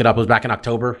on, you can look it up. It was back in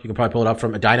October. You can probably pull it up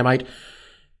from Dynamite.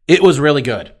 It was really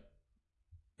good.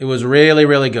 It was really,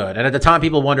 really good. And at the time,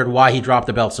 people wondered why he dropped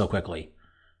the belt so quickly.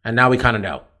 And now we kind of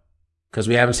know. Because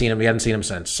we haven't seen him. We hadn't seen him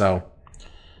since. So,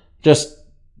 just,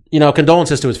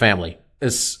 condolences to his family.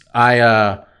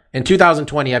 In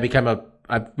 2020,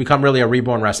 I've become really a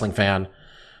Reborn Wrestling fan.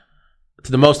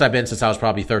 To the most I've been since I was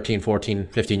probably 13, 14,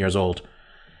 15 years old.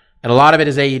 And a lot of it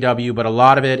is AEW, but a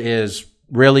lot of it is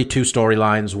really two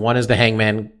storylines. One is the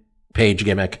Hangman Page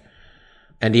gimmick,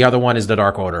 and the other one is the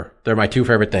Dark Order. They're my two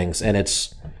favorite things. And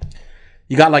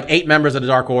you got like 8 members of the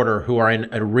Dark Order who are in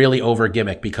a really over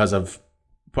gimmick because of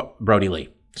Brody Lee.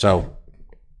 So,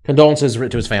 condolences to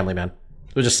his family, man.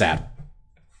 It was just sad.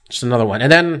 Just another one. And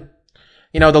then,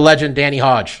 the legend Danny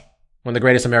Hodge, one of the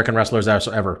greatest American wrestlers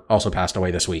ever, also passed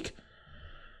away this week.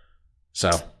 So,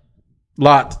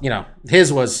 he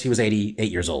was 88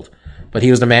 years old. But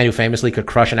he was the man who famously could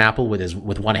crush an apple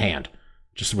with one hand.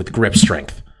 Just with grip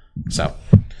strength. So,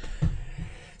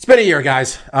 it's been a year,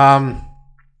 guys.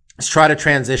 Let's try to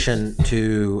transition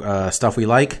to stuff we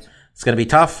like. It's going to be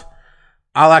tough.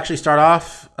 I'll actually start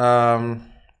off. Well,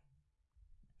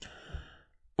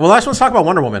 let's talk about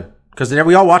Wonder Woman. Because did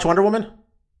we all watch Wonder Woman?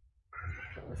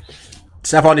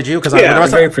 Stefan, did you? Because I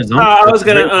was very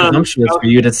presumptuous for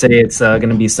you to say it's going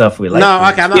to be stuff we like. No,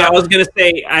 okay. I was going to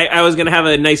say I was going to have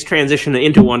a nice transition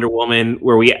into Wonder Woman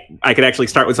where I could actually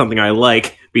start with something I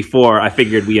like before I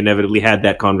figured we inevitably had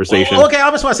that conversation. Well, okay, I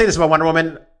just want to say this about Wonder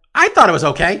Woman. I thought it was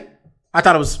okay. I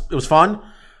thought it was fun.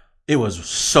 It was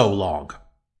so long.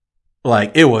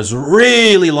 Like, it was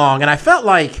really long. And I felt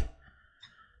like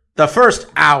the first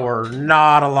hour,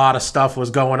 not a lot of stuff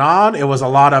was going on. It was a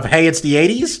lot of, hey, it's the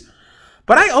 80s.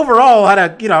 But I overall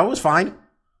had it was fine.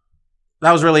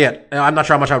 That was really it. I'm not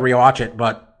sure how much I'd rewatch it,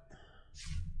 but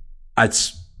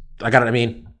that's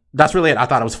really it. I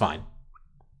thought it was fine.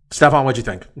 Stefan, what'd you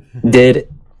think?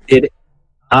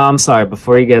 I'm sorry,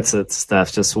 before you get to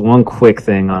stuff, just one quick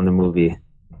thing on the movie.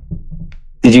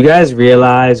 Did you guys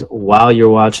realize while you're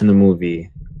watching the movie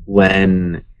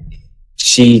when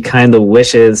she kind of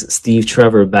wishes Steve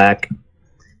Trevor back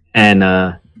and,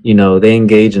 they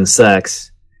engage in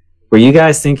sex, were you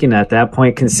guys thinking at that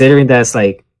point, considering that's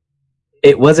like,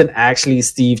 it wasn't actually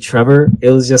Steve Trevor, it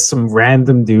was just some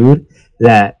random dude,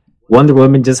 that Wonder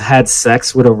Woman just had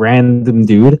sex with a random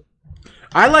dude?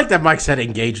 I like that Mike said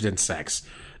engaged in sex.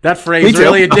 That phrase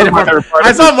really did it.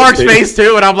 I saw Mark's face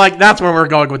too, and I'm like, that's where we're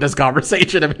going with this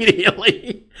conversation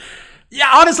immediately.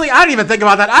 Yeah, honestly, I didn't even think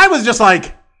about that. I was just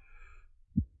like,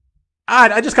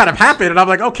 I just kind of happened, and I'm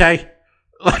like, okay.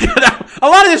 Like, a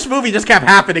lot of this movie just kept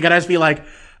happening, and I just be like,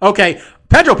 okay.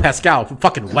 Pedro Pascal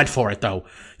fucking went for it, though.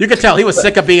 You could tell he was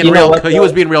sick of being he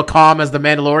was being real calm as the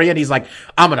Mandalorian. He's like,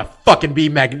 I'm gonna fucking be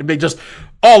just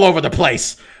all over the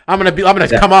place. I'm gonna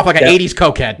come off like an 80s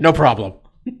cokehead, no problem.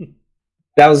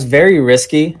 That was very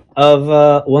risky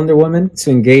of Wonder Woman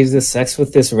to engage this sex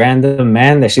with this random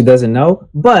man that she doesn't know.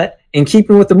 But in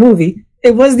keeping with the movie,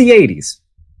 it was the 80s.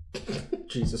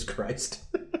 Jesus Christ.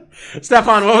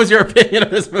 Stefan, what was your opinion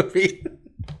of this movie?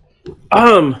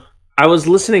 I was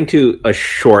listening to a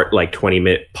short,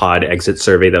 20-minute pod exit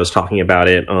survey that was talking about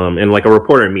it, and a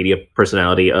reporter and media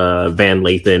personality, Van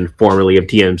Lathan, formerly of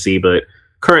TMC, but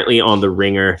currently on The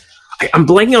Ringer. I'm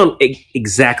blanking on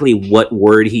exactly what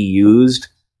word he used,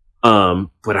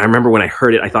 But I remember when I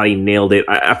heard it, I thought he nailed it.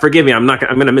 Forgive me, I'm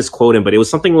going to misquote him, but it was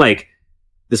something like,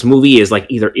 this movie is like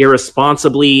either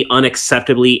irresponsibly,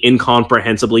 unacceptably,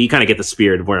 incomprehensibly, you kind of get the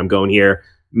spirit of where I'm going here,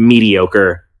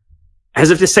 mediocre.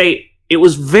 As if to say, it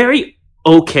was very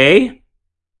okay,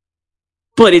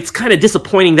 but it's kind of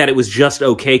disappointing that it was just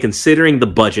okay, considering the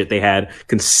budget they had,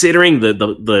 considering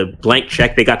the blank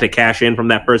check they got to cash in from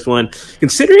that first one,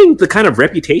 considering the kind of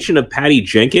reputation of Patty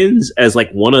Jenkins as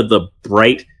like one of the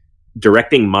bright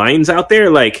directing minds out there.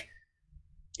 Like,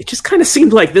 it just kind of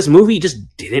seemed like this movie just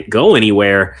didn't go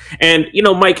anywhere. And, you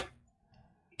know, Mike,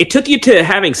 it took you to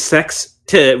having sex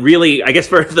to really, I guess,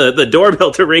 for the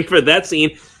doorbell to ring for that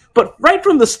scene. But right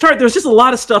from the start, there's just a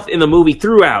lot of stuff in the movie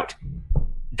throughout.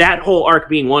 That whole arc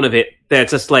being one of it,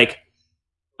 that's just like,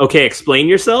 okay, explain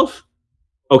yourself.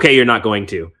 Okay, you're not going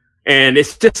to. And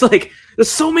it's just like, there's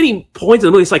so many points in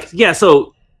the movie. It's like, yeah,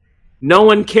 so no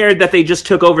one cared that they just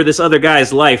took over this other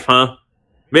guy's life, huh?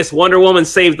 Miss Wonder Woman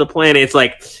saved the planet. It's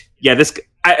like, yeah,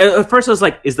 at first I was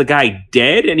like, is the guy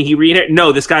dead? And he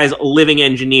no, this guy's a living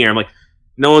engineer. I'm like,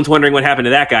 no one's wondering what happened to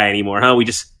that guy anymore, huh? We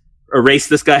just erased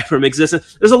this guy from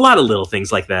existence. There's a lot of little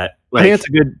things like that. Like, I think that's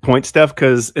a good point, Steph,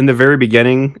 because in the very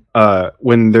beginning,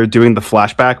 when they're doing the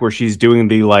flashback where she's doing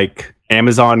the like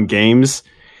Amazon games,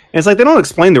 and it's like they don't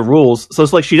explain the rules, so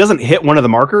it's like she doesn't hit one of the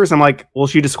markers. I'm like, well,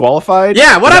 she disqualified?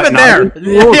 Yeah, what happened there?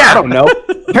 Yeah. I don't know.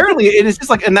 Apparently, it is just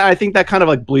like, and I think that kind of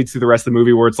like bleeds through the rest of the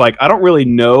movie, where it's like I don't really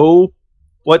know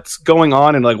what's going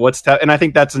on and like and I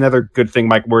think that's another good thing,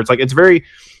 Mike, where it's like it's very,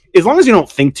 as long as you don't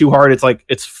think too hard, it's like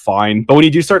it's fine. But when you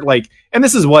do start like, and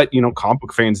this is what, you know, comic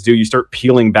book fans do, you start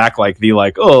peeling back like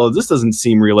oh, this doesn't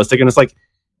seem realistic, and it's like,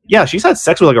 yeah, she's had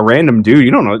sex with like a random dude.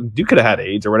 You don't know, dude could have had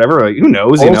AIDS or whatever. Like, who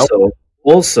knows?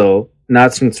 Also,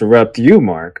 not to interrupt you,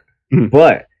 Mark,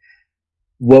 but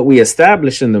what we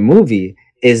established in the movie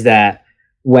is that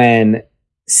when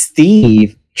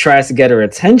Steve tries to get her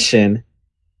attention,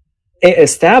 it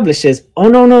establishes, oh,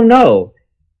 no.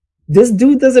 This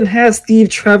dude doesn't have Steve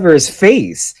Trevor's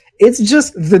face. It's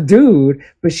just the dude,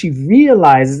 but she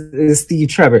realizes it's Steve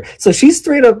Trevor. So she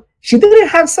straight up, she didn't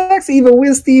have sex even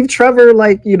with Steve Trevor,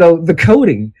 like, you know, the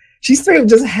coding. She straight up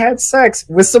just had sex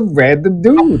with some random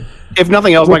dude. If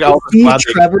nothing else, like, it's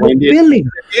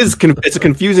a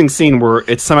confusing scene where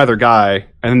it's some other guy,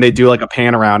 and then they do like a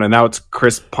pan around, and now it's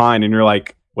Chris Pine, and you're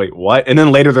like, wait, what? And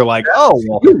then later they're like, oh,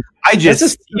 well, I just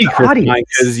see Chris Pine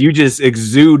because you just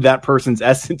exude that person's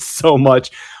essence so much.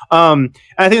 And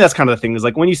I think that's kind of the thing, is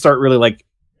like when you start really like,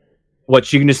 what,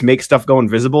 she can just make stuff go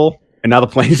invisible, and now the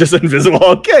plane's just invisible.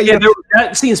 Okay, yeah.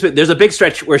 That scene, there's a big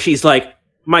stretch where she's like,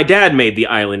 my dad made the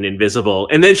island invisible,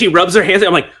 and then she rubs her hands.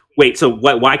 I'm like, wait, so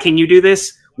what? Why can you do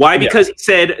this? Why? Because he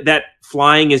said that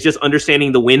flying is just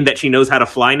understanding the wind, that she knows how to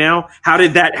fly now. How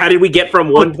did we get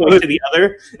from one point to the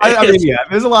other? I mean, yeah,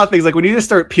 there's a lot of things like when you just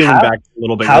start peeling back a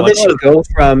little bit. How did she go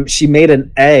from she made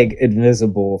an egg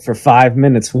invisible for 5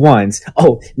 minutes once?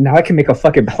 Oh, now I can make a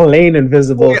fucking plane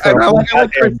invisible. I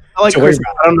like Chris,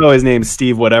 I don't know his name,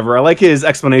 Steve, whatever. I like his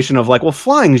explanation of like, well,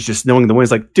 flying is just knowing the wind.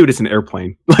 It's like, dude, it's an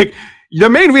airplane. Like, the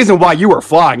main reason why you are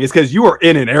flying is because you are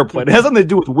in an airplane. It has nothing to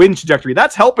do with wind trajectory.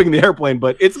 That's helping the airplane,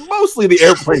 but it's mostly the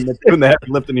airplane that's doing the heavy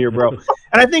lifting here, bro. And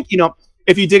I think, you know,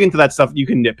 if you dig into that stuff, you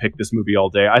can nitpick this movie all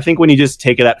day. I think when you just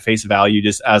take it at face value,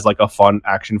 just as like a fun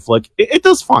action flick, it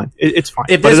does fine. It's fine.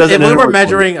 If we were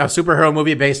measuring a superhero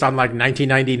movie based on like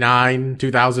 1999,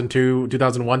 2002,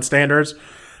 2001 standards,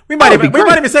 we might even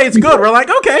say it's good. We're like,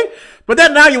 okay. But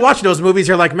then now you watch those movies,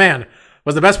 you're like, man,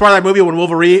 was the best part of that movie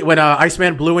when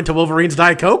Iceman blew into Wolverine's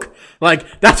Diet Coke?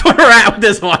 Like, that's where we're at with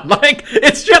this one. Like,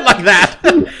 it's shit like that.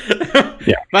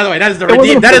 Yeah. By the way, that is the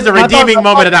redeeming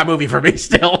moment of that movie for me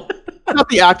still. I thought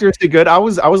the actors did good. I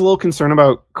was a little concerned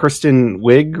about Kristen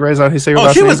Wiig, right? Is that how you say her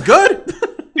last name? She was good?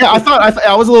 Yeah,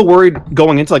 I was a little worried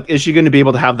going into, like, is she going to be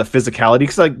able to have the physicality?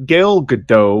 Because, like, Gal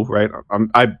Gadot, right?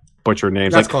 I butcher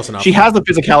names. That's like, close enough. She has the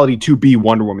physicality to be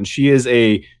Wonder Woman. She is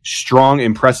a strong,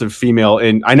 impressive female,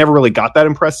 and I never really got that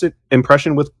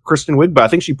impression with Kristen Wiig, but I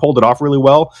think she pulled it off really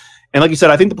well. And like you said,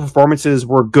 I think the performances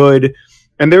were good,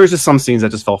 and there was just some scenes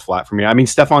that just fell flat for me. I mean,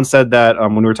 Stefan said that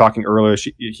when we were talking earlier,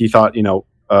 he thought, you know,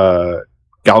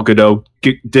 Gal Gadot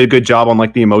did a good job on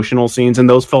like the emotional scenes, and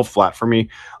those fell flat for me.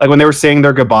 Like when they were saying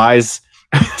their goodbyes,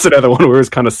 it's another one where it was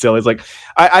kind of silly. It's like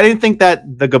I didn't think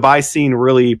that the goodbye scene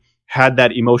really had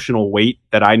that emotional weight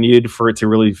that I needed for it to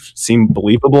really seem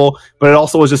believable. But it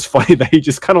also was just funny that he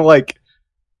just kind of like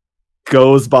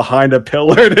goes behind a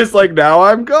pillar and it's like, now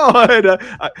I'm gone.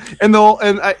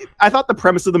 I thought the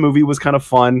premise of the movie was kind of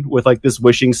fun with like this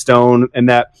wishing stone, and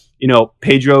that, you know,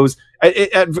 Pedro's,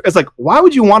 It's like, why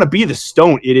would you want to be the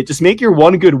stone idiot? Just make your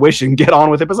one good wish and get on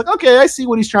with it. But it's like, okay, I see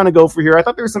what he's trying to go for here. I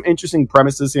thought there were some interesting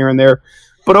premises here and there.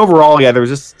 But overall, yeah, there was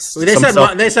just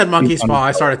they said Monkey's Paw.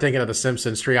 I started thinking of The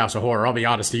Simpsons Treehouse of Horror. I'll be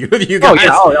honest to you guys.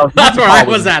 That's where I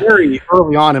was at. Very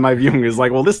early on in my viewing, is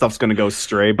like, well, this stuff's going to go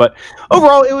stray. But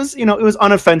overall, it was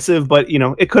unoffensive. But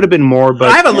it could have been more. But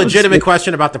I have a legitimate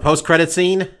question about the post-credit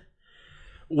scene.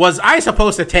 Was I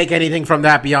supposed to take anything from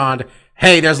that beyond,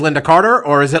 hey, there's Linda Carter,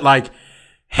 or is it like,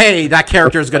 hey, that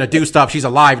character is going to do stuff. She's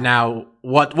alive now.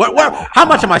 What? How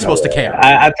much am I supposed to care?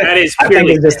 I think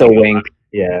it's just a wink.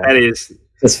 Yeah, that is.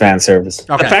 It's fan service.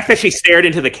 Okay. The fact that she stared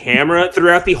into the camera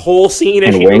throughout the whole scene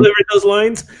as she delivered those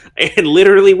lines and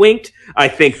literally winked, I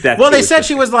think that. Well, they said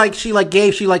she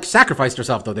sacrificed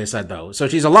herself, though. They said so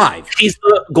she's alive. She's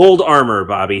the gold armor,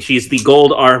 Bobby. She's the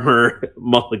gold armor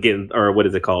mulligan, or what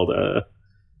is it called?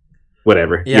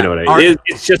 Whatever. Yeah. You know what I mean?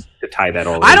 It's just to tie that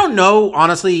all in. I don't know,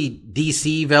 honestly,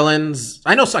 DC villains.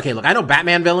 I know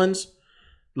Batman villains.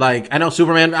 Like, I know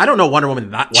Superman. I don't know Wonder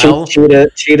Woman that well.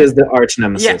 Cheetah's the arch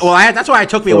nemesis. Yeah, well, that's why it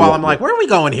took me a while. I'm like, where are we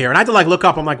going here? And I had to look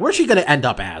up. I'm like, where's she going to end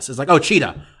up as? It's like, oh,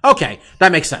 Cheetah. Okay,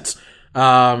 that makes sense.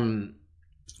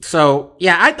 So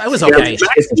yeah, I was okay.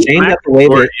 It's a shame that the way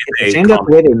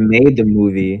they made the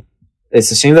movie. It's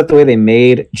a shame that the way they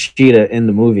made Cheetah in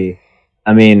the movie.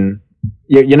 I mean,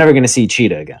 you're never going to see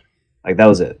Cheetah again. Like, that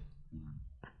was it.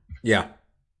 Yeah,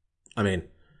 I mean.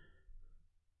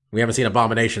 We haven't seen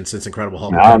Abomination since Incredible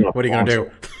Hulk. What are you going to do?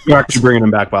 You're actually bringing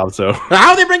him back, Bob. So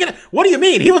how are they bringing it? What do you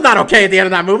mean? He was not okay at the end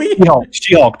of that movie.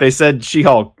 She-Hulk. They said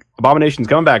She-Hulk. Abomination's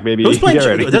coming back, baby. Who's playing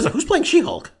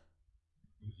She-Hulk?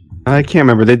 I can't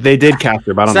remember. They did cast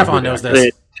her, but I don't know. Stefan knows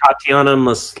this. Tatiana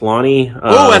Maslany.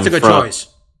 Oh, that's a good choice.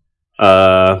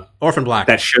 Orphan Black.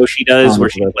 That show she does where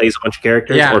she plays a bunch of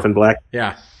characters. Yeah. Orphan Black.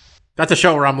 Yeah, that's a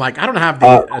show where I'm like, I don't have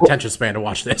the attention span to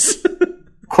watch this.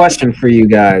 Question for you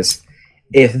guys.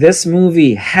 If this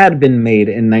movie had been made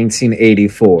in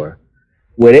 1984,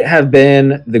 would it have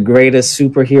been the greatest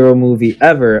superhero movie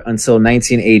ever until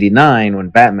 1989 when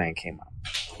Batman came out?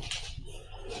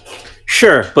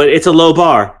 Sure, but it's a low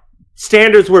bar.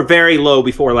 Standards were very low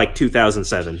before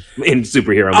 2007 in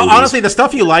superhero movies. Honestly, the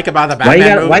stuff you like about the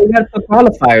Batman movie... Why you gotta put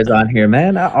qualifiers on here,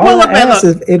 man? All I ask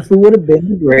is if it would have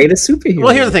been the greatest superhero.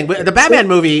 Well, here's the thing. The Batman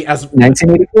movie...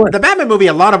 1984. The Batman movie,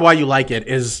 a lot of why you like it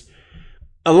is...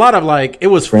 A lot of it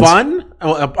was Prince. Fun.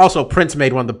 Also, Prince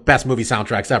made one of the best movie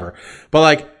soundtracks ever.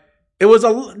 But it was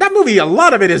that movie. A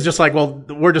lot of it is just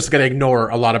we're just gonna ignore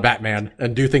a lot of Batman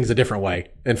and do things a different way.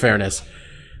 In fairness,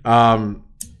 I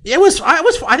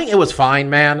think it was fine,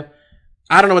 man.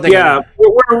 I don't know what they. Yeah,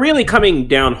 we're really coming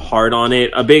down hard on it.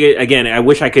 Again. I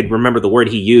wish I could remember the word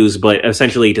he used, but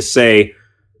essentially to say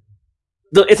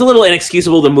it's a little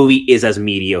inexcusable. The movie is as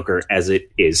mediocre as it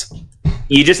is.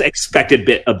 You just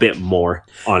expected a bit more,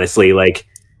 honestly. I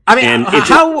don't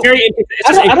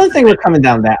think we're coming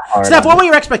down that hard. Steph, what were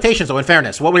your expectations, though, in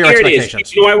fairness? What were your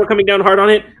expectations? You know why we're coming down hard on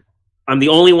it? I'm the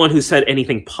only one who said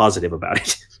anything positive about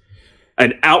it.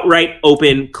 An outright,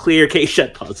 open, clear case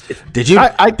shut positive. Did you?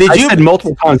 I said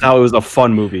multiple times how it was a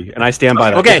fun movie, and I stand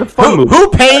by that. Okay,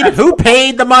 who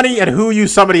paid the money and who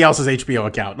used somebody else's HBO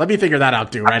account? Let me figure that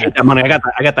out too. Right? That money, I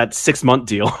got that 6-month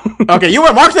deal. Okay, you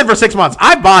were marked in for 6 months.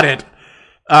 I bought it.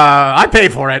 I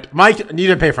paid for it. Mike, you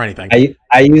didn't pay for anything.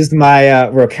 I used my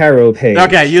Rocaro page.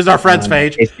 Okay, used our friend's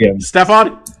page.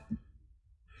 Stefan?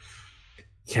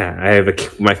 Yeah, I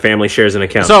have my family shares an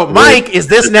account. So Mike is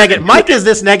this negative. Mike is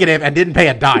this negative and didn't pay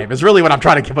a dime. Is really what I'm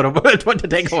trying to put to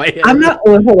take away. I'm not.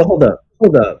 Hold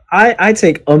up. I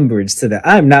take umbrage to that.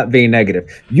 I'm not being negative.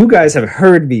 You guys have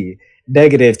heard me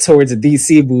negative towards a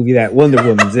DC movie that Wonder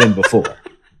Woman's in before.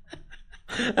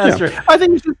 That's true. I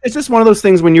think it's just one of those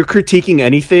things when you're critiquing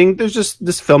anything. There's just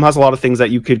this film has a lot of things that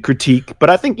you could critique, but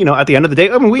I think at the end of the day,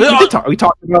 I mean, we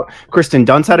talked about Kristen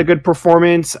Dunst had a good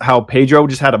performance, how Pedro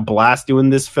just had a blast doing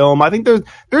this film. I think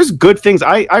there's good things.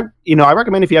 I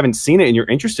recommend if you haven't seen it and you're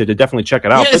interested to definitely check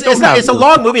it out. Yeah, it's a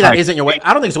long movie that isn't your way.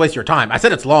 I don't think it's a waste of your time. I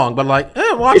said it's long, but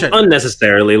watch it.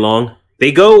 Unnecessarily long.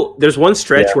 There's one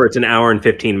stretch where it's an hour and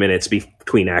 15 minutes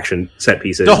between action set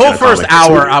pieces. The whole first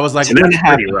hour, I was like, that's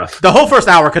pretty rough. The whole first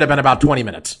hour could have been about 20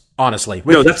 minutes, honestly.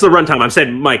 No, that's the runtime. I'm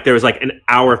saying, Mike, there was an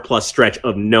hour plus stretch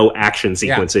of no action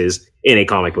sequences in a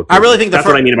comic book movie. I really think that's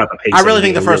what I mean about the pacing. I really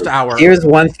think the first hour. Here's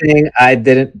one thing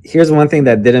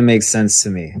that didn't make sense to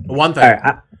me. One thing. All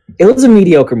right, it was a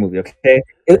mediocre movie, okay?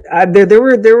 There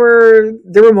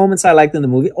were moments I liked in the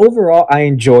movie. Overall, I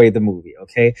enjoyed the movie,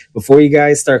 okay? Before you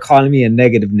guys start calling me a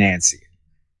negative Nancy.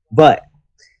 But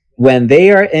when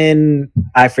they are in,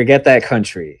 I forget that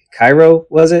country. Cairo,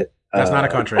 was it? That's not a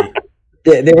country.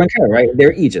 They were in Cairo, right?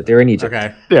 They're Egypt. They're in Egypt.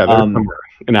 Okay. Yeah, they're somewhere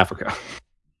in Africa.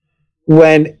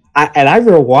 When I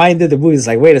rewinded the movie, it's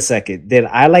like, wait a second, did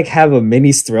I like have a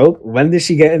mini stroke? When did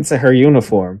she get into her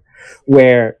uniform?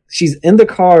 Where she's in the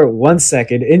car 1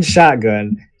 second in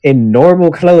shotgun in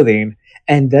normal clothing,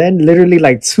 and then literally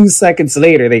like 2 seconds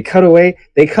later they cut away,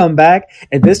 they come back,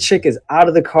 and this chick is out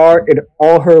of the car in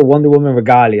all her Wonder Woman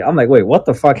regalia. I'm like, wait, what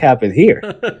the fuck happened here?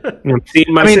 See,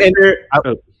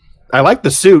 I like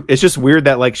the suit. It's just weird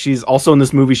that like she's also in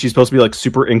this movie. She's supposed to be like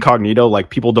super incognito. Like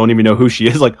people don't even know who she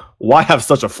is. Like why have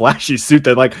such a flashy suit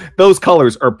that like those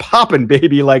colors are popping,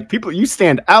 baby? Like people, you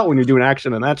stand out when you're doing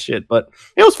action and that shit. But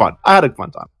it was fun. I had a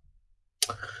fun time.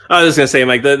 I was just gonna say,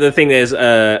 like the thing is,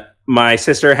 my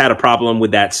sister had a problem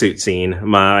with that suit scene.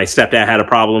 My stepdad had a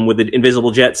problem with the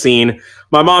invisible jet scene.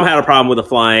 My mom had a problem with the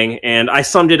flying, and I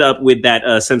summed it up with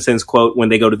that Simpsons quote when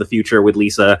they go to the future with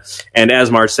Lisa. And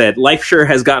as Marge said, life sure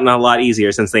has gotten a lot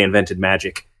easier since they invented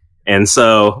magic. And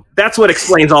so that's what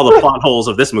explains all the plot holes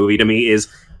of this movie to me is,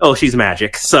 oh, she's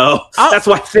magic. So that's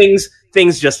why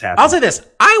things just happen. I'll say this.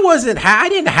 I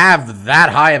didn't have that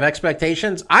high of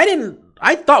expectations.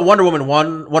 I thought Wonder Woman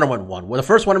 1. Well, the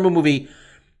first Wonder Woman movie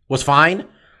was fine.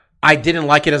 I didn't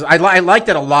like it I liked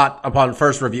it a lot upon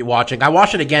first review watching. I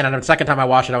watched it again, and the second time I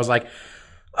watched it, I was like,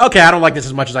 okay, I don't like this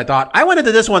as much as I thought. I went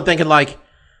into this one thinking like,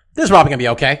 this is probably gonna be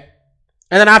okay.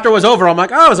 And then after it was over, I'm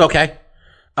like, oh, it was okay.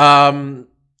 And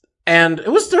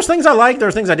there's things I liked,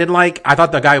 there's things I didn't like. I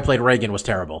thought the guy who played Reagan was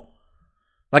terrible.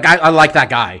 Like I like that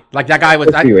guy. Like that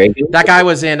guy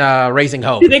was in Raising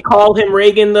Hope. Did they call him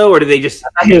Reagan though, or did they just?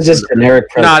 He was just generic.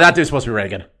 No, that dude's supposed to be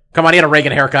Reagan. Come on, he had a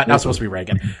Reagan haircut. Not supposed to be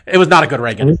Reagan. It was not a good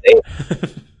Reagan.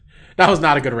 That was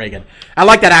not a good Reagan. I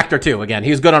like that actor too. Again,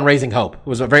 he was good on Raising Hope. It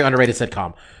was a very underrated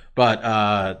sitcom,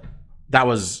 but that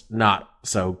was not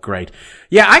so great.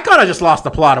 Yeah, I kind of just lost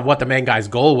the plot of what the main guy's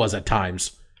goal was at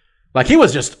times. Like he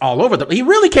was just all over he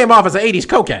really came off as an 80s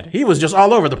cokehead. He was just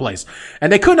all over the place,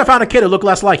 and they couldn't have found a kid who looked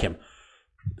less like him.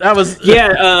 That was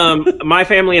my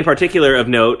family in particular of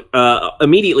note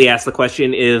immediately asked the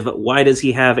question of why does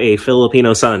he have a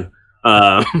Filipino son?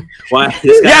 Why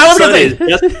this guy's son is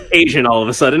just Asian all of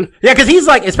a sudden? Yeah, because he's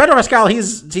like, it's Pedro Pascal.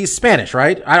 He's Spanish,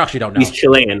 right? I actually don't know. He's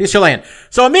Chilean.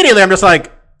 So immediately I'm just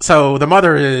like, so the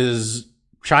mother is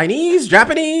Chinese,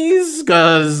 Japanese,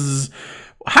 because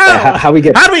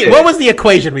what was the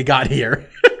equation we got here?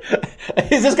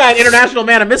 Is this guy an international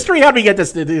man of mystery? How do we get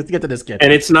to this kid?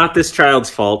 And it's not this child's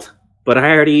fault, but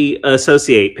I already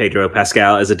associate Pedro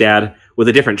Pascal as a dad with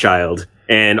a different child.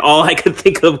 And all I could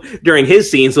think of during his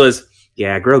scenes was,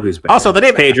 yeah, Grogu's better. Also, the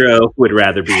name Pedro would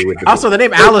rather be with the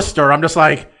name Alistair, I'm just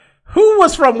like, who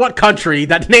was from what country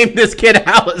that named this kid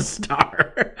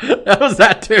Alistair? That was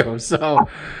that too. So,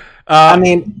 I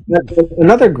mean,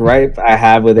 another gripe I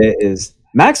have with it is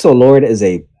Maxwell Lord is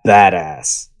a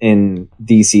badass in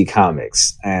DC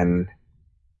Comics, and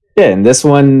yeah, in this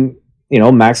one, you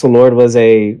know, Maxwell Lord was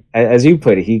as you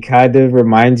put it, he kind of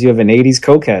reminds you of an 80s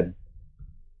cokehead.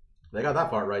 They got that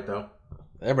part right though.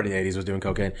 Everybody in the 80s was doing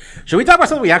cocaine. Should we talk about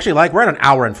something we actually like? We're at an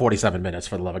hour and 47 minutes,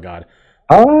 for the love of God.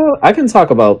 I can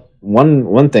talk about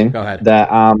one thing. Go ahead.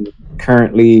 That I'm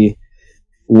currently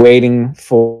waiting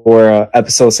for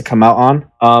episodes to come out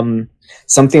on.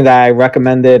 Something that I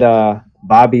recommended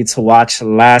Bobby to watch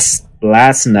last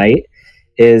night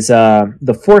is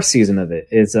the fourth season of it.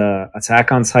 It's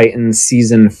Attack on Titan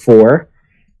season 4.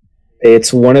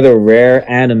 It's one of the rare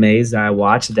animes that I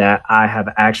watched that I have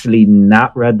actually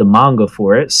not read the manga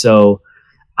for it. So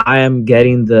I am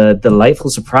getting the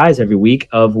delightful surprise every week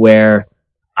of where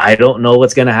I don't know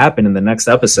what's going to happen in the next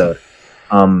episode.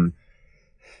 And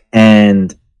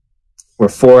we're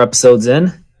 4 episodes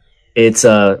in. It's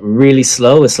really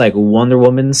slow. It's like Wonder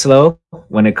Woman slow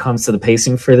when it comes to the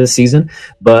pacing for this season.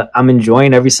 But I'm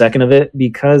enjoying every second of it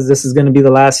because this is going to be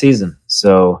the last season.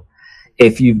 So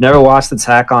if you've never watched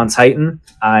Attack on Titan,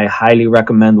 I highly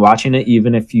recommend watching it,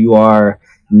 even if you are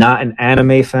not an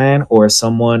anime fan or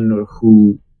someone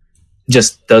who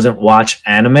just doesn't watch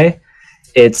anime.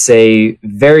 It's a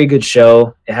very good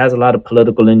show. It has a lot of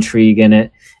political intrigue in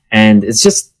it. And it's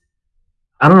just,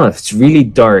 I don't know, it's really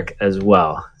dark as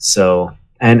well. So,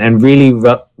 and really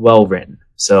well written.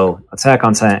 So Attack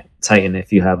on Titan,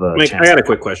 if you have a Mike, chance. I got a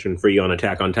quick question for you on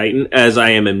Attack on Titan. As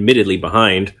I am admittedly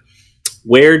behind,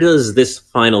 where does this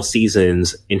final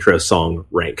season's intro song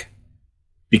rank?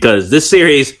 Because this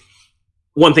series,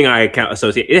 one thing I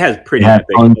associate, it has pretty epic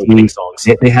opening songs.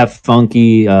 They have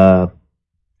funky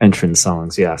entrance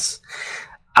songs, yes.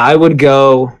 I would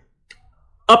go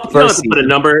up. Not to put a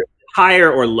number,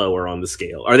 higher or lower on the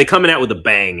scale. Are they coming out with a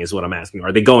bang? Is what I'm asking.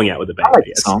 Are they going out with a bang? I like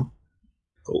the song.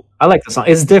 Cool. I like the song.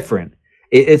 It's different.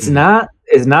 It's not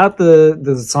It's not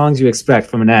the songs you expect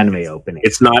from an anime opening.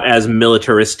 It's not as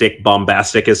militaristic,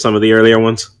 bombastic as some of the earlier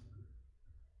ones.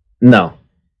 No,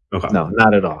 okay. No,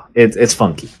 not at all. It's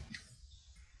funky.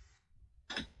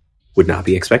 Would not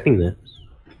be expecting that.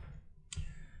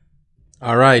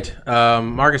 All right,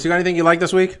 Marcus, you got anything you like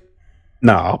this week?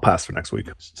 No, I'll pass for next week.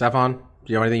 Stefan, do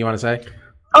you have anything you want to say?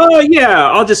 Oh yeah,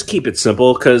 I'll just keep it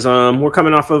simple because we're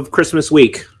coming off of Christmas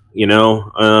week. You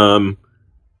know,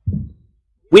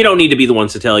 we don't need to be the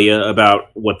ones to tell you about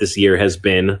what this year has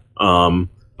been.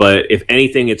 But if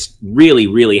anything, it's really,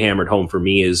 really hammered home for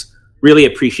me is really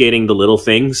appreciating the little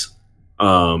things.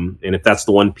 And if that's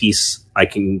the one piece I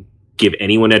can give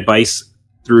anyone advice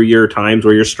through your times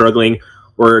where you're struggling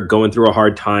or going through a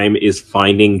hard time, is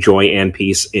finding joy and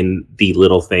peace in the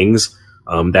little things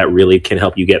that really can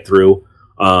help you get through.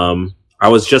 I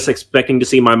was just expecting to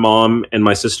see my mom and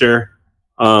my sister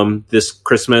this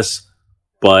Christmas,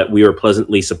 but we were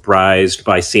pleasantly surprised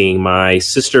by seeing my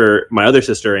other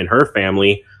sister and her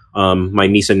family, my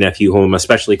niece and nephew, who I'm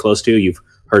especially close to. You've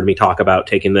heard me talk about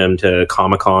taking them to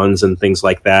Comic-Cons and things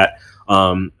like that.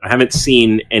 I haven't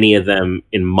seen any of them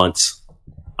in months.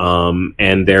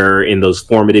 And they're in those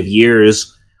formative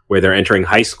years where they're entering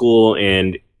high school.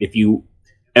 And if you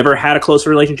ever had a close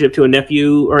relationship to a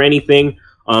nephew or anything,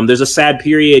 there's a sad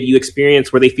period you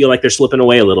experience where they feel like they're slipping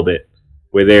away a little bit,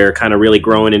 where they're kind of really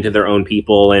growing into their own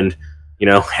people, and, you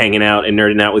know, hanging out and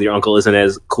nerding out with your uncle isn't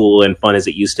as cool and fun as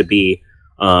it used to be.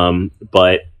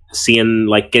 But seeing,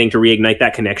 like, getting to reignite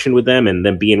that connection with them and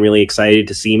them being really excited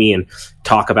to see me and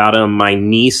talk about them. My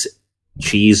niece,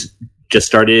 she's just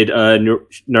started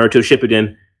Naruto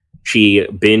Shippuden. She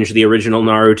binged the original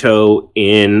Naruto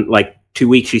in like 2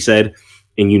 weeks, she said.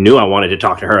 And you knew I wanted to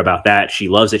talk to her about that. She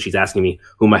loves it. She's asking me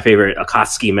who my favorite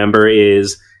Akatsuki member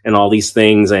is and all these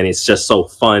things. And it's just so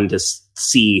fun to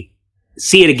see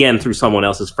it again through someone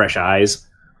else's fresh eyes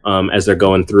as they're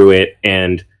going through it.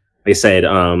 And like I said,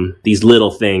 these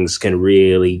little things can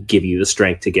really give you the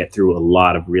strength to get through a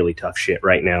lot of really tough shit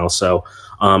right now. So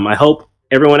I hope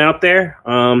everyone out there,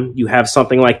 you have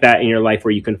something like that in your life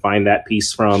where you can find that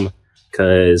peace from.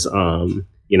 Because,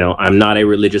 you know, I'm not a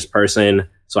religious person,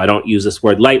 so I don't use this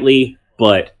word lightly,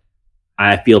 but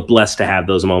I feel blessed to have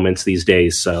those moments these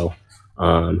days. So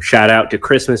shout out to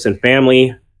Christmas and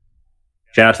family.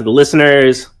 Shout out to the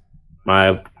listeners,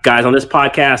 my guys on this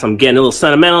podcast. I'm getting a little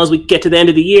sentimental as we get to the end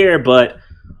of the year, but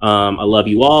I love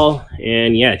you all.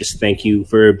 And yeah, just thank you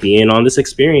for being on this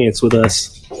experience with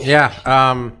us. Yeah.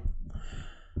 I'll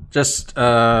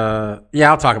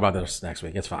talk about this next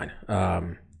week. It's fine.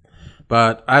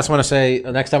 But I just want to say,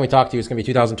 the next time we talk to you, it's going to be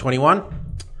 2021.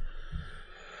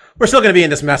 We're still going to be in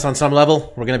this mess on some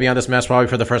level. We're going to be on this mess probably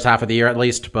for the first half of the year at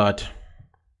least, but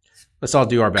let's all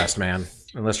do our best, man.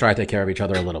 And let's try to take care of each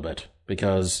other a little bit,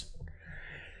 because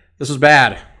this was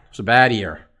bad. It was a bad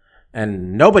year.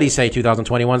 And nobody say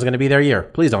 2021 is going to be their year.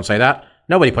 Please don't say that.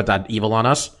 Nobody put that evil on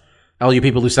us. All you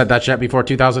people who said that shit before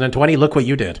 2020, look what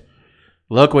you did.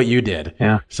 Look what you did.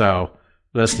 Yeah. So,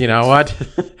 just, you know what?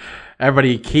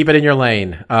 Everybody keep it in your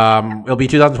lane. It'll be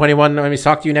 2021 when we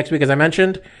talk to you next week, as I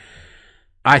mentioned.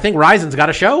 I think Ryzen's got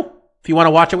a show. If you want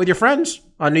to watch it with your friends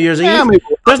on New Year's Eve.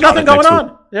 There's nothing going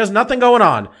on. There's nothing going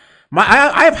on.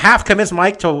 I have half convinced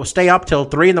Mike to stay up till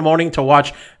 3 a.m. to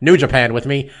watch New Japan with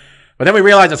me. But then we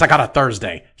realized it's like on a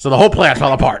Thursday. So the whole plan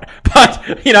fell apart.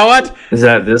 But you know what? Is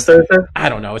that this Thursday? I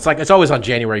don't know. It's always on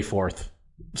January 4th.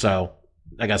 So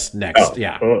I guess next.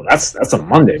 Yeah. Oh, that's a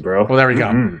Monday, bro. Well, there we go.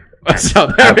 Mm-hmm. So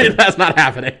that's not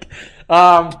happening.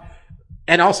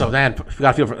 And also, man, we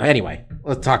got to feel for. Anyway,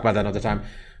 let's talk about that another time.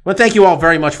 Well, thank you all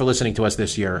very much for listening to us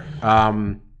this year.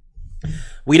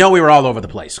 We know we were all over the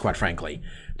place, quite frankly.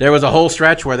 There was a whole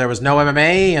stretch where there was no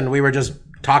MMA, and we were just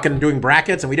talking and doing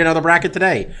brackets, and we did another bracket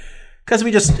today because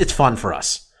it's fun for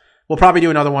us. We'll probably do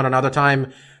another one another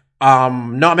time.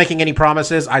 Not making any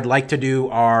promises. I'd like to do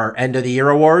our end of the year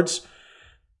awards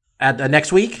at the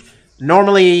next week.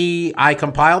 Normally, I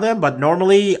compile them, but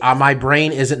normally my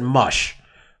brain isn't mush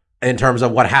in terms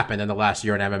of what happened in the last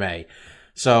year in MMA.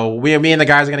 So me and the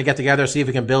guys are going to get together, see if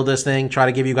we can build this thing, try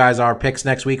to give you guys our picks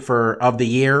next week of the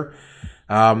year.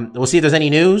 We'll see if there's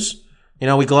any news. You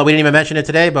know, we didn't even mention it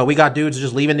today, but we got dudes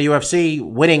just leaving the UFC,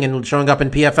 winning and showing up in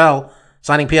PFL,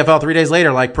 signing PFL 3 days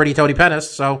later, like pretty Tony Pennis.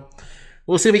 So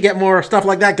we'll see if we get more stuff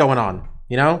like that going on.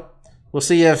 You know, we'll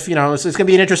see if, you know, it's going to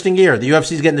be an interesting year. The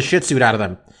UFC's getting the shit suit out of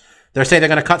them. They're saying they're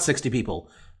going to cut 60 people.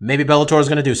 Maybe Bellator is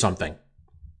going to do something.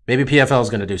 Maybe PFL is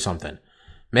going to do something.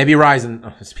 Maybe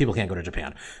Ryzen, people can't go to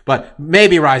Japan, but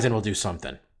maybe Ryzen will do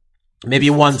something. Maybe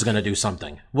one's going to do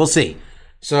something. We'll see.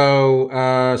 So,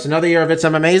 it's another year of It's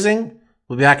Amazing.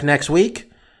 We'll be back next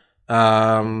week.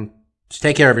 Just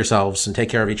take care of yourselves and take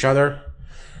care of each other.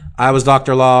 I was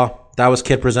Dr. Law. That was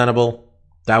Kid Presentable.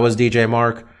 That was DJ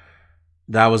Mark.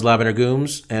 That was Lavender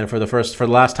Gooms. And for the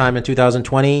last time in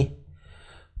 2020,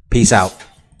 peace out.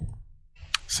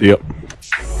 See ya.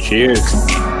 Cheers.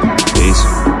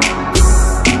 Peace.